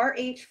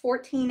RH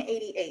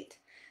 1488.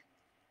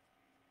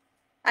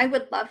 I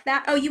would love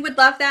that. Oh, you would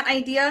love that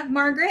idea,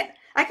 Margaret?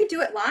 I could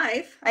do it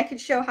live. I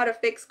could show how to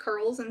fix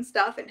curls and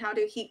stuff and how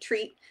to heat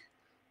treat.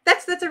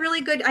 That's a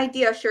really good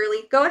idea,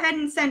 Shirley. Go ahead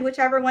and send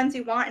whichever ones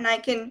you want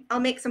and I'll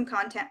make some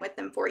content with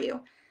them for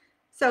you.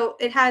 So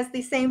it has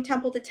the same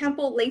temple to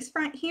temple lace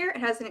front here.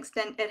 It has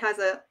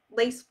a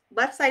lace,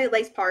 left-sided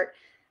lace part.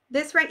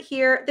 This right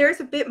here, there's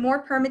a bit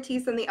more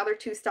permatease than the other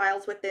two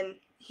styles within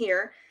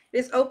here. It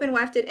is open,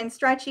 wefted, and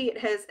stretchy. It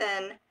has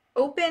an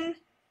open,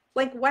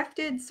 like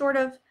wefted sort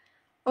of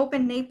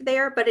open nape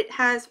there, but it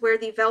has where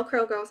the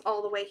Velcro goes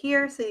all the way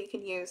here, so you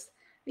can use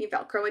the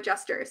Velcro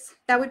adjusters.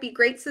 That would be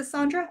great, says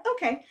Sandra.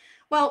 Okay.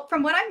 Well,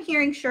 from what I'm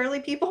hearing, Shirley,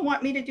 people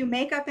want me to do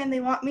makeup and they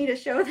want me to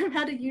show them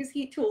how to use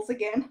heat tools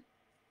again.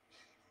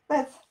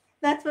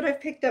 That's what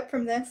I've picked up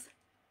from this.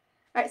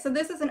 All right, so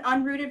this is an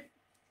unrooted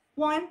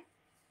one.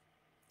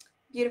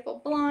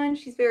 Beautiful blonde.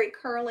 She's very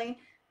curly.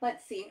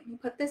 Let's see. Let me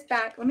put this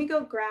back. Let me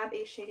go grab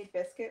a shaded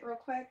biscuit real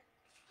quick.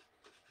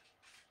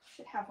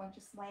 Should have one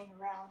just laying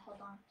around.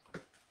 Hold on.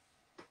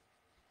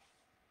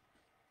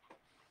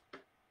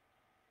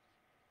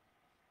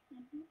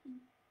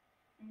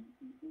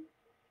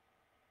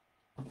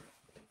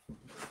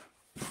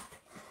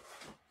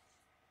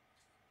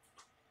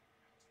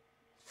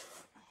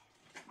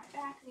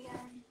 Back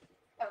again.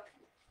 Okay.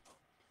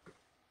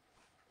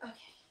 Okay.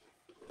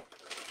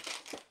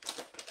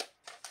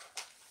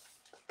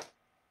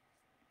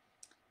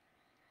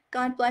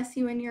 God bless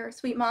you and your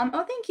sweet mom.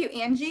 Oh, thank you,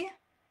 Angie.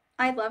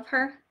 I love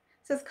her,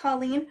 says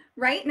Colleen.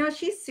 Right? No,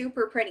 she's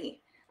super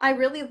pretty. I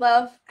really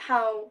love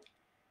how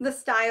the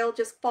style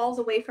just falls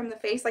away from the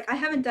face. Like, I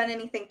haven't done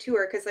anything to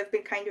her because I've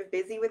been kind of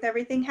busy with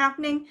everything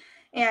happening,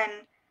 and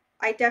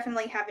I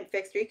definitely haven't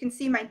fixed her. You can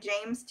see my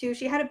James too.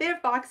 She had a bit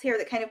of box hair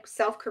that kind of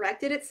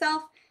self-corrected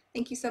itself.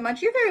 Thank you so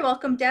much. You're very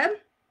welcome, Deb.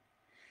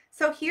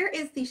 So here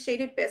is the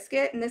shaded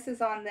biscuit, and this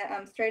is on the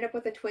Straight Up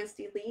with a Twist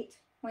Elite.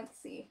 Let's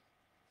see.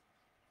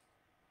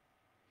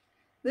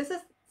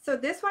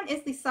 This one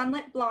is the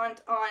Sunlit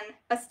Blonde on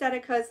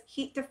Estetica's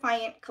Heat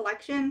Defiant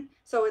collection.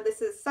 So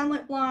this is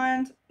Sunlit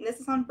Blonde, and this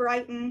is on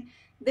Brighton.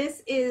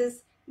 This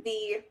is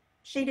the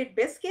shaded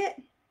biscuit,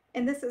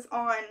 and this is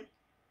on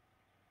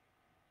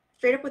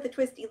Straight Up with a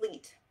Twist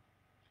Elite.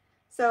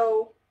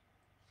 So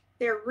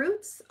their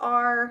roots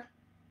are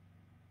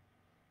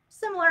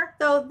similar,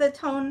 though the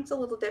tone's a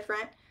little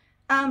different.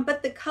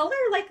 But the color,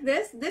 like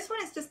this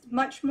one is just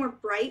much more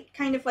bright,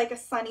 kind of like a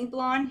sunny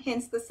blonde,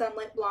 hence the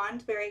Sunlit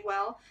Blonde very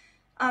well.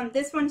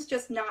 This one's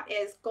just not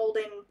as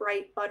golden,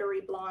 bright,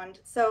 buttery blonde.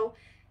 So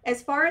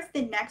as far as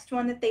the next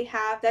one that they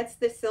have, that's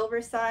the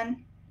Silver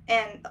Sun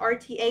and the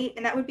RT8,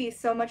 and that would be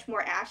so much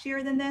more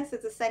ashier than this.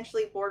 It's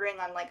essentially bordering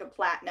on like a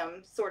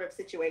platinum sort of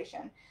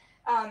situation.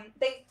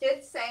 They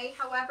did say,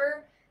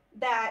 however,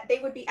 that they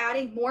would be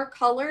adding more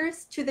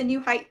colors to the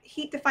new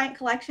Heat Defiant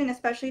collection,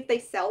 especially if they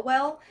sell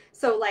well.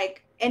 So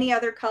like any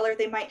other color,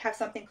 they might have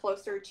something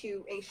closer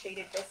to a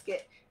shaded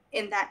biscuit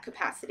in that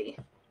capacity.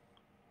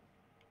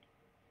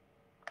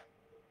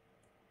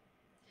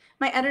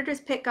 My editor's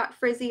pick got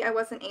frizzy. I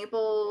wasn't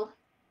able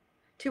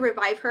to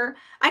revive her.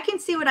 I can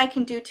see what I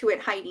can do to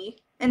it, Heidi.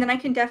 And then I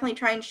can definitely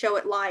try and show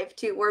it live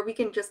too, or we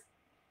can just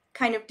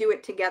kind of do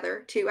it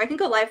together too. I can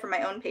go live from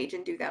my own page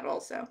and do that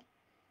also.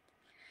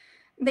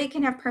 They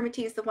can have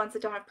permatease. The ones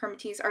that don't have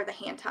permatease are the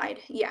hand-tied.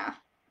 Yeah,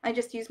 I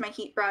just used my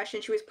heat brush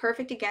and she was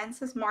perfect again,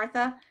 says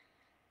Martha.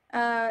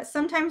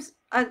 Sometimes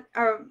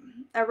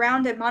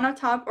around a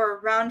monotop or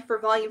around for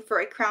volume for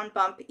a crown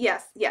bump.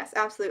 Yes, yes,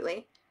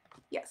 absolutely.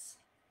 Yes.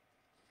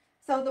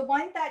 So the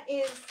one that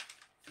is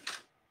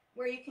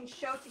where you can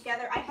show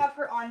together, I have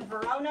her on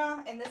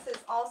Verona, and this is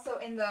also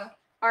in the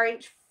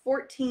RH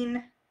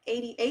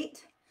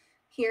 1488.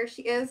 Here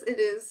she is. It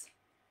is,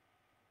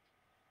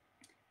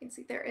 you can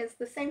see there is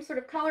the same sort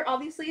of color.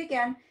 Obviously,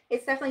 again,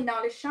 it's definitely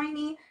not as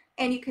shiny,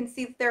 and you can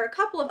see that there are a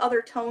couple of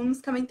other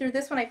tones coming through.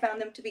 This one I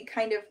found them to be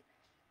kind of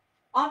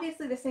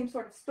obviously the same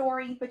sort of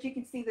story, but you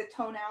can see the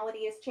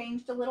tonality has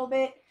changed a little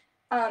bit.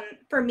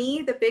 For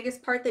me, the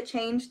biggest part that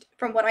changed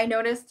from what I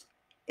noticed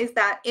is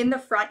that in the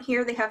front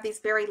here, they have these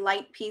very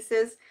light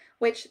pieces,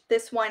 which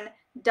this one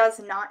does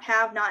not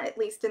have, not at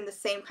least in the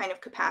same kind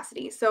of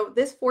capacity. So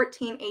this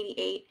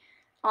 1488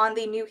 on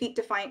the new Heat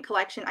Defiant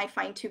collection, I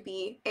find to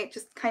be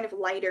just kind of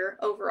lighter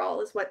overall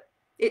is what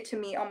it to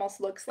me almost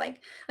looks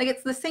like. Like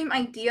it's the same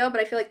idea, but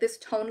I feel like this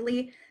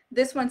tonally,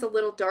 this one's a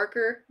little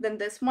darker than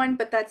this one,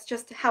 but that's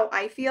just how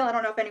I feel. I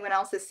don't know if anyone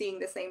else is seeing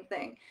the same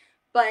thing,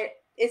 but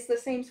it's the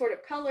same sort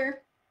of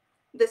color.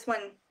 This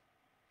one,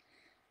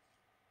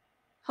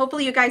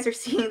 hopefully you guys are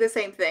seeing the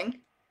same thing.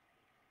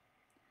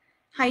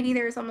 Heidi,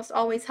 there is almost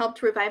always help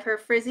to revive her.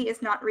 Frizzy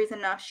is not reason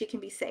enough. She can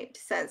be saved,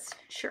 says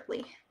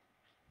Shirley.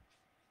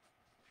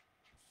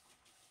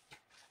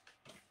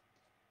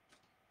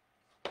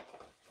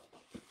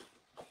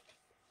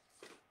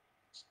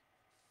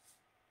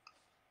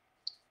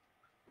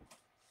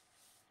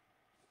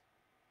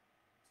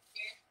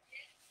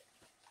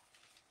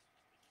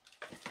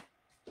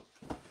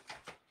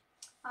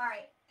 All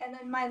right, and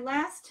then my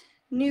last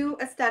new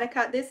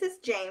Estetica, this is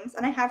James,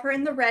 and I have her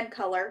in the red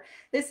color.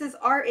 This is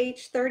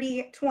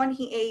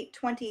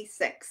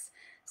RH302826.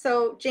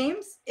 So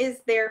James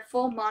is their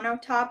full mono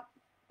top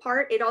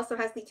part. It also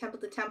has the temple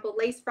to temple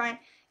lace front.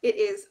 It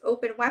is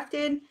open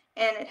wefted,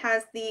 and it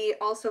has the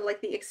also like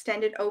the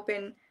extended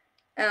open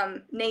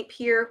nape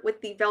here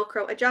with the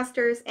Velcro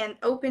adjusters and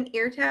open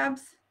ear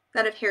tabs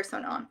that have hair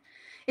sewn on.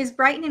 Is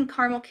Brighten and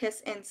Caramel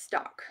Kiss in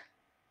stock?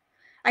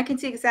 I can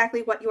see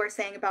exactly what you are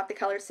saying about the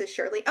colors, says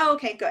Shirley. Oh,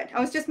 okay, good. I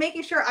was just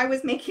making sure I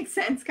was making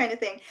sense kind of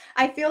thing.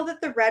 I feel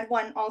that the red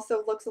one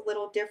also looks a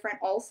little different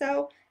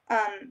also.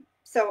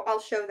 So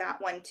I'll show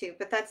that one too,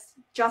 but that's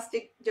just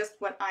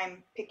what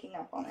I'm picking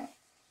up on it.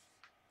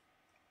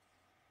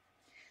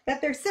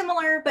 That they're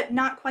similar, but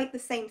not quite the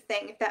same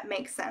thing, if that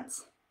makes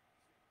sense.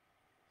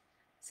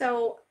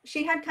 So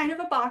she had kind of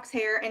a box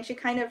hair and she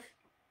kind of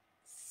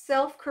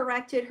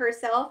self-corrected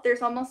herself.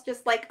 There's almost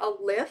just like a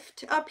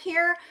lift up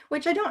here,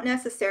 which I don't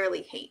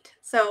necessarily hate.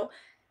 So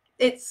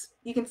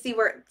you can see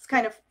where it's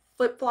kind of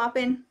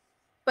flip-flopping,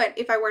 but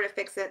if I were to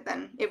fix it,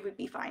 then it would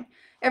be fine.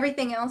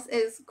 Everything else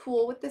is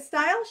cool with this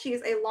style. She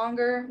is a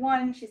longer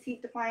one. She's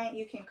heat defiant.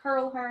 You can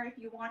curl her if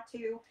you want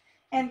to.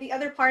 And the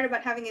other part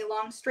about having a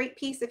long straight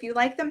piece, if you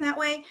like them that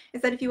way,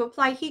 is that if you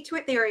apply heat to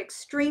it, they are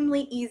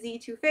extremely easy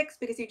to fix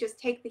because you just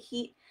take the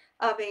heat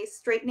of a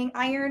straightening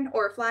iron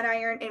or a flat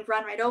iron and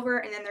run right over,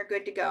 and then they're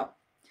good to go.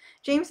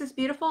 James is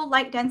beautiful,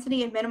 light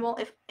density, and minimal,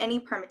 if any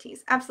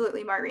permatease.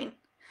 Absolutely, Marlene.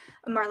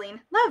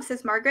 Love,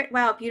 says Margaret.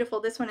 Wow, beautiful.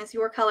 This one is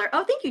your color.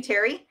 Oh, thank you,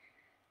 Terry.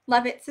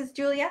 Love it, says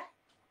Julia.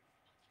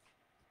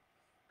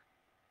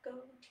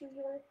 Go to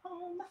your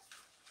home.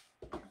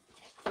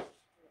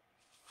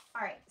 All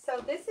right,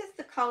 so this is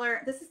the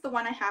color. This is the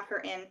one I have her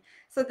in.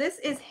 So this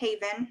is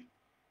Haven,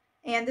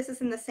 and this is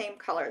in the same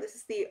color. This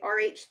is the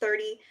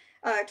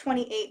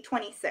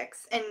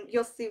RH302826, and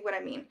you'll see what I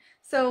mean.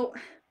 So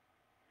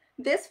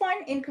this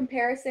one, in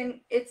comparison,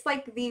 it's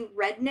like the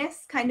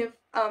redness kind of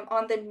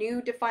on the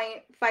new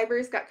Defiant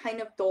fibers got kind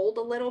of dulled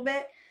a little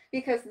bit,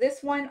 because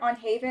this one on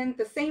Haven,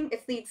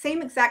 it's the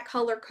same exact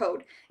color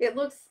code. It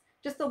looks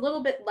just a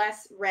little bit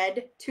less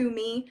red to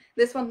me.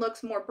 This one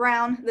looks more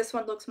brown. This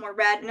one looks more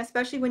red. And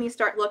especially when you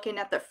start looking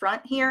at the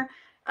front here,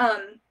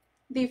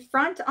 the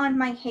front on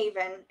my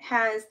Haven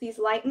has these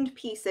lightened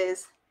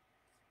pieces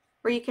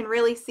where you can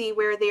really see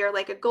where they are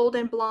like a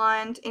golden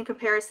blonde in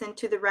comparison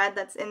to the red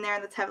that's in there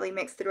and that's heavily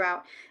mixed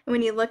throughout. And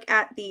when you look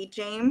at the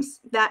James,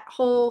 that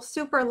whole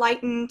super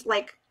lightened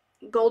like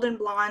golden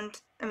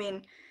blonde, I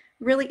mean,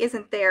 really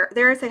isn't there.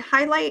 There is a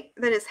highlight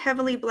that is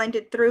heavily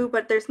blended through,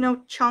 but there's no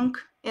chunk,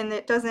 and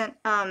it doesn't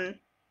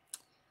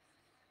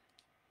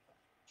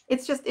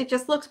it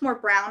just looks more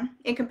brown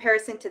in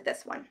comparison to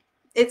this one.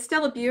 It's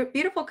still a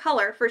beautiful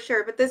color for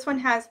sure, but this one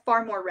has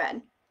far more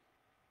red.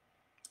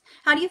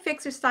 How do you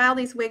fix or style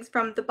these wigs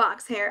from the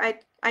box hair?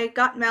 I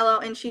got Mellow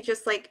and she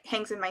just like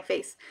hangs in my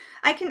face.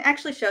 I can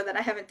actually show that.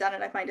 I haven't done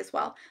it. I might as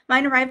well.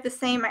 Mine arrived the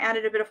same. I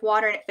added a bit of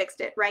water and it fixed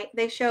it, right?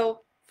 They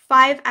show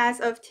 5 as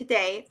of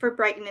today for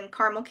Brighten and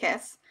Caramel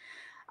Kiss.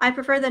 I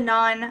prefer the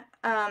non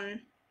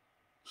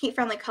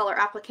heat-friendly color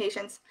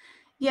applications.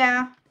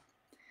 Yeah,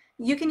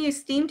 you can use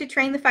steam to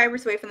train the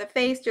fibers away from the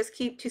face. Just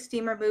keep to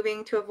steam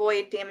removing to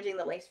avoid damaging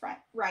the lace front.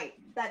 Right,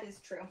 that is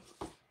true.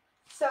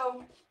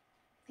 So,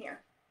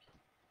 here.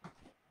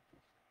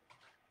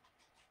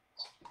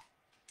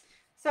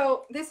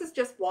 So this is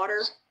just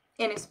water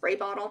in a spray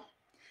bottle.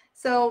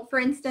 So for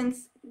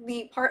instance,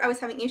 the part I was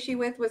having issue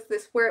with was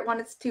this where it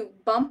wanted to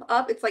bump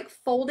up. It's like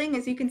folding,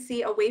 as you can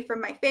see, away from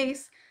my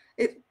face,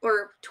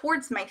 or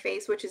towards my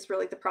face, which is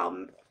really the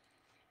problem.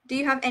 Do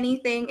you have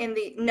anything in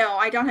the, no,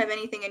 I don't have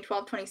anything in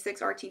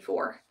 1226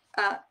 RT4,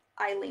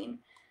 Eileen.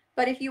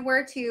 But if you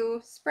were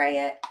to spray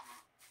it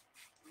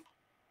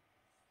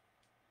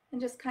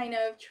and just kind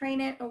of train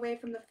it away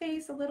from the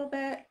face a little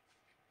bit,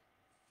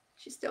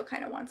 she still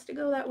kind of wants to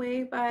go that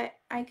way, but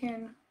I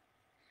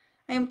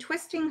am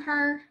twisting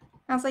her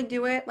as I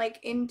do it, like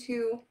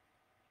into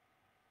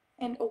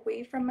and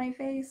away from my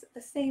face at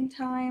the same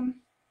time.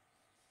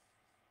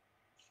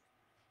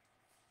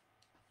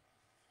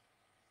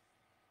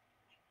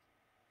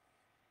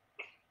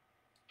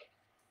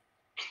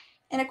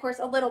 And of course,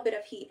 a little bit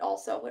of heat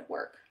also would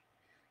work.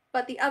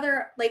 But the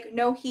other, like,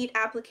 no heat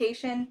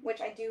application, which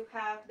I do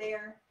have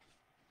there,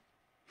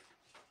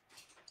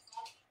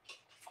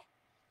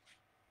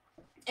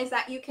 is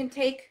that you can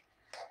take,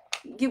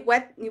 you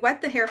wet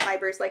the hair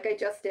fibers like I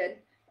just did,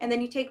 and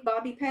then you take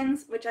bobby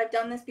pins, which I've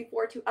done this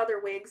before to other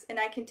wigs, and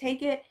I can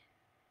take it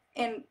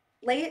and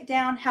lay it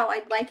down how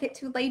I'd like it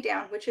to lay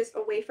down, which is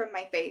away from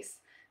my face.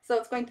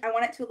 So I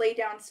want it to lay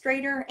down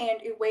straighter and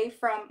away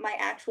from my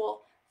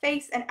actual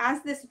face, and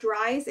as this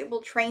dries, it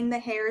will train the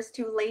hairs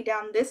to lay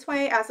down this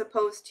way as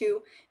opposed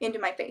to into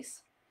my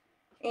face.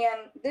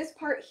 And this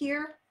part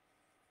here,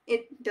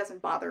 it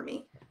doesn't bother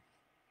me.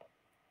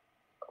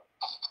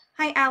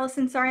 Hi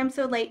Allison, sorry I'm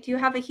so late. Do you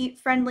have a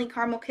heat-friendly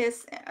caramel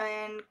kiss?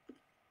 And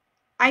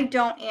I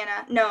don't,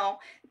 Anna. No.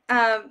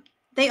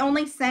 They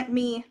only sent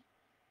me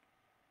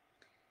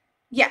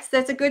Yes,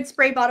 that's a good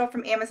spray bottle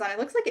from Amazon. It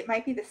looks like it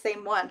might be the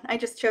same one. I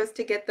just chose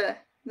to get the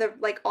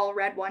like all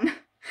red one.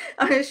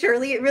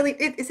 Shirley,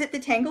 is it the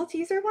Tangle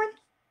Teaser one?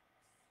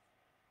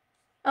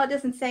 Oh, it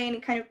doesn't say any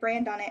kind of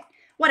brand on it.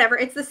 Whatever,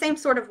 it's the same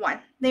sort of one.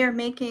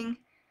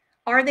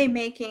 Are they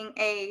making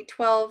a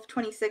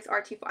 1226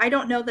 RT4? I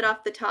don't know that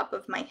off the top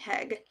of my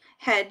head,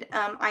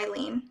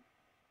 Eileen.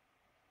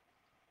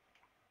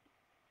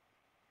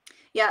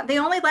 Yeah, they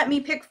only let me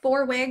pick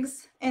 4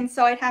 wigs, and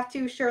so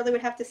Shirley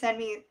would have to send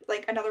me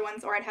like another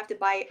ones, or I'd have to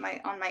buy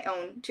it on my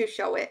own to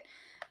show it.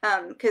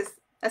 Because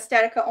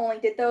Estetica only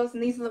did those,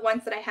 and these are the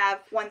ones that I have,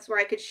 ones where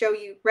I could show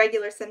you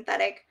regular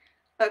synthetic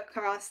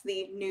across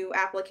the new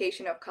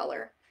application of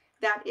color.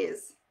 That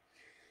is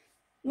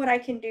what I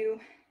can do,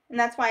 and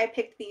that's why I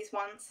picked these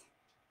ones.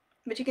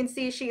 But you can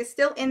see she is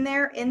still in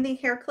there in the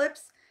hair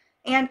clips,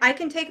 and I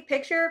can take a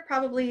picture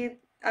probably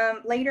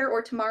later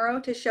or tomorrow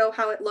to show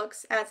how it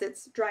looks as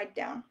it's dried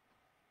down.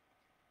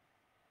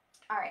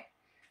 All right,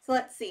 so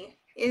let's see.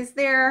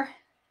 You're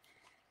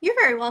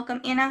very welcome,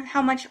 Anna.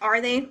 How much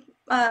are they,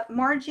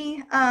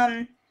 Margie?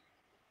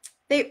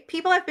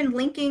 People have been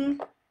linking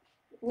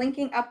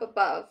up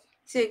above.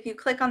 So if you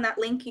click on that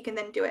link, you can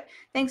then do it.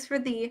 Thanks for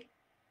the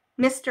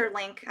Mr.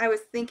 link. I was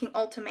thinking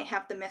Ulta may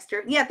have the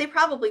Mr. Yeah, they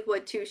probably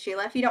would too,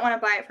 Sheila, if you don't want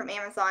to buy it from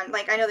Amazon.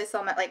 Like, I know they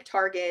sell them at like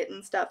Target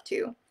and stuff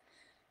too.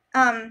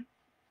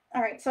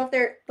 All right, so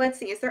let's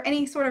see, is there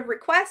any sort of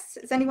requests?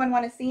 Does anyone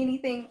want to see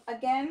anything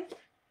again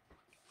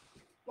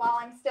while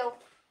I'm still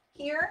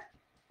here?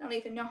 I don't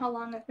even know how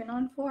long I've been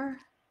on for.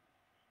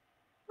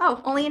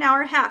 Oh, only an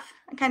hour and a half.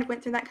 I kind of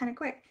went through that kind of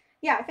quick.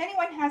 Yeah, if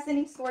anyone has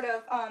any sort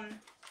of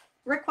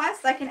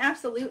requests, I can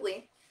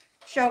absolutely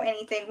show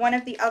anything. One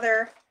of the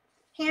other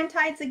hand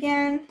ties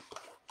again,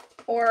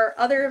 or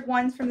other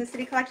ones from the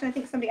City Collection. I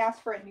think somebody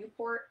asked for a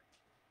Newport.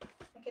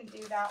 I can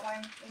do that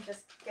one and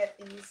just get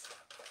these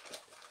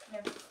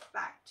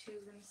back to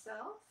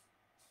themselves.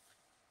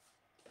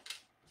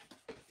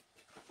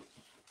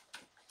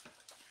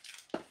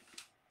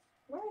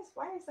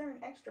 Why is there an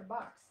extra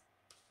box?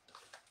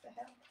 What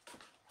the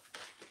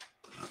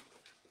hell?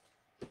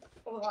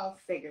 Well, I'll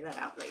figure that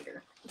out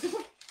later.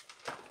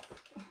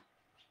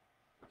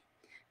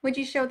 Would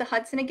you show the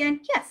Hudson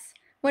again? Yes.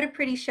 What a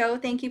pretty show.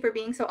 Thank you for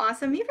being so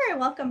awesome. You're very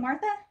welcome,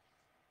 Martha.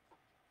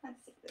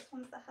 Let's see. This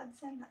one's the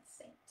Hudson. That's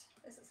Saint.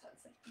 This is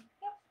Hudson.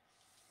 Yep.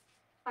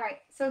 All right.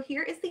 So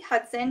here is the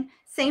Hudson.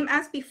 Same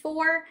as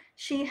before.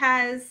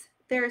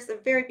 There's a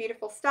very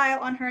beautiful style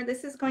on her.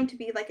 This is going to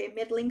be like a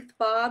mid-length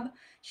bob.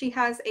 She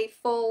has a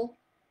full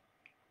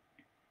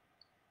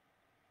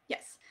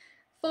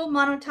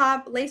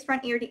monotop, lace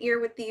front ear to ear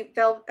with the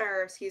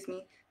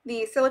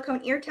the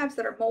silicone ear tabs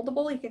that are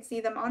moldable. You can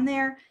see them on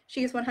there.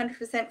 She is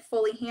 100%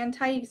 fully hand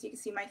tied, so you can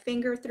see my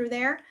finger through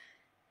there.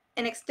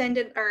 An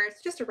extended, or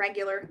it's just a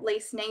regular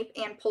lace nape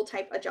and pull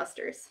type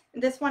adjusters.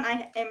 This one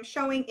I am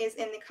showing is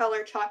in the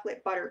color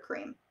Chocolate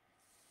Buttercream.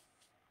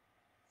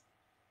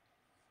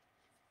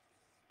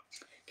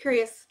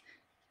 Curious,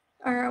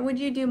 would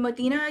you do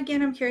Modena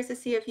again? I'm curious to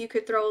see if you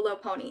could throw a low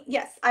pony.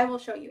 Yes, I will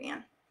show you,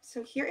 Anne.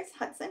 So here is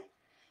Hudson.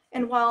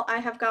 And while I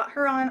have got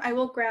her on, I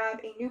will grab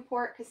a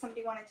Newport because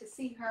somebody wanted to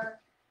see her.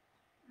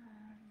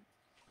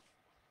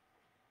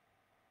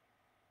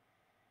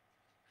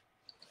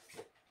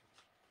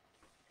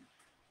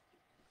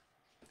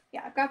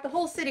 Yeah, I've got the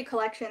whole City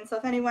Collection, so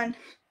if anyone,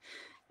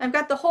 I've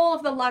got the whole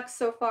of the Lux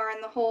so far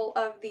and the whole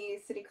of the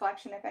City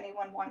Collection if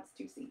anyone wants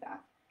to see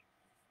that.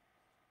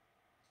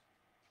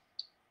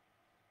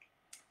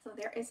 So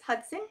there is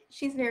Hudson.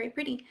 She's very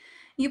pretty.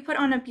 You put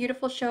on a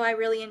beautiful show. I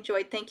really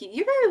enjoyed. Thank you.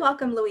 You're very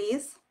welcome,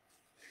 Louise.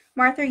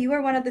 Martha, you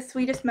are one of the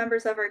sweetest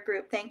members of our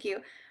group. Thank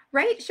you.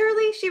 Right,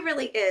 Shirley? She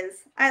really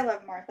is. I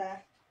love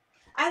Martha.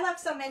 I love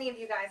so many of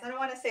you guys. I don't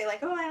want to say like,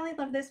 oh, I only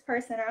love this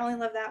person or I only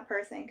love that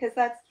person, because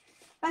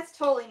that's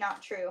totally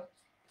not true.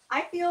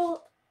 I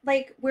feel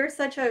like we're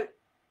such a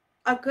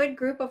good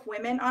group of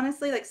women,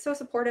 honestly, like so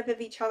supportive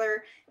of each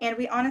other, and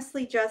we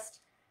honestly just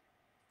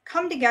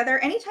come together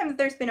anytime that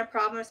there's been a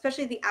problem,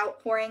 especially the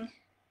outpouring.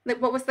 Like,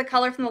 what was the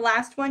color from the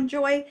last one,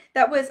 Joy?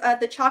 That was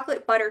the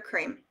Chocolate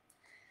Buttercream.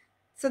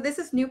 So this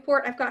is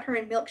Newport. I've got her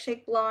in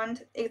Milkshake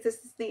Blonde. This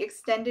is the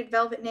extended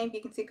velvet nape.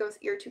 You can see it goes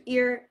ear to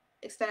ear,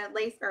 extended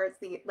lace, or it's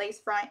the lace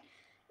front.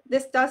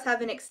 This does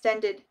have an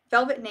extended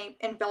velvet nape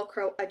and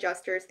Velcro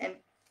adjusters and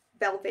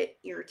velvet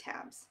ear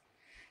tabs.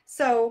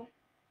 So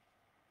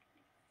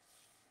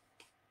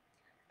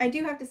I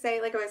do have to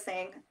say, like I was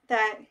saying,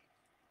 that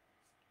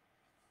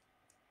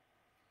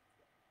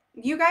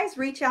you guys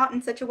reach out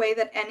in such a way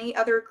that any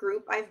other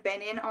group I've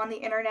been in on the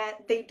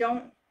internet, they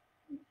don't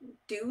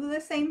do the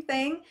same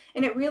thing,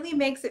 and it really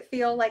makes it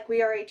feel like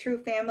we are a true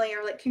family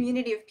or like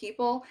community of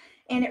people.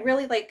 And it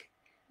really, like,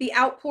 the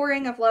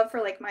outpouring of love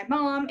for like my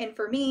mom and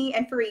for me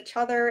and for each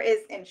other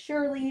and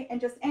Shirley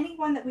and just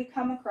anyone that we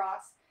come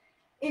across,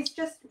 it's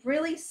just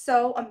really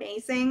so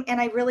amazing.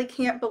 And I really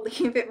can't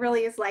believe it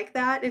really is like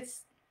that.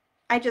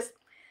 I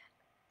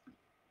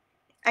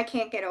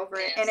can't get over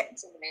it. Yes, And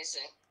it's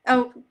amazing.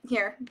 Oh,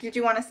 here, did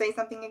you want to say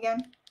something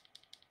again?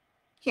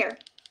 Here.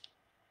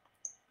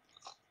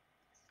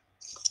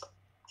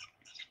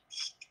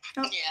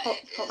 Oh, Yeah,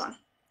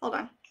 hold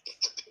on.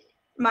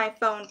 My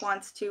phone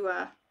wants to,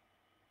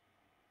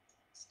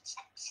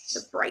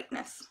 the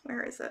brightness.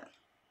 Where is it?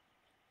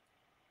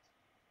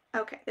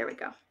 Okay, there we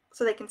go.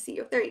 So they can see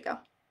you. There you go.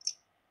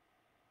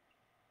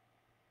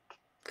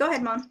 Go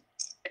ahead, Mom.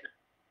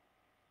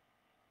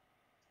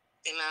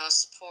 the amount of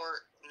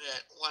support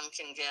that one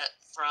can get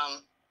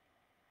from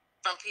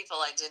people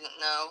I didn't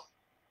know,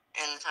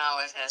 and how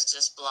it has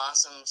just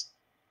blossomed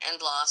and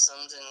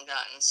blossomed and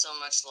gotten so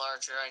much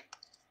larger. I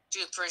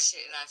do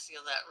appreciate it, and I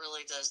feel that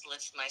really does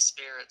lift my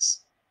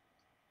spirits.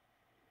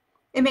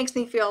 It makes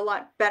me feel a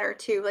lot better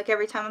too. Like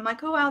every time I'm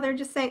like, oh wow, they're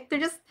just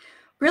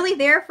really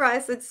there for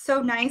us. It's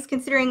so nice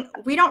considering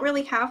we don't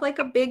really have like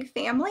a big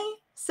family.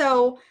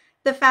 So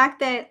the fact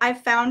that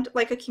I've found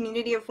like a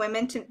community of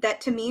women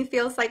that to me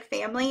feels like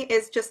family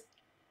is just,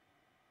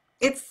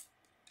 it's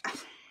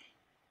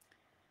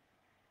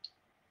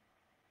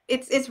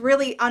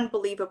really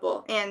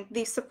unbelievable. And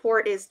the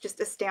support is just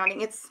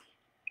astounding.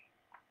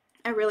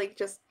 I really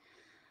just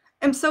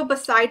am so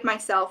beside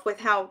myself with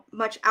how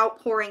much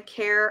outpouring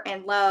care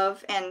and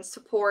love and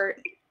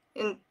support,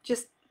 and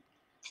just,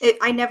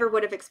 I never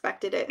would have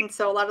expected it. And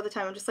so a lot of the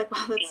time I'm just like,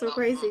 wow, that's so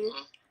crazy.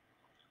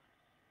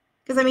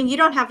 Because I mean, you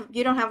don't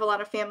have a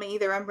lot of family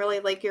either. I'm really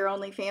like your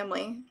only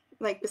family,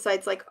 like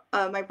besides like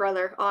my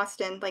brother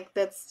Austin. Like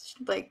that's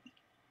it.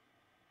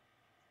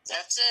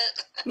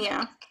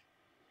 Yeah.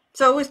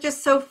 So it was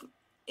just so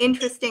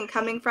interesting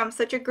coming from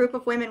such a group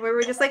of women where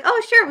we're just like,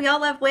 oh sure, we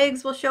all love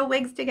wigs, we'll show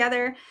wigs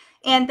together,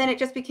 and then it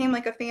just became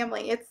like a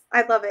family.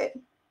 I love it.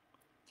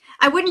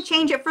 I wouldn't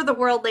change it for the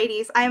world,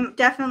 ladies. I'm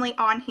definitely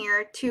on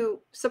here to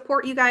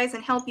support you guys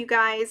and help you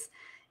guys,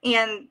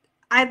 and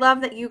I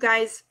love that you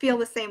guys feel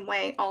the same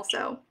way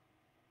also.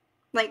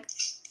 Like,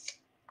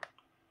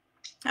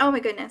 oh my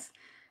goodness.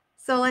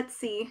 So let's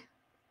see.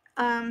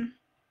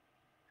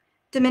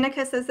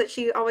 Dominica says that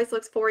she always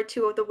looks forward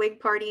to the wig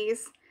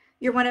parties.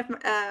 You're one of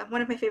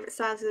my favorite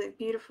styles. Is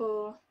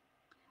beautiful.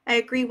 I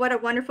agree. What a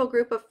wonderful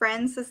group of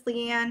friends, says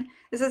Leanne.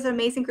 This is an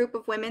amazing group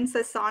of women,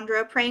 says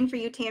Sandra. Praying for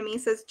you, Tammy,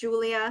 says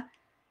Julia.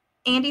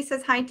 Andy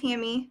says hi,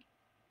 Tammy.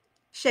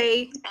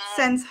 Shay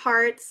sends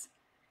hearts.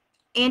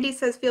 Andy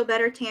says, feel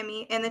better,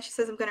 Tammy. And then she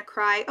says, I'm going to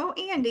cry. Oh,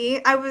 Andy.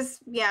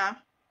 Yeah.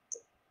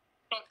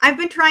 I've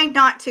been trying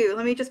not to.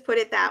 Let me just put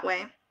it that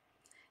way.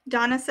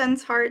 Donna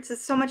sends hearts.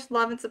 There's so much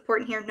love and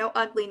support in here. No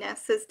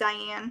ugliness, says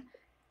Diane.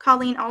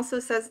 Colleen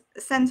also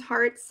sends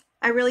hearts.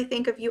 I really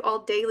think of you all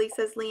daily,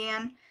 says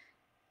Leanne.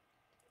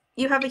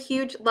 You have a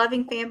huge,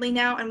 loving family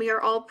now, and we are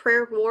all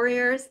prayer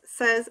warriors,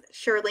 says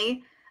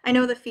Shirley. I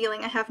know the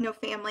feeling. I have no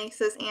family,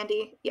 says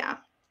Andy. Yeah.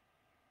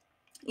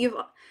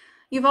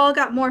 You've all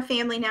got more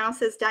family now,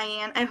 says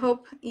Diane. I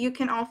hope you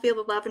can all feel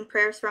the love and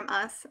prayers from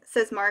us,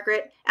 says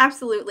Margaret.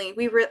 Absolutely.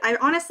 I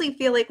honestly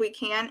feel like we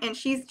can, and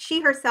she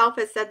herself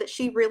has said that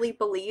she really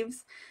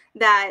believes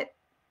that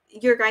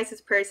your guys'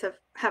 prayers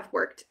have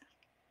worked.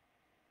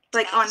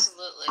 Like,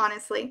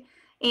 honestly.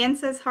 Anne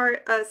says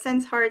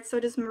sends hearts, so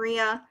does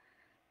Maria.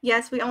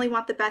 Yes, we only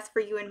want the best for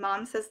you and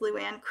Mom, says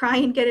Luann. Cry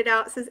and get it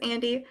out, says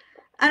Andy.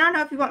 I don't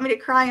know if you want me to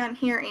cry on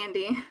here,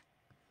 Andy.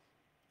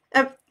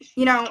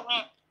 You know...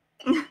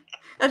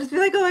 I'll just be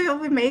like, oh, I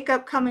got my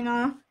makeup coming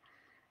off.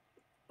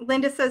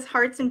 Linda says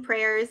hearts and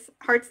prayers.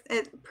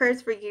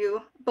 Prayers for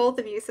you. Both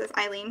of you, says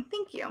Eileen.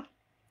 Thank you.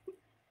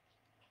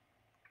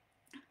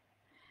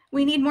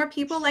 We need more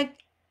people like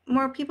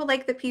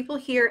the people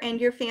here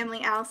and your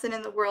family, Allison,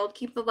 in the world.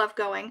 Keep the love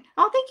going.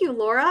 Oh, thank you,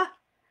 Laura.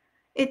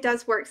 It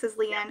does work, says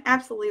Leanne.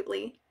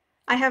 Absolutely.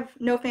 I have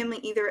no family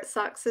either. It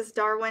sucks, says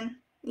Darwin.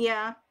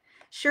 Yeah.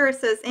 Sure,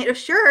 says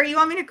sure. You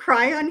want me to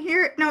cry on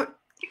here? No.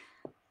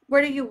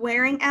 What are you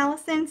wearing,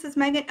 Allison? Says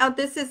Megan. Oh,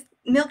 this is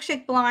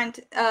Milkshake Blonde,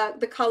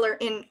 the color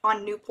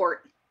on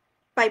Newport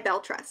by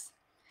Belletress.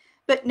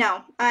 But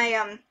no,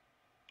 at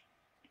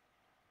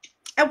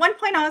one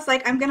point I was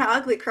like, I'm going to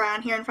ugly cry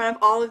on here in front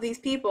of all of these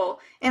people.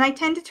 And I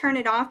tend to turn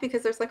it off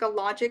because there's like a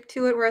logic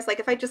to it. Whereas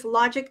like if I just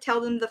tell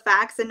them the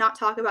facts and not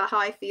talk about how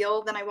I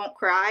feel, then I won't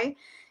cry.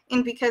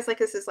 And because like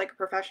this is like a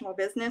professional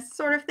business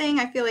sort of thing,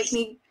 I feel like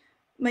me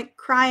like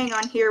crying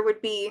on here would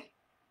be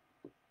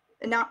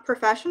not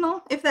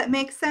professional, if that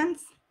makes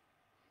sense.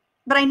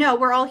 But I know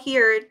we're all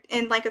here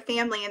in like a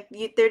family, and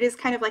there is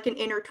kind of like an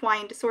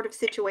intertwined sort of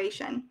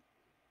situation.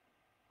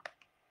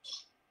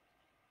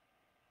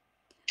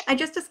 I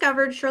just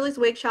discovered Shirley's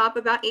wig shop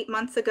about 8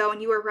 months ago,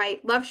 and you were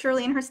right. Love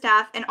Shirley and her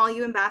staff and all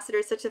you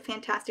ambassadors. Such a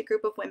fantastic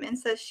group of women,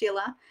 says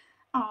Sheila.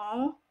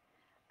 Oh,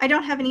 I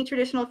don't have any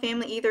traditional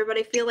family either, but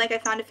I feel like I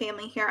found a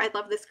family here. I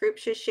love this group,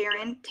 says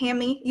Sharon.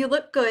 Tammy, you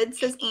look good,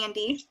 says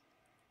Andy.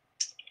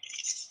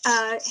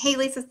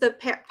 Haley says the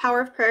power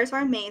of prayers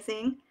are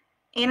amazing.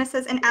 Anna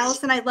says, and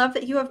Allison, I love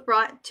that you have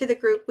brought to the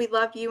group. We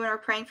love you and are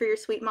praying for your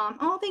sweet mom.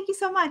 Oh, thank you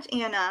so much,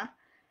 Anna.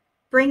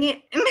 Bring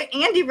it.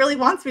 Andy really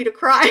wants me to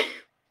cry.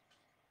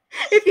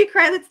 If you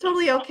cry, that's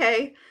totally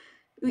okay.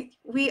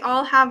 We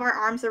all have our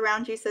arms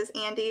around you, says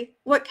Andy.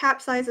 What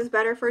cap size is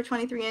better for a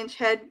 23-inch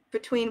head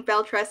between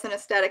Belletress and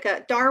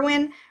Estetica?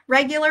 Darwin,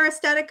 regular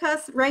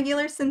Estetica,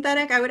 regular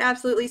synthetic, I would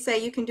absolutely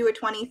say you can do a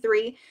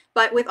 23,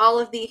 but with all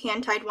of the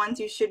hand-tied ones,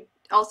 you should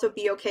also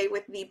be okay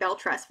with the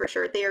Belletress for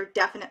sure. They are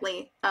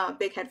definitely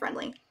big head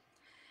friendly.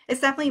 It's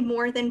definitely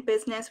more than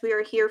business. We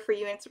are here for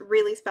you, and it's a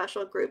really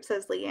special group,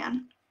 says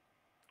Leanne.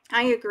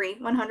 I agree,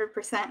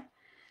 100%.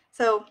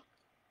 So,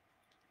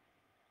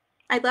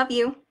 I love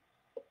you.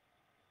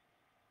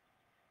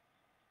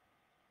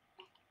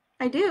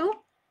 I do.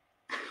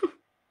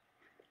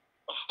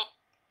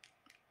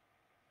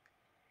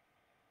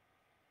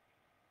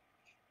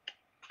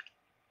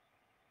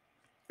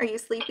 Are you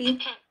sleepy? Am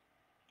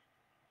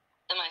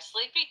I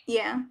sleepy?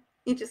 Yeah,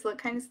 you just look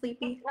kind of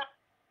sleepy.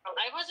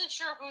 I wasn't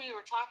sure who you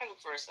were talking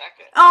to for a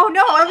second. Oh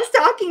no, I was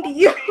talking to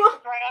you.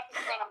 Right up in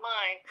front of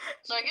mine.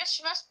 So I guess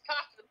she must be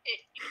talking to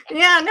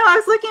me. Yeah, no, I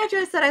was looking at you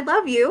and I said, I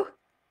love you.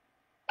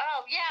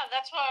 Oh, yeah,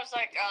 that's why I was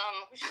like,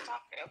 who's she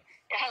talking to?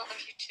 Yeah, I love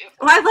you too.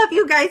 Well, I love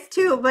you guys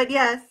too, but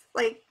yes,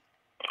 like,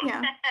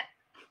 yeah.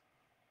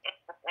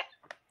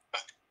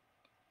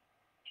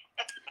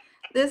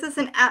 This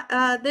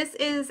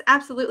is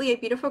absolutely a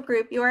beautiful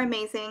group. You are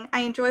amazing. I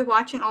enjoy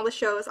watching all the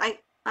shows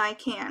I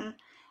can.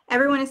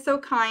 Everyone is so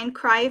kind.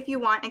 Cry if you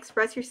want.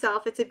 Express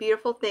yourself. It's a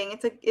beautiful thing.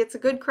 It's a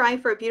good cry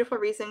for a beautiful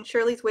reason.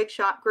 Shirley's Wig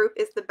Shop group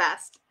is the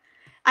best.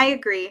 I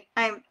agree.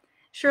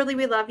 Shirley,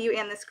 we love you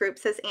and this group,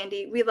 says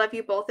Andy. We love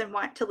you both and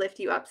want to lift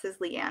you up, says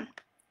Leanne.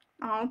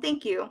 Oh,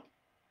 thank you.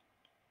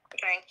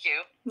 Thank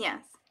you.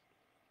 Yes.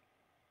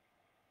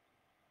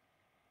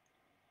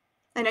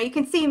 I know you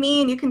can see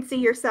me and you can see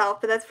yourself,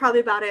 but that's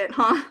probably about it,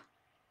 huh?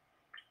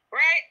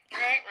 Right.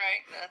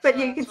 But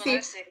you can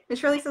see. And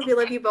Shirley says we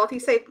love you both. You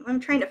say,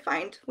 I'm trying to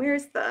find.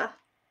 Where's the.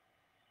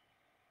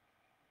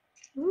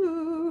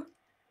 Ooh.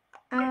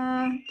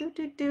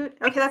 Okay,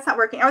 that's not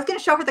working. I was going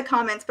to show her the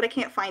comments, but I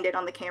can't find it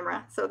on the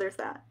camera. So there's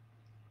that.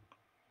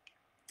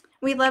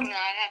 We love.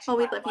 Well,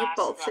 we love you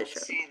both, says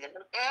Shirley.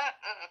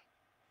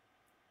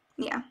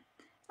 Yeah.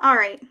 All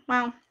right.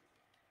 Well.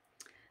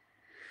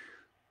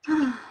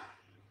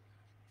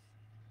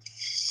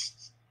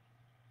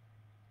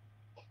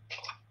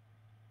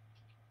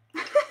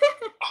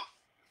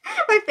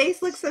 My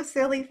face looks so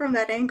silly from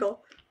that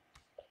angle.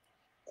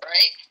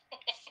 Right?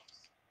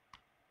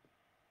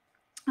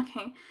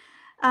 Okay.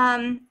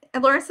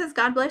 Laura says,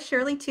 God bless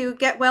Shirley too.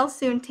 Get well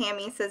soon,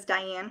 Tammy, says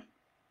Diane.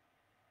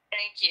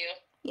 Thank you.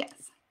 Yes.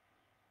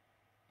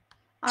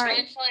 All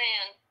right. Good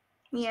plan.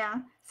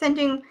 Yeah.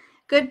 Sending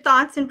good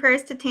thoughts and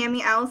prayers to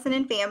Tammy, Allison,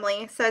 and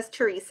family, says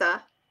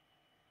Teresa.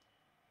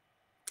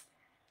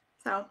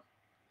 So.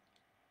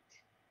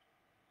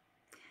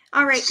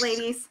 All right,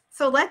 ladies.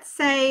 So let's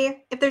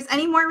say if there's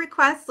any more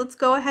requests, let's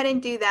go ahead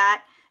and do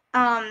that.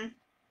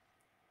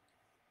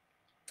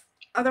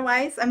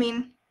 Otherwise, I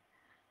mean,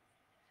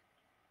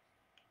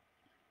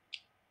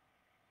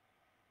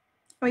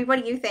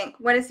 what do you think?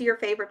 What is your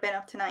favorite bit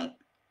of tonight?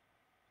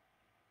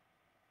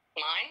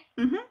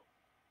 Mine? Mm-hmm.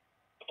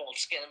 Well,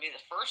 it's going to be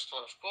the first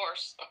one, of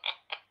course.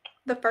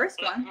 The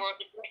first one?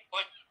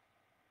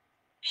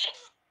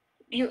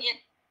 Yeah,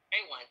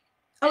 great one.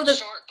 Oh, the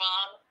short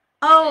bottom.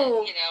 Oh.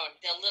 And, you know,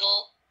 the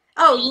little.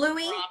 Oh, little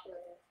Louie?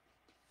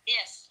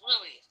 Yes,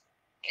 Louie.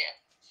 Yeah.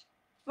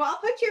 Well, I'll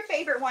put your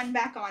favorite one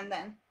back on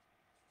then.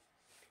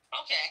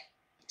 Okay.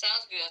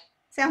 Sounds good.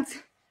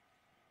 Sounds.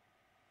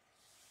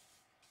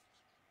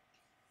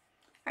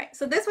 All right,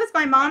 so this was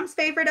my mom's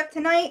favorite of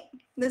tonight.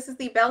 This is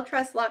the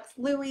Belletress Luxe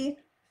Louie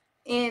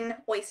in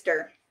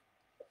Oyster.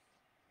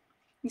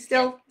 You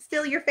still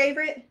your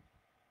favorite?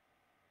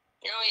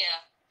 Oh,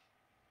 yeah.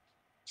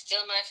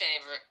 Still my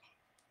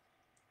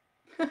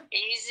favorite.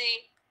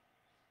 Easy.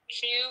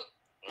 Cute.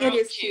 It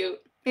is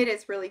cute. It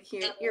is really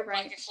cute. You're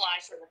right. Like it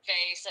flies in the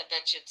face. I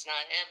bet you it's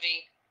not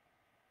heavy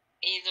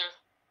either.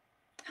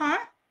 Huh?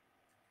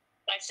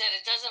 I said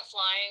it doesn't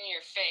fly in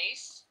your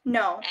face.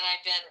 No. And I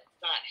bet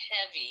it's not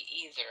heavy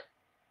either.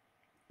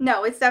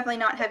 No, it's definitely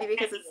not heavy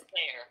because it's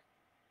there.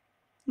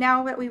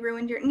 Now that we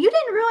ruined your. You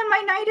didn't ruin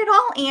my night at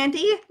all,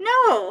 Andy.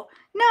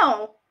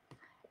 No.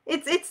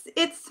 It's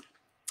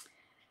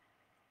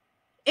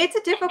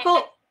a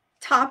difficult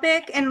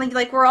topic, and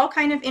like we're all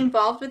kind of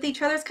involved with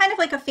each other. It's kind of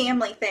like a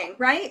family thing,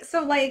 right?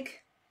 So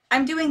like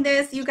I'm doing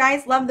this, you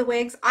guys love the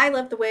wigs, I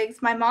love the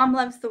wigs, my mom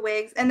loves the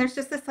wigs, and there's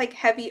just this like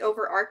heavy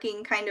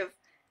overarching kind of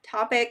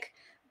topic.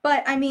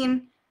 But I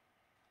mean,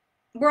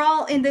 we're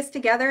all in this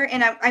together,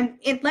 and I'm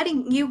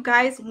letting you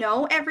guys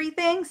know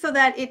everything so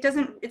that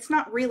it's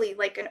not really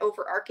like an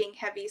overarching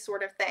heavy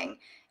sort of thing.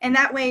 And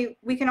that way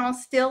we can all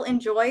still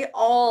enjoy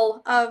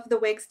all of the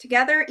wigs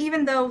together,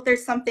 even though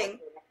there's something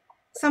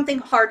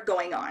hard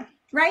going on,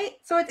 right?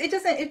 So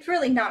it's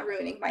really not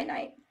ruining my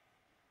night.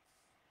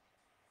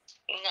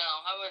 No,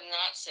 I would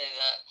not say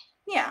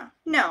that. Yeah,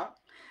 no.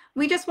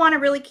 We just want to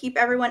really keep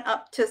everyone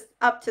up to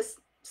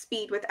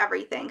speed with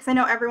everything. Because I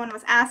know everyone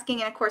was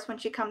asking, and of course when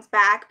she comes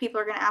back, people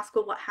are going to ask,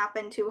 well, what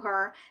happened to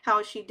her? How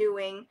is she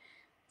doing?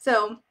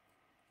 So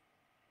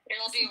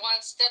it'll be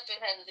one step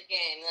ahead of the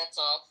game, that's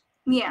all.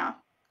 Yeah.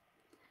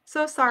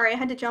 So sorry, I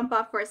had to jump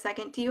off for a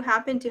second. Do you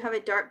happen to have a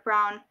dark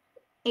brown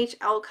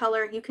HL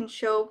color you can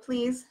show,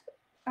 please?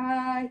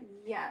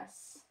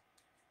 Yes,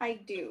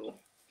 I do.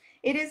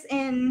 It is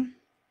in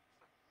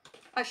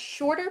a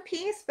shorter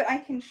piece, but I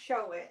can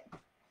show it.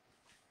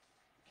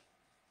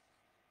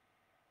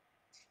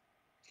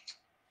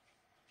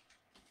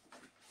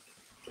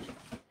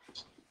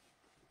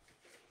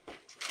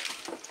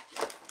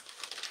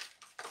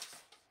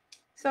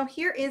 So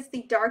here is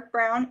the dark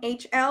brown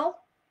HL.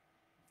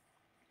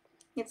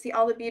 You can see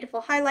all the beautiful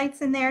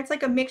highlights in there. It's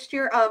like a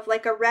mixture of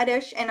like a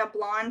reddish and a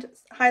blonde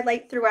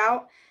highlight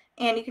throughout.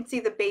 And you can see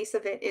the base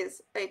of it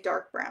is a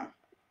dark brown.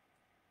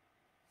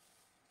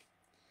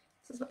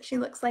 This is what she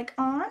looks like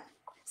on.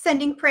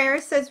 Sending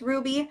prayers, says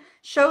Ruby.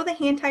 Show the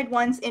hand-tied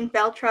ones in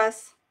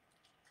Belletress.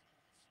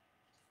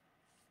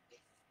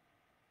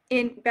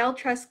 In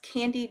Belletress,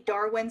 Candy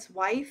Darwin's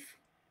wife.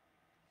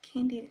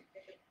 Candy.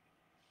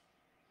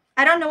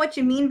 I don't know what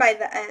you mean by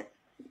that.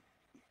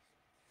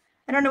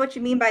 I don't know what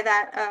you mean by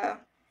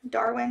that,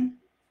 Darwin.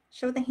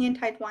 Show the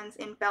hand-tied ones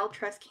in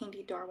Belletress,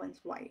 Candy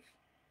Darwin's wife.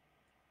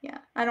 Yeah,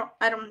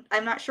 I'm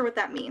not sure what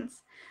that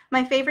means.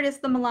 My favorite is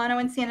the Milano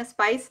and Sienna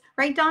Spice.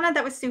 Right, Donna?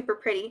 That was super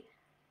pretty.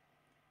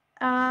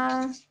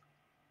 Colleen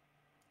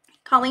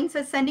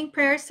says, sending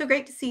prayers. So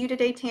great to see you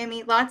today,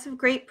 Tammy. Lots of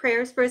great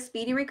prayers for a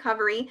speedy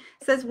recovery,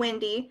 says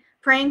Wendy.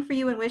 Praying for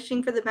you and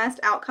wishing for the best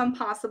outcome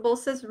possible,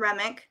 says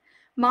Remick.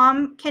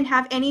 Mom can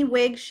have any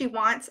wig she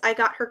wants. I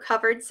got her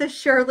covered, says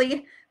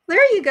Shirley.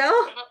 There you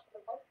go.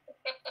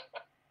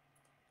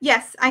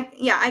 Yes,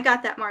 I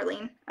got that,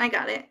 Marlene. I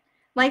got it.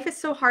 Life is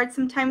so hard.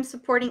 Sometimes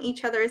supporting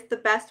each other is the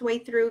best way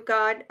through.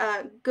 God,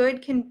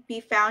 good can be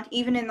found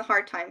even in the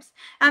hard times.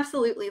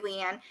 Absolutely,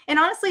 Leanne. And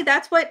honestly,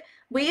 that's what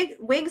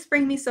wigs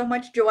bring me so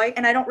much joy,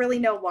 and I don't really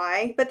know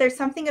why, but there's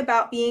something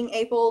about being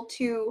able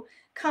to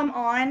come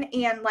on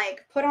and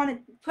like put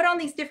on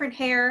these different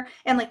hair,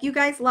 and like you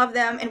guys love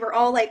them, and we're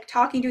all like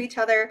talking to each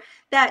other,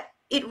 that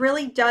it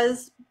really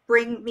does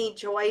bring me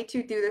joy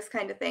to do this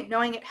kind of thing,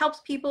 knowing it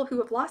helps people who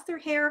have lost their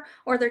hair,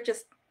 or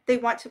they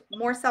want to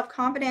more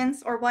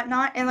self-confidence or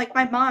whatnot. And like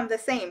my mom, the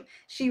same.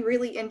 She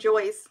really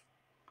enjoys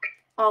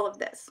all of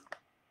this.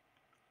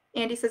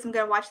 Andy says, I'm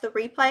going to watch the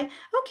replay.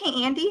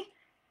 Okay, Andy.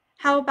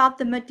 How about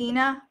the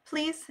Modena,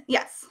 please?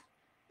 Yes.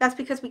 That's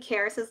because we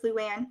care, says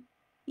Luann.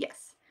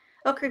 Yes.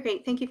 Okay,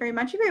 great. Thank you very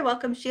much. You're very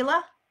welcome,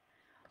 Sheila.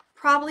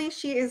 Probably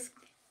she is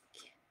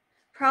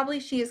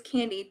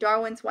Candy,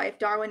 Darwin's wife.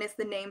 Darwin is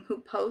the name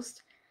who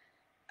posts.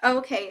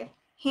 Okay.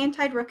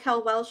 Hand-tied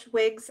Raquel Welsh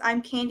wigs.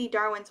 I'm Candy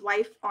Darwin's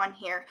wife on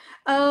here.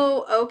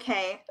 Oh,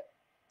 okay.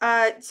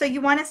 So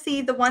you want to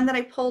see the one that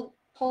I pulled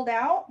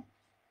out?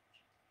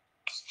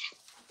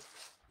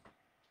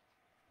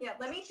 Yeah,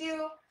 let me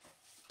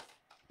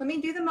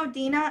do the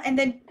Modena, and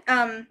then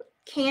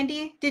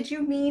Candy, did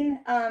you mean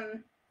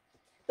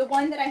the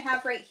one that I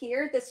have right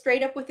here, the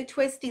straight up with the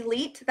twist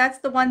elite? That's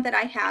the one that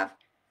I have.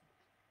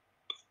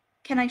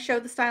 Can I show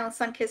the style in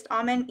Sunkissed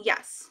Almond?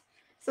 Yes.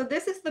 So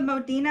this is the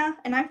Modena,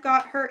 and I've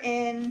got her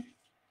in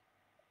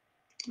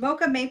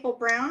Mocha Maple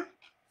Brown.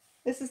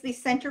 This is the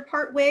center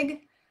part wig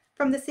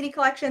from the City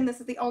Collection. This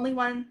is the only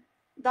one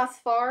thus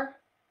far.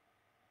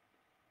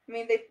 I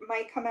mean, they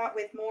might come out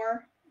with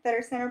more that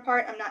are center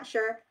part. I'm not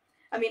sure.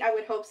 I mean, I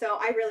would hope so.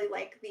 I really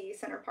like the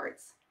center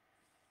parts.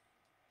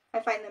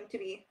 I find them to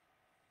be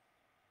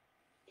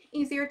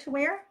easier to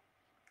wear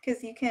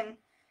because you can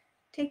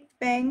take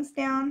the bangs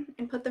down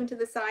and put them to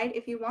the side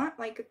if you want,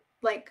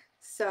 like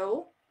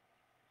so.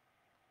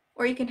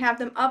 Or you can have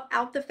them up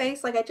out the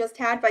face like I just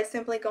had by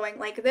simply going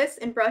like this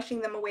and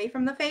brushing them away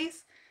from the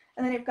face.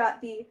 And then I've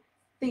got the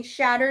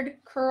shattered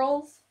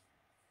curls.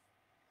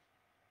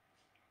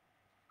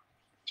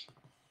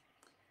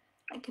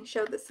 I can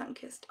show the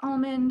Sunkissed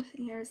Almond.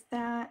 Here's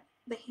that.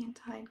 The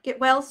hand-tied. Get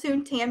well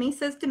soon, Tammy,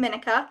 says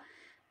Dominica.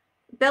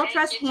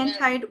 Belletress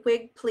hand-tied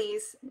wig,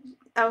 please.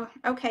 Oh,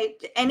 okay.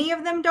 Any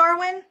of them,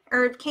 Darwin?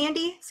 Or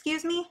Candy,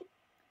 excuse me?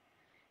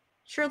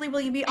 Shirley,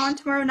 will you be on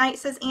tomorrow night,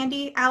 says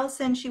Andy.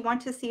 Allison, she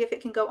wants to see if it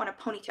can go on a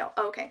ponytail.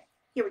 Oh, okay,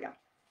 here we go.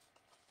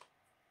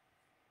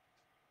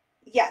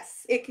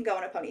 Yes, it can go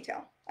on a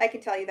ponytail. I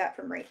can tell you that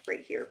from right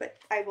here, but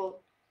I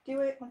will do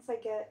it once I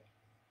get...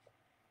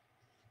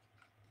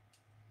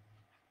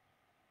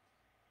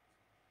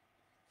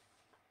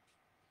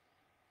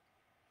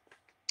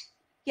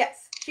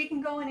 Yes, she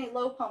can go in a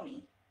low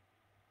pony.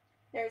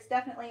 There's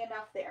definitely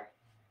enough there.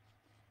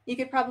 You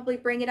could probably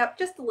bring it up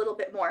just a little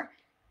bit more.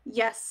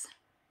 Yes.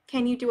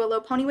 Can you do a low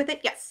pony with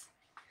it? Yes.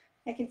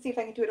 I can see if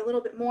I can do it a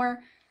little bit more.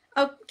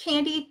 Oh,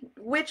 Candy,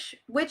 which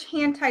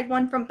hand-tied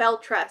one from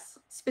Belletress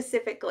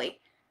specifically?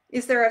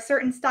 Is there a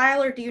certain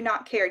style, or do you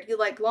not care? Do you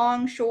like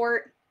long,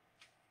 short?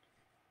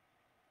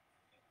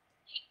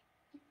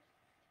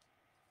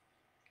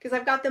 Because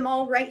I've got them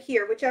all right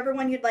here, whichever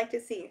one you'd like to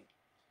see.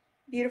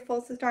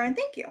 Beautiful, says Darwin.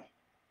 Thank you.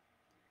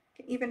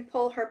 Can even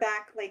pull her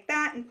back like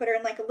that and put her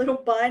in like a little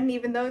bun,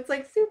 even though it's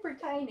like super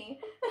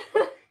tiny.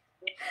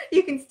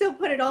 You can still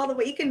put it all the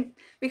way. You can,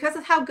 because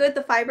of how good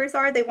the fibers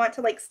are, they want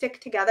to like stick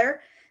together.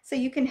 So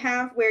you can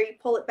have where you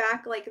pull it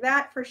back like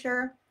that for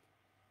sure.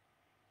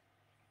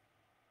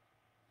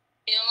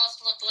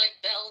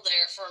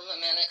 for a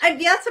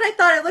minute. Yeah, that's what I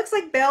thought. It looks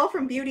like Belle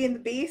from Beauty and the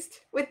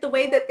Beast with the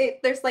way that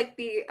there's like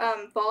the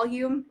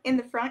volume in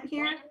the front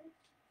here.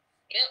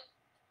 Yep.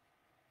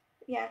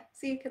 Yeah,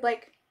 so you could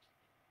like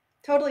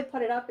totally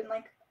put it up and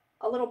like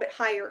a little bit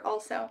higher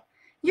also.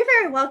 You're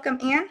very welcome,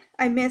 Anne.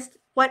 I missed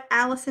what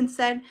Allison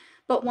said,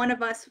 but one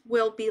of us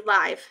will be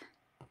live.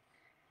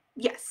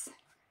 Yes.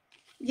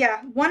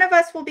 Yeah, one of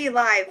us will be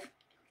live.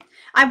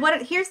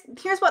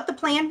 Here's what the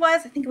plan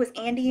was. I think it was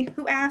Andy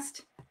who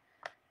asked.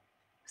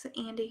 Was it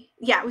Andy?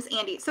 Yeah, it was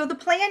Andy. So the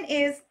plan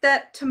is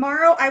that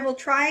tomorrow I'm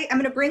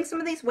going to bring some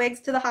of these wigs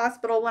to the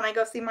hospital when I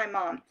go see my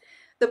mom.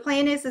 The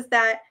plan is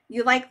that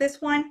you like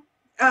this one,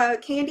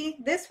 Candy.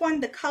 This one,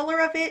 the color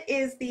of it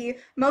is the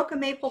Mocha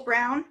Maple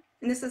Brown,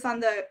 and this is on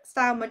the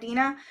style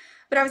Modena.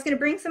 But I was going to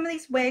bring some of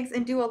these wigs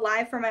and do a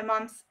live for my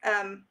mom's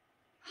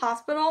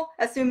hospital,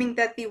 assuming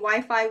that the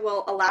Wi-Fi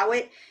will allow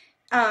it.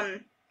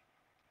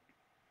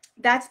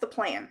 That's the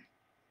plan.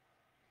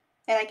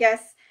 And I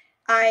guess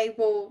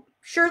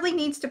Shirley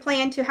needs to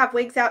plan to have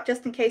wigs out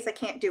just in case I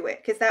can't do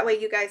it, because that way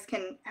you guys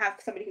can have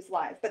somebody who's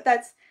live. But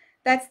that's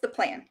the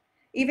plan.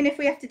 Even if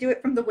we have to do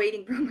it from the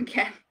waiting room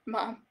again,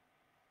 Mom.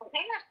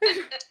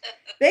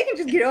 They can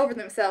just get over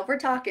themselves. We're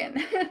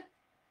talking.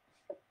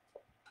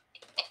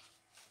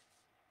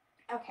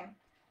 Okay.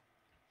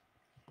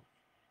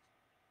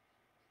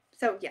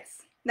 So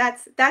yes,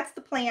 that's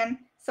the plan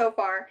so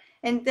far.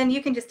 And then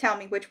you can just tell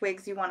me which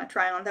wigs you want to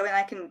try on, though, and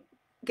I can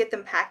get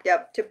them packed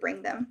up to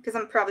bring them, because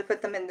I'm probably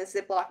put them in the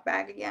Ziploc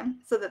bag again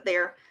so that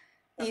they're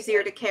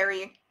easier to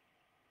carry,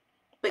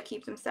 but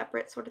keep them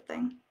separate, sort of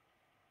thing.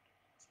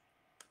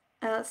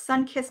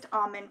 Sunkissed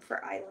Almond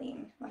for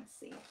Eileen. Let's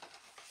see.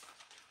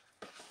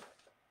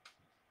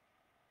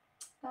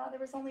 There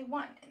was only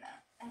one in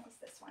that. That was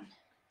this one.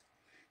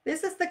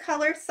 This is the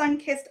color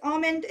Sunkissed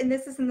Almond, and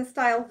this is in the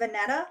style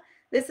Veneta.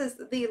 This is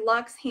the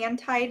LUX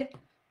hand-tied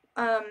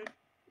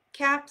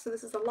cap, so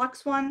this is a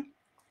LUX one.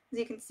 As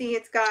you can see,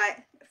 it's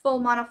got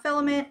full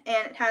monofilament,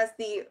 and it has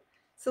the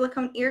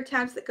silicone ear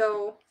tabs that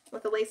go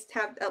with a lace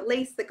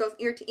that goes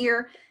ear to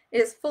ear. It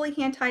is fully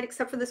hand-tied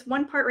except for this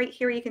one part right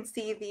here. You can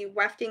see the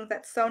wefting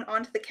that's sewn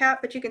onto the cap,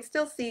 but you can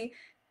still see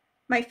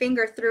my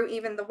finger through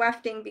even the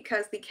wefting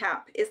because the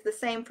cap is the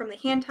same from the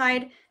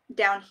hand-tied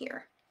down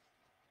here.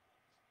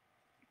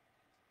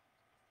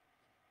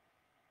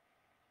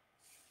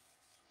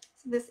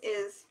 So this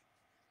is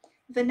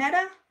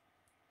Veneta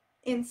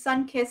in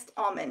Sunkissed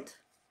Almond.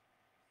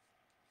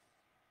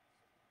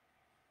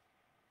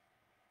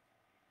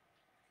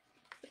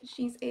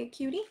 She's a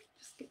cutie.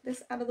 Just get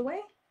this out of the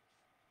way.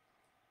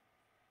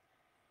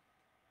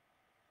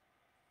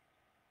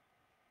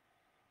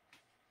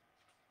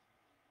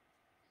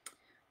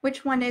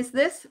 Which one is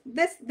this?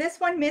 This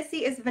one,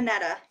 Missy, is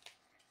Veneta.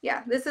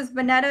 Yeah, this is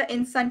Veneta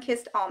in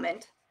Sunkissed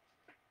Almond.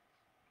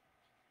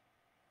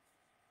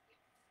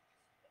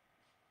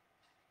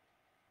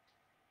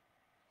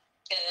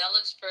 Yeah, that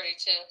looks pretty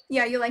too.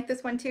 Yeah, you like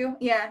this one too?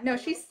 Yeah, no,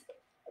 she's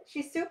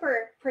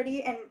super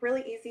pretty and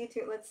really easy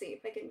to, let's see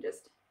if I can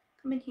just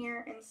come in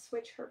here and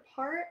switch her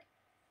part.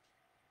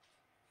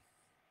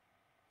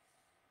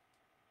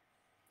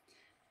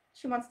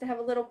 She wants to have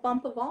a little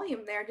bump of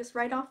volume there just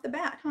right off the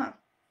bat, huh?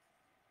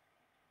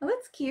 Oh,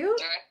 that's cute. All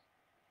right.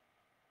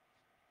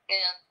 Yeah,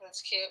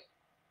 that's cute.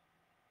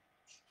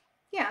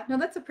 Yeah, no,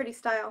 that's a pretty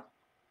style.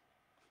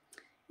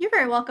 You're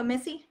very welcome,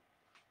 Missy.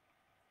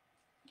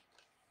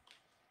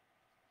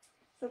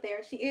 So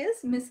there she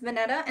is, Miss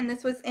Veneta, and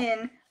this was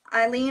in,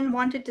 Eileen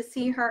wanted to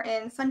see her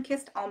in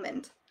Sunkissed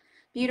Almond.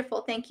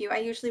 Beautiful, thank you. I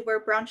usually wear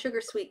brown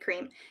sugar sweet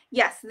cream.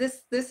 Yes,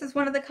 this is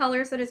one of the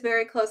colors that is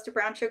very close to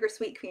brown sugar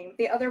sweet cream.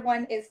 The other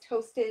one is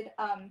toasted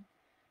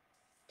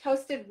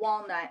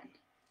walnut.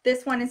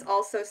 This one is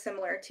also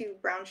similar to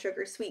brown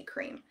sugar sweet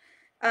cream.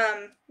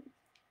 The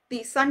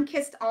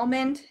Sunkissed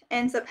Almond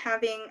ends up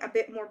having a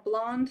bit more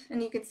blonde,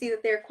 and you can see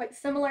that they're quite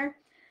similar.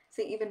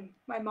 See, even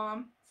my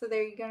mom. So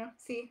there you go.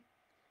 See,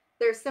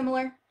 they're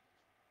similar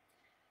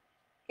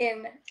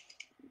in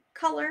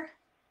color.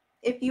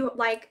 If you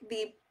like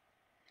the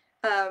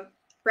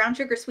brown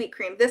sugar sweet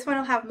cream, this one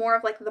will have more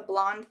of like the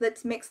blonde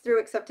that's mixed through,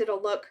 except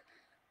it'll look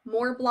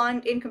more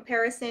blonde in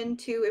comparison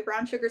to a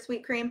brown sugar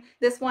sweet cream.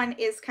 This one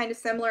is kind of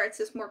similar, it's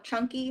just more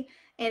chunky,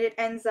 and it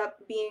ends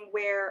up being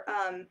where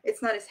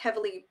it's not as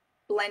heavily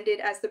blended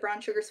as the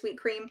brown sugar sweet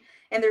cream,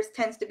 and there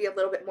tends to be a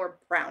little bit more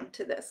brown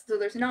to this. So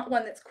there's not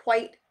one that's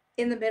quite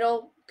in the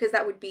middle, because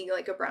that would be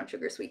like a brown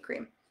sugar sweet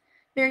cream.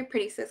 Very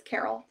pretty, says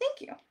Carol.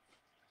 Thank you.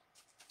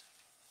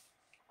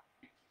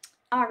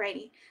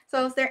 Alrighty,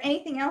 so is there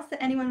anything else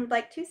that anyone would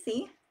like to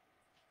see?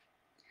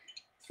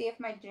 See if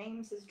my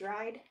James is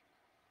dried.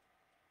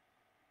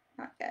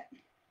 Not yet.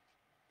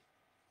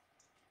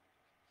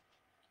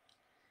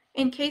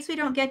 In case we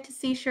don't get to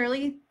see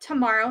Shirley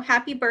tomorrow,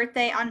 happy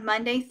birthday on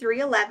Monday,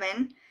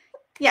 3/11.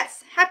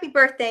 Yes, happy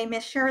birthday,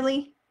 Miss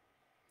Shirley.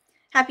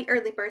 Happy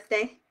early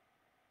birthday.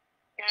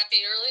 Happy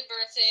early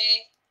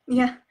birthday.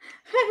 Yeah,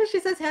 she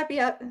says happy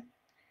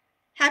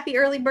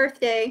early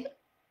birthday.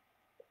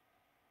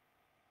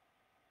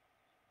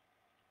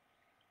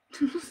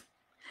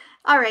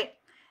 All right.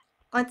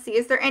 let's see,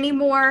 is there any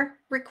more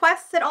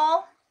requests at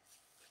all?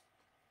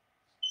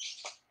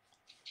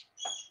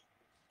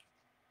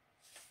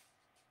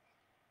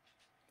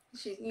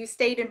 You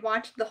stayed and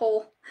watched the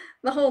whole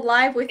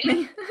live with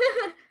me.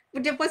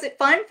 Was it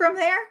fun from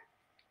there?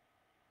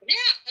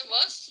 Yeah, it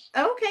was.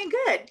 Okay,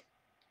 good.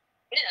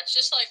 Yeah, it's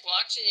just like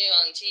watching you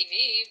on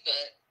TV,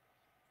 but,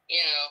 you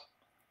know.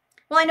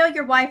 Well, I know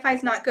your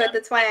Wi-Fi's not good.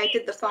 That's why I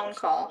did the phone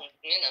call.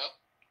 You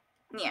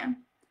know. Yeah.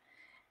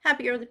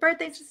 Happy early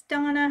birthday, says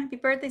Donna. Happy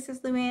birthday,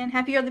 says Luann.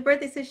 Happy early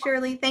birthday, says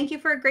Shirley. Thank you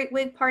for a great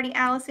wig party,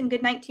 Allison.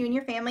 Good night to you and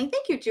your family.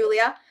 Thank you,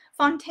 Julia.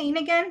 Fontaine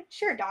again?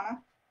 Sure,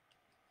 Donna.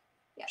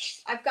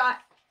 Yes, I've got,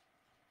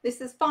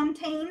 this is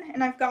Fontaine,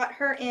 and I've got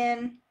her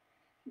in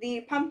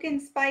the pumpkin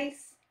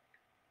spice.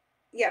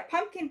 Yeah,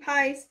 pumpkin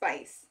pie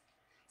spice.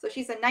 So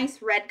she's a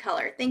nice red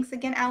color. Thanks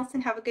again, Allison.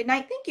 Have a good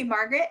night. Thank you,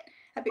 Margaret.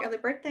 Happy early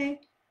birthday.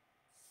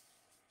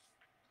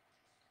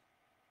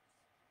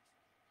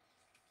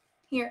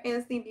 Here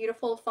is the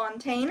beautiful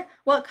Fontaine.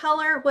 What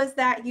color was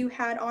that you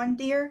had on,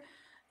 dear?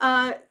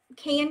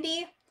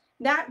 Candy,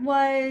 that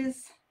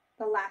was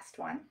the last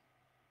one.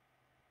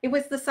 It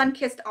was the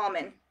Sunkissed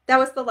Almond. That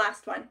was the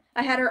last one.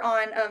 I had her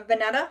on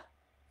Veneta,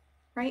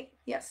 right?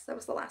 Yes, that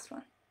was the last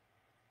one.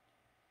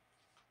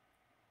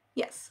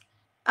 Yes.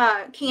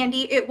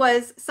 Candy, it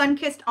was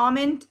Sunkissed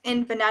Almond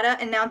in Veneta,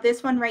 and now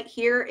this one right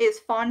here is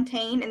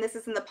Fontaine, and this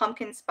is in the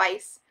pumpkin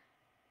spice.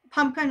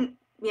 Pumpkin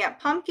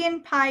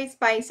pie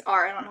spice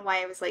R. I don't know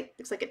why I was like,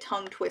 it's like a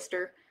tongue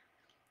twister.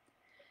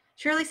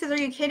 Shirley says, are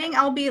you kidding?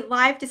 I'll be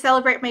live to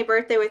celebrate my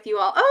birthday with you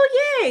all.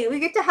 Oh, yay! We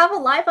get to have a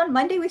live on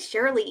Monday with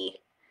Shirley.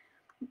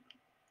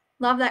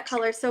 Love that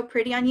color. So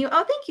pretty on you.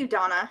 Oh, thank you,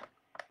 Donna.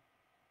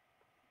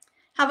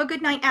 Have a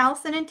good night,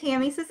 Allison and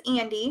Tammy, says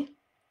Andy.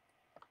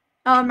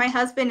 Oh, my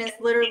husband is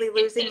literally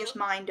losing his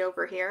mind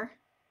over here.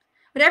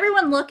 But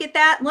everyone look at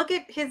that. Look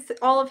at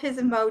all of his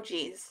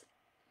emojis.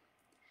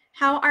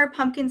 How are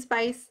pumpkin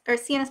spice or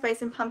Sienna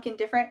spice and pumpkin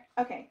different?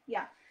 Okay,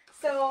 yeah.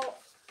 So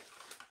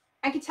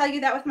I can tell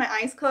you that with my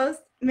eyes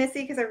closed,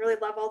 Missy, because I really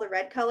love all the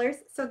red colors.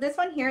 So this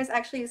one here is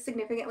actually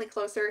significantly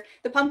closer.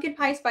 The pumpkin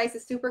pie spice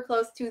is super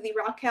close to the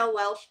Raquel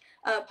Welch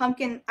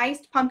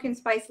iced pumpkin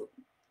spice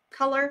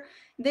color.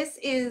 This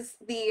is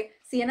the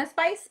Sienna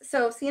spice.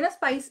 So Sienna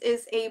spice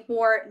is a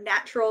more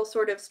natural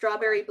sort of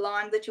strawberry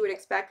blonde that you would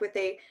expect with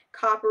a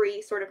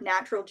coppery sort of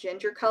natural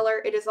ginger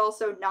color. It is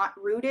also not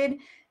rooted.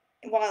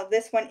 While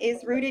this one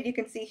is rooted, you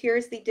can see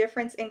here's the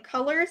difference in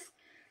colors.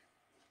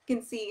 You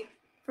can see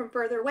from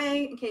further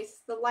away, in case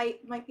the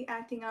light might be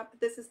acting up,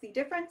 this is the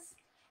difference.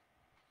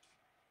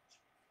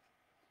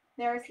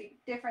 There's the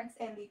difference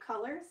in the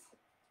colors.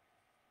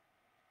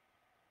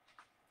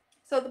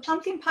 So the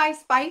pumpkin pie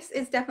spice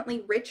is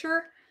definitely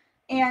richer,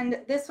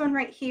 and this one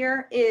right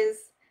here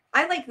is,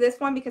 I like this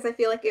one because I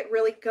feel like it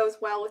really goes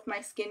well with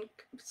my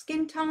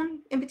skin tone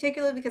in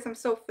particular because I'm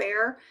so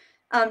fair.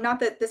 Not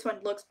that this one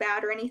looks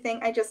bad or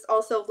anything. I just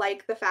also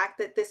like the fact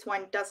that this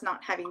one does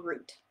not have a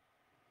root.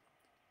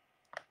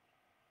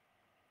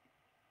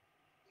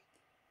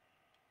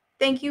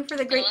 Thank you for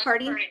the great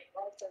party.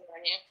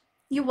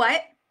 You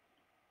what?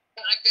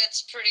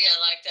 That's pretty. I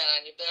like that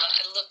on you, but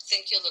I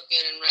think you look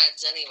good in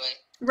reds anyway.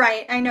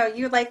 Right. I know.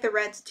 You like the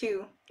reds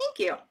too. Thank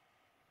you.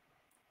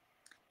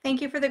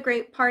 Thank you for the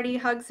great party.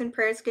 Hugs and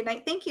prayers. Good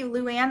night. Thank you,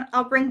 Luann.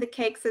 I'll bring the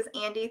cake, says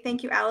Andy.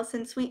 Thank you,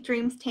 Allison. Sweet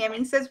dreams,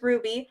 Tammy, says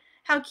Ruby.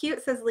 How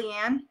cute, says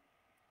Leanne.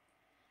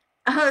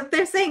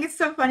 They're saying it's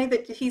so funny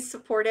that he's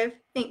supportive.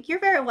 You're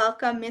very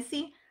welcome,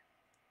 Missy.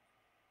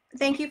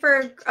 Thank you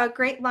for a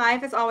great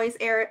live, as always,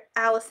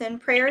 Allison.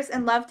 Prayers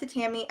and love to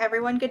Tammy.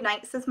 Everyone, good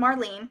night, says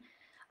Marlene.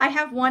 I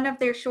have one of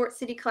their short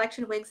city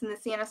collection wigs in the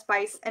Sienna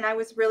Spice, and I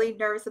was really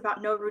nervous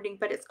about no rooting,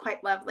 but it's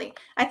quite lovely.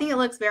 I think it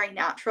looks very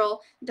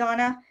natural,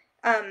 Donna.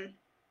 I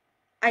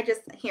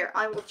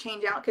will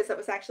change out because it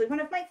was actually one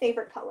of my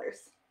favorite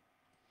colors.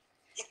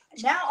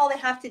 Now all they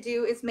have to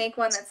do is make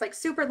one that's like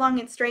super long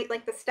and straight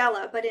like the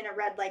Stella, but in a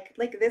red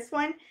like this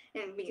one,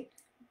 and it'd be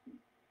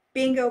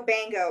bingo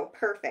bango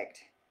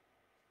perfect.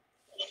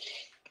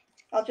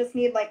 I'll just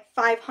need like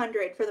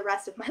 500 for the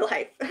rest of my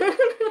life. Is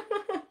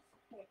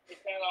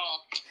that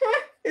all?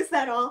 Is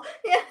that all?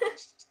 Yeah.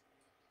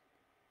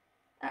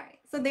 All right,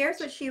 so there's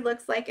what she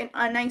looks like,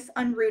 a nice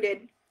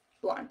unrooted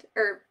blonde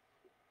or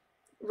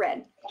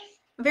red.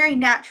 Very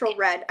natural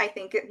red. I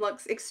think it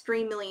looks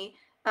extremely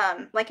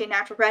like a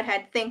natural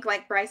redhead. Think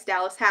like Bryce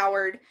Dallas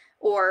Howard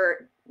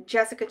or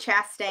Jessica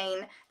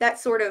Chastain, that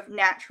sort of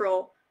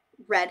natural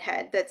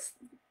redhead that's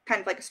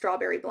kind of like a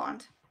strawberry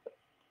blonde.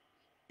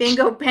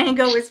 Bingo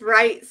bango is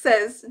right,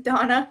 says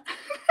Donna.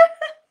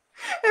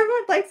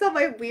 Everyone likes all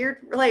my weird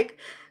like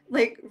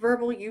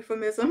verbal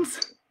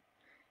euphemisms.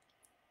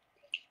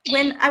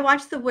 When I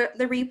watch the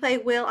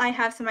replay, will I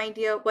have some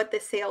idea what the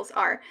sales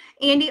are?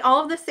 Andy,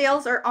 all of the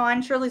sales are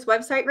on Shirley's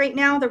website right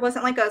now. There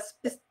wasn't like a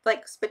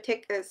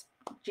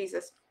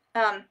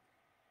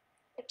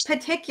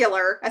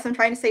particular, as I'm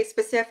trying to say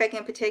specific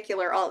and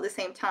particular all at the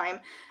same time.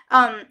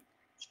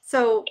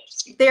 So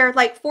they're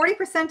like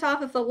 40%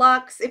 off of the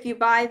LUX if you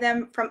buy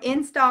them from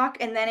in stock,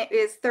 and then it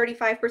is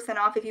 35%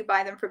 off if you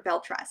buy them from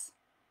Belletress.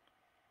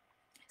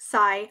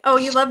 Sigh. Oh,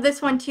 you love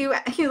this one too.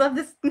 You love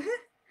this.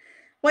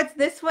 What's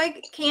this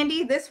wig,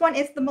 Candy? This one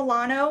is the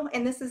Milano,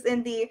 and this is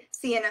in the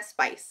Sienna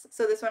Spice.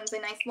 So this one's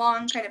a nice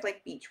long, kind of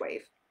like beach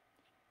wave.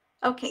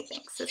 Okay,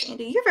 thanks, says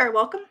Andy. You're very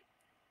welcome.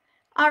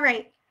 All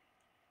right.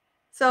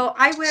 So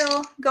I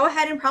will go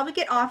ahead and probably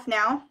get off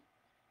now.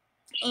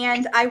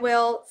 And I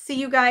will see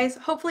you guys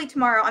hopefully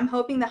tomorrow. I'm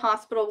hoping the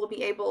hospital will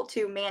be able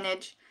to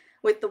manage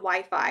with the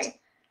Wi-Fi.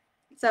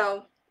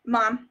 So,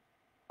 Mom,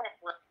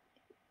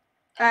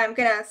 I'm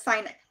gonna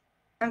sign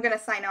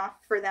off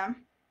for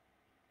them.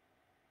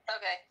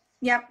 Okay.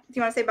 Yep. Do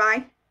you want to say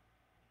bye?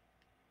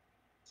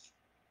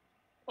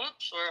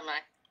 Oops, where am I?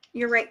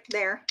 You're right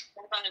there.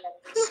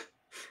 Bye-bye.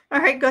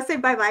 All right, go say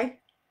bye-bye.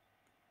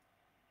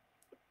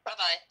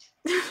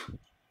 Bye-bye.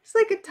 It's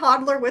like a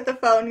toddler with a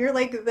phone. You're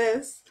like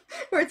this,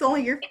 where it's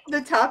only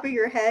the top of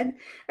your head.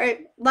 All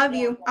right, love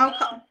you. I'll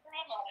call.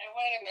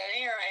 Wait a minute,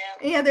 here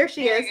I am. Yeah, there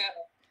she is.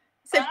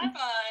 Bye-bye,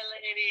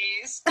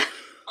 ladies.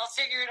 I'll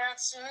figure it out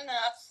soon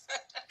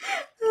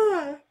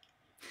enough.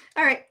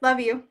 All right, love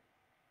you.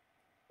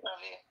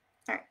 Love you.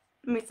 All right,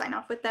 let me sign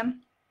off with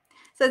them.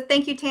 So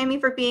thank you, Tammy,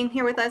 for being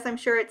here with us. I'm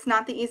sure it's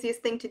not the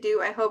easiest thing to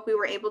do. I hope we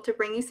were able to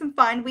bring you some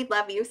fun. We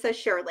love you, says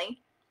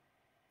Shirley.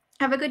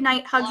 Have a good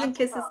night. Hugs and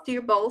kisses to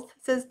you both,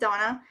 says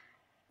Donna.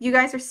 You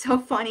guys are so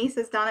funny,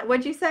 says Donna.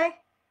 What'd you say?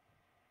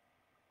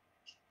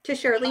 To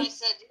Shirley? I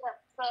said,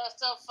 yeah,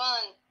 so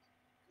fun.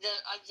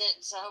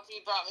 So I hope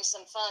you brought me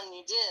some fun.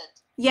 You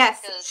did.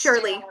 Yes,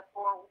 Shirley.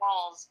 4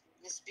 walls.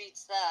 This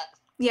beats that.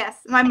 Yes,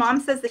 my mom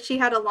says that she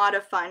had a lot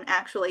of fun,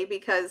 actually,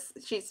 because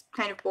she's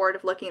kind of bored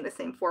of looking at the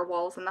same 4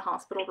 walls in the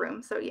hospital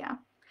room. So, yeah.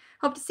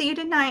 Hope to see you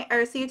tonight,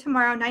 or see you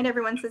tomorrow. Night,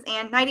 everyone, says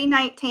Anne.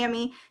 Nighty-night,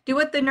 Tammy. Do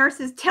what the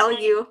nurses tell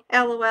you.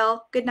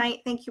 LOL. Good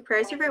night. Thank you,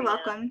 prayers. You're very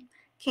welcome.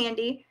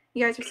 Candy.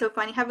 You guys are so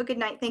funny. Have a good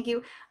night. Thank you.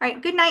 All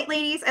right. Good night,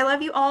 ladies. I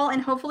love you all,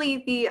 and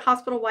hopefully the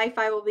hospital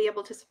Wi-Fi will be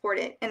able to support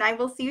it. And I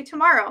will see you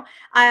tomorrow.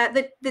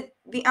 The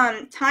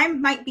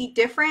time might be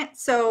different,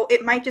 so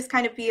it might just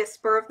kind of be a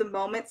spur of the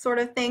moment sort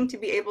of thing to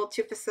be able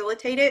to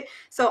facilitate it.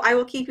 So I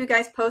will keep you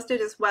guys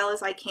posted as well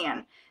as I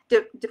can,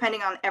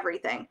 depending on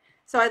everything.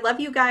 So I love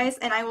you guys,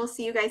 and I will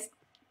see you guys.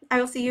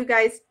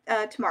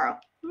 Tomorrow.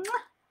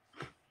 Mwah.